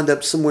always wind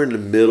up somewhere in the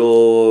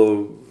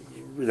middle,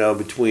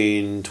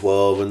 between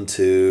 12 and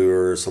 2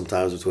 or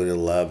sometimes between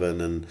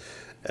 11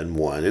 and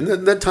 1.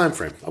 In that time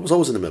frame, I was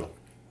always in the middle.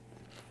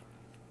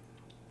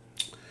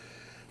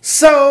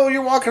 So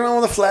you're walking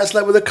around with a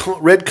flashlight with a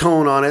red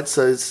cone on it,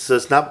 so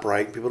it's not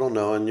bright. People don't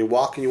know. And you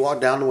walk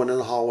down the one in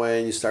the hallway,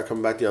 and you start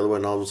coming back the other way,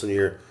 and all of a sudden you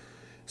hear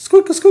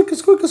squeak, squeak,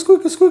 squeak,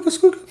 squeak, squeak,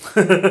 squeak.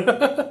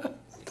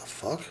 What the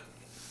fuck?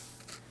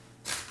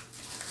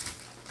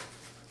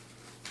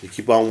 You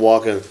keep on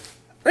walking.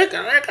 You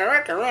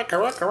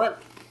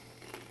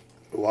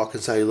walk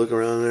inside. You look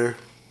around there.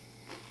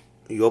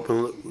 You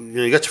open.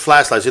 You got your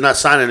flashlights. You're not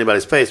signing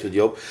anybody's face, but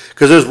you open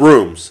because there's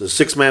rooms. There's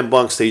 6-man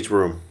bunks to each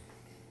room.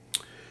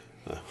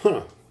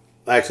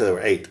 Actually, there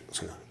were 8.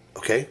 So,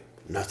 okay,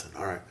 nothing.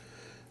 All right.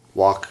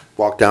 Walk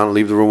down,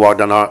 leave the room, walk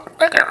down.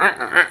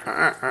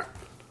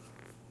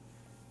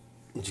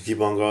 You keep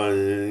on going,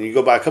 and you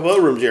go by a couple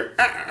other rooms here.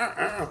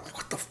 Like,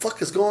 what the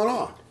fuck is going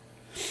on?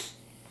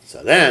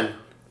 So then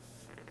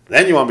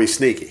you want to be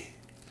sneaky.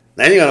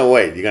 Then you're going to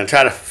wait. You're going to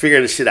try to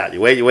figure this shit out.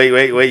 You wait. You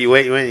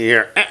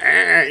hear,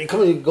 you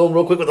come and go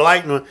real quick with the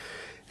light,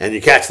 and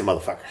you catch the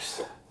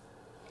motherfuckers.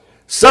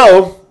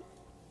 So,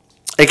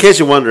 in case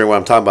you're wondering what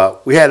I'm talking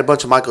about, we had a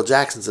bunch of Michael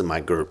Jacksons in my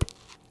group.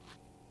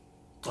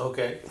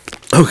 Okay.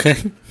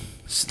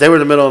 So they were in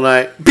the middle of the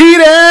night. Beat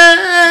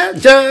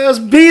it!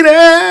 Just beat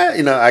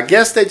it! I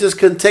guess they just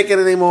couldn't take it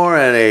anymore,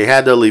 and they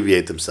had to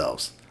alleviate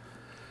themselves.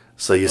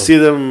 So you see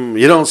them,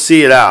 you don't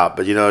see it out,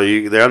 but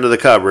they're under the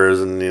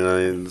covers,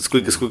 and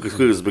squeak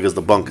is because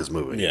the bunk is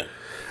moving. Yeah.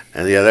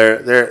 And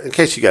they're in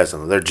case you guys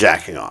don't know, they're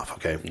jacking off,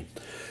 okay?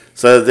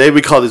 So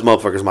we call these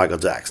motherfuckers Michael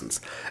Jacksons.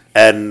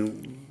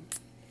 And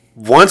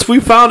once we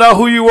found out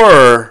who you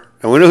were,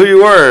 and we knew who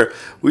you were,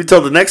 we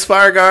told the next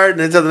fire guard,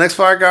 and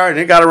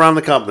they got around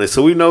the company.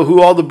 So we know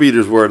who all the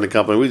beaters were in the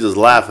company. We just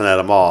laughing at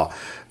them all.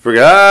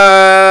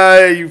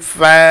 You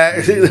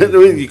fat.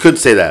 You couldn't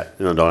say that.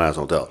 Don't ask,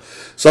 don't tell.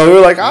 So we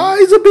were like,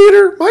 he's a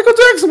beater. Michael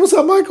Jackson, what's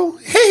up, Michael?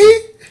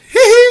 Hey.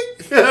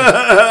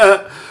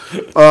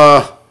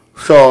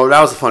 So that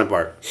was the funny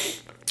part.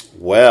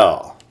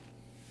 Well,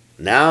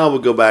 now we'll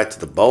go back to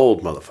the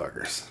bold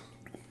motherfuckers.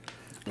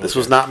 This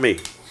was not me.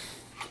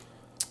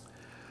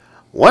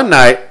 One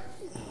night,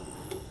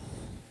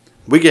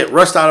 we get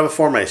rushed out of a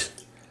formation.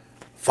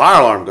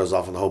 Fire alarm goes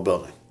off in the whole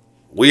building.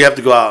 We have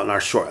to go out in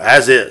our shorts,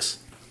 as is.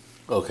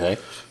 Okay.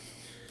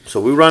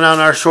 So we run out in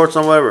our shorts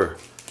and whatever.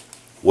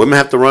 Women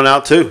have to run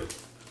out too,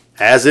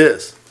 as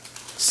is.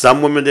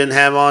 Some women didn't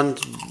have on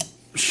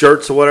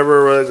shirts or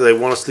whatever. They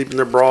want to sleep in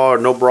their bra or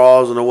no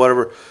bras or no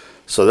whatever.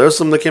 So there's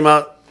some that came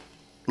out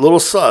a little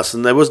sus.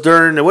 And it wasn't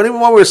even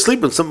while we were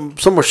sleeping. Some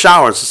were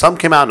showering. So some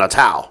came out in a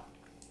towel.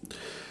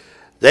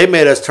 They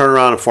made us turn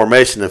around in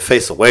formation and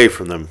face away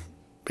from them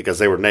because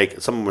they were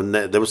naked.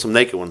 There were some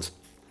naked ones.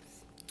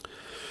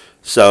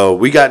 So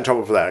we got in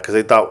trouble for that because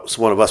they thought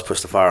one of us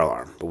pushed the fire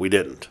alarm, but we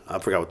didn't. I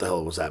forgot what the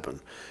hell was happening.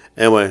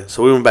 Anyway,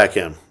 so we went back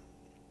in.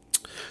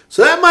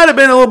 So that might have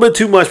been a little bit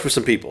too much for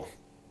some people.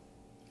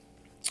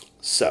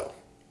 So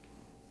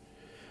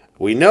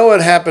we know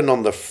it happened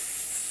on the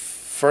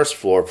first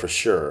floor for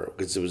sure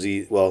because it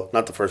was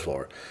not the first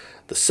floor,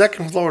 the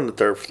second floor and the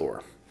third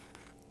floor.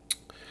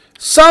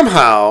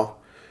 Somehow,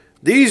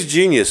 these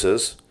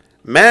geniuses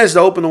managed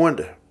to open the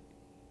window.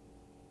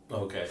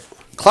 Okay.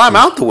 Climb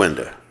out the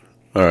window.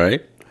 All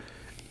right.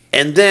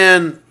 And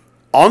then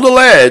on the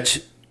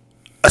ledge,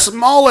 a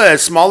small ledge,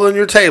 smaller than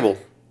your table,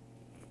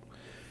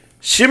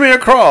 shimmy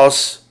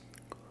across.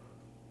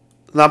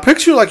 Now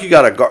picture like you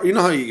got a guard. You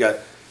know how you got,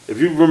 if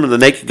you remember the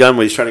Naked Gun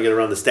when he's trying to get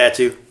around the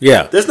statue?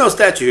 Yeah. There's no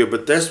statue here,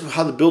 but that's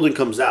how the building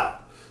comes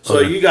out.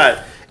 So you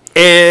got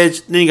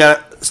edge, then you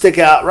got stick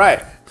out,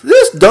 right. So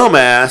this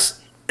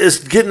dumbass is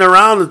getting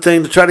around the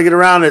thing to try to get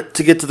around it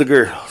to get to the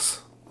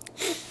girls.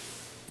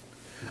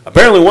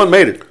 Apparently one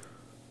made it.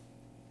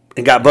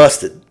 And got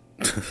busted.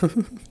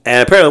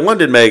 And apparently one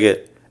didn't make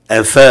it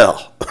and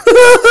fell.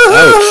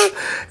 Ouch.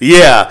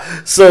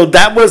 Yeah. So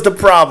that was the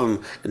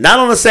problem. Not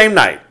on the same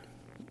night.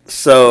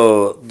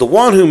 So the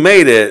one who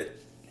made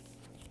it,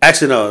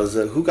 actually no,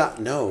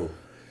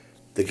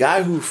 the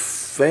guy who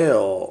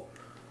fell.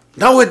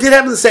 No, it did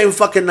happen the same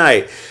fucking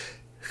night.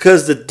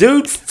 Because the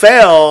dude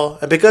fell,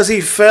 and because he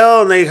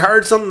fell and they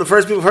heard something, the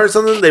first people heard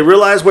something, they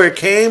realized where it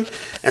came,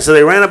 and so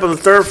they ran up on the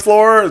third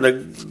floor,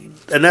 and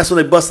that's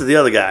when they busted the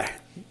other guy.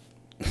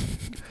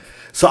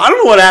 So I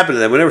don't know what happened to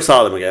them. We never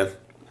saw them again.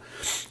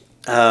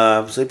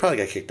 So they probably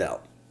got kicked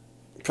out.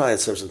 Probably had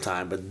to serve some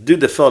time. But the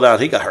dude that fell down,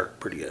 he got hurt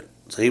pretty good.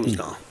 So he was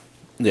gone.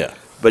 Yeah.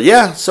 But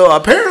yeah, so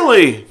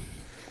apparently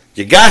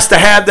you got to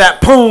have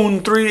that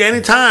poon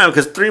anytime.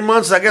 Because 3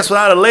 months, I guess,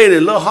 without a lady,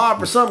 a little hard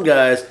for some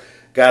guys.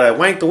 Got to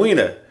wank the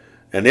wiener.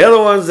 And the other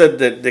ones that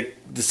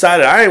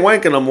decided, I ain't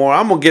wanking no more.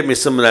 I'm going to get me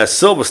some of that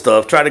silver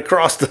stuff. Try to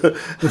cross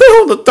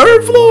the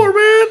third floor,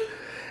 man.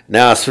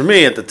 Now, as for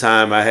me at the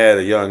time, I had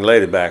a young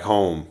lady back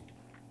home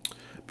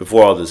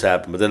before all this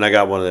happened. But then I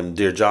got one of them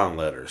Dear John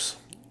letters,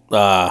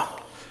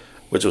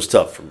 which was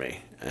tough for me.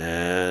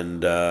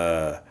 And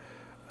I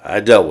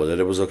dealt with it.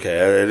 It was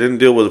okay. I didn't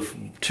deal with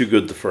it too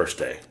good the first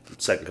day.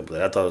 The second couple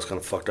days, I thought it was kind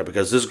of fucked up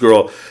because this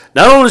girl,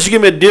 not only did she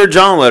give me a Dear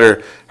John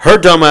letter, her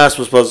dumbass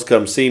was supposed to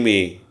come see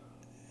me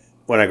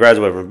when I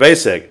graduated from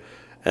basic.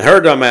 And her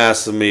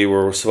dumbass and me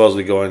were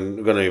supposedly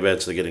going to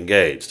eventually get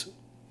engaged.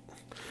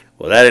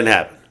 Well, that didn't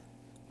happen.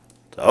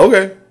 So,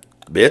 okay,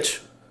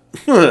 bitch.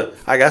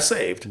 I got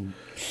saved.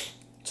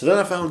 So then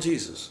I found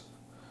Jesus.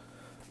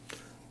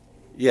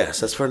 Yes,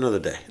 that's for another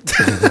day.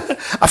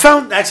 I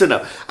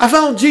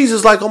found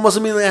Jesus like almost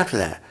immediately after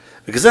that.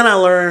 Because then I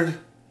learned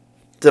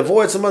to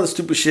avoid some other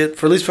stupid shit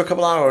for at least for a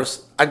couple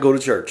hours, I go to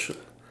church.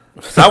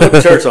 So I went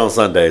to church on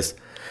Sundays.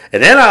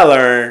 And then I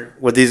learned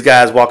with these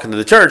guys walking to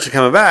the church and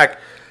coming back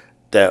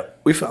that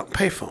we found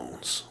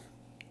payphones.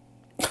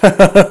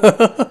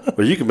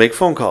 Where you can make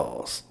phone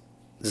calls.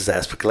 Just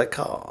ask for collect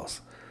calls.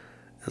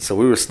 And so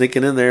we were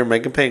sneaking in there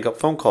making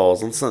phone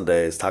calls on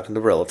Sundays, talking to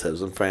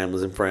relatives and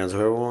families and friends,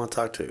 whoever we want to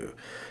talk to.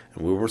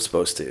 And we weren't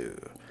supposed to.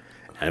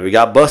 And we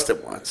got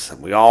busted once.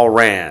 And we all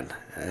ran.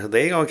 And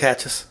they ain't going to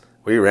catch us.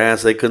 We ran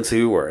so they couldn't see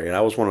who we were. And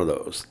I was one of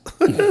those.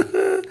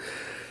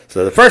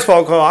 So the first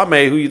phone call I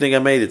made, who you think I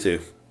made it to?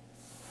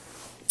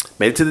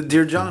 Made it to the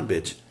Dear John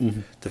bitch.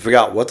 Mm-hmm. To figure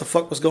out what the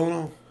fuck was going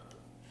on.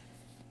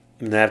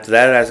 And after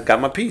that, I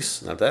got my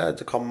peace. And after that, I had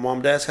to call my mom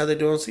and dad, how they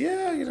doing? So,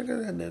 yeah, I got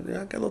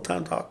a little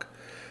time to talk.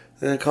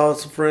 Then I called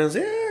some friends.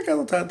 Yeah, I got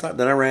a little time to talk.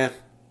 Then I ran.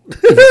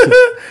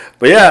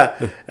 But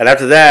yeah, and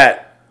after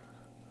that,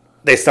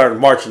 they started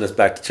marching us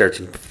back to church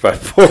and force.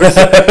 So we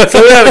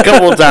had a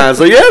couple of times.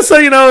 So yeah, so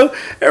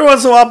every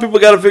once in a while people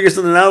got to figure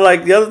something out.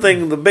 Like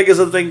the biggest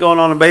other thing going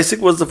on in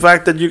basic was the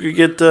fact that you could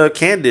get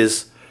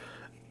candies.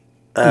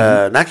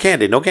 Not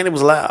candy. No candy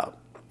was allowed.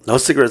 No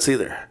cigarettes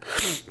either.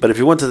 But if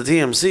you went to the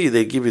TMC,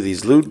 they'd give you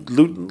these Ludens.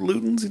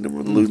 You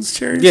remember the Ludens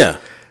cherries? Yeah.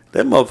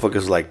 Them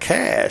motherfuckers like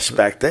cash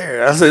back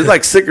there. I said it's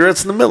like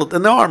cigarettes in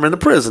the army, in the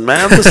prison,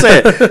 man. I'm just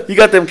saying, you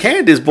got them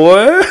candies,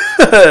 boy.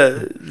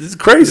 It's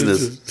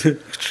craziness.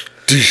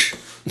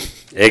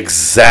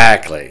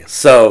 Exactly.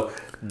 So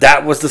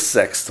that was the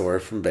sex story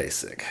from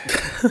Basic.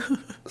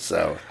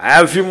 So I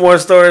have a few more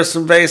stories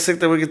from Basic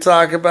that we can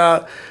talk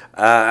about.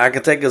 I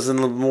can take us a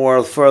little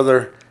more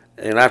further,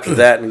 and after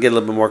that, and get a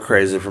little bit more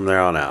crazy from there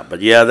on out.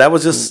 But yeah, that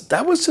was just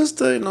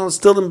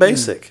still in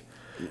Basic.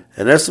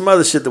 And there's some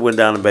other shit that went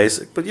down in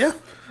Basic, but yeah,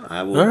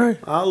 I will. All right.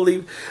 I'll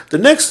leave. The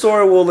next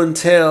story will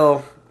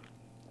entail.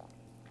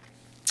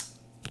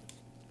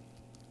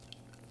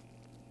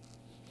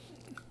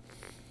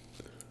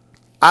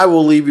 I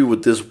will leave you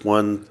with these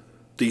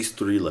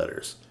 3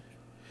 letters: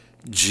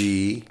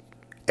 GAS.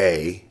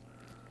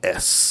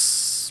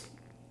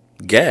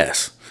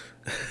 Gas.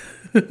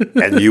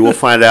 And you will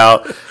find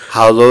out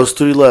how those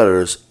 3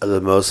 letters are the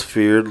most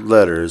feared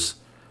letters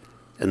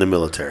in the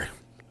military.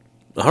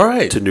 All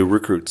right. To new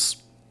recruits.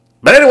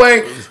 But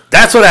anyway,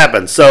 that's what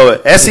happened.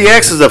 So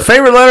SEX is the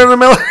favorite letter in the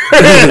military,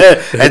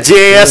 and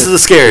GAS is the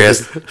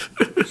scariest.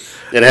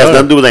 It has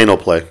nothing to do with anal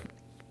play.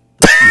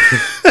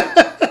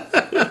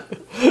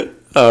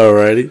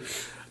 Alrighty.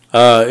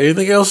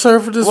 Anything else,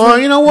 sir, for this Well,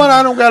 week? you know what?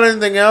 I don't got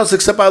anything else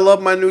except I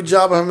love my new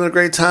job. I'm having a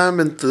great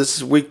time, and this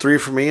is week 3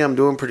 for me. I'm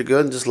doing pretty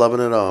good and just loving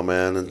it all,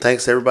 man. And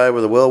thanks to everybody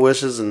with the well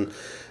wishes and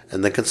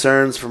the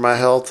concerns for my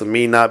health and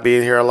me not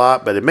being here a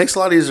lot. But it makes it a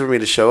lot easier for me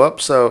to show up.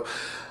 So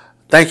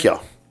thank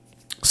y'all.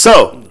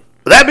 So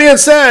with that being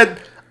said,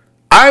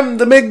 I'm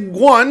the big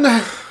one.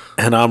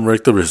 And I'm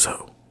Rick the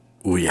Rizzo.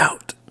 We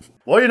out.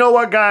 Well, you know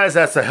what, guys?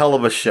 That's a hell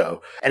of a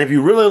show. And if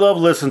you really love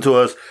listening to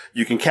us,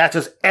 you can catch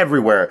us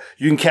everywhere.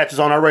 You can catch us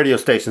on our radio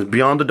stations,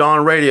 Beyond the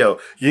Dawn Radio.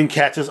 You can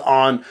catch us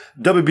on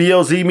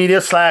WBLZ Media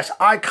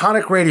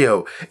 /Iconic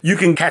Radio. You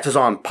can catch us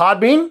on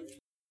Podbean,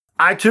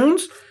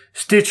 iTunes,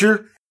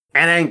 Stitcher,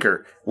 and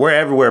Anchor. We're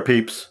everywhere,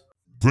 peeps.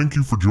 Thank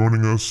you for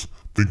joining us,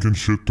 thinking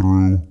shit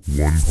through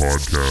one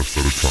podcast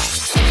at a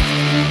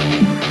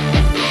time.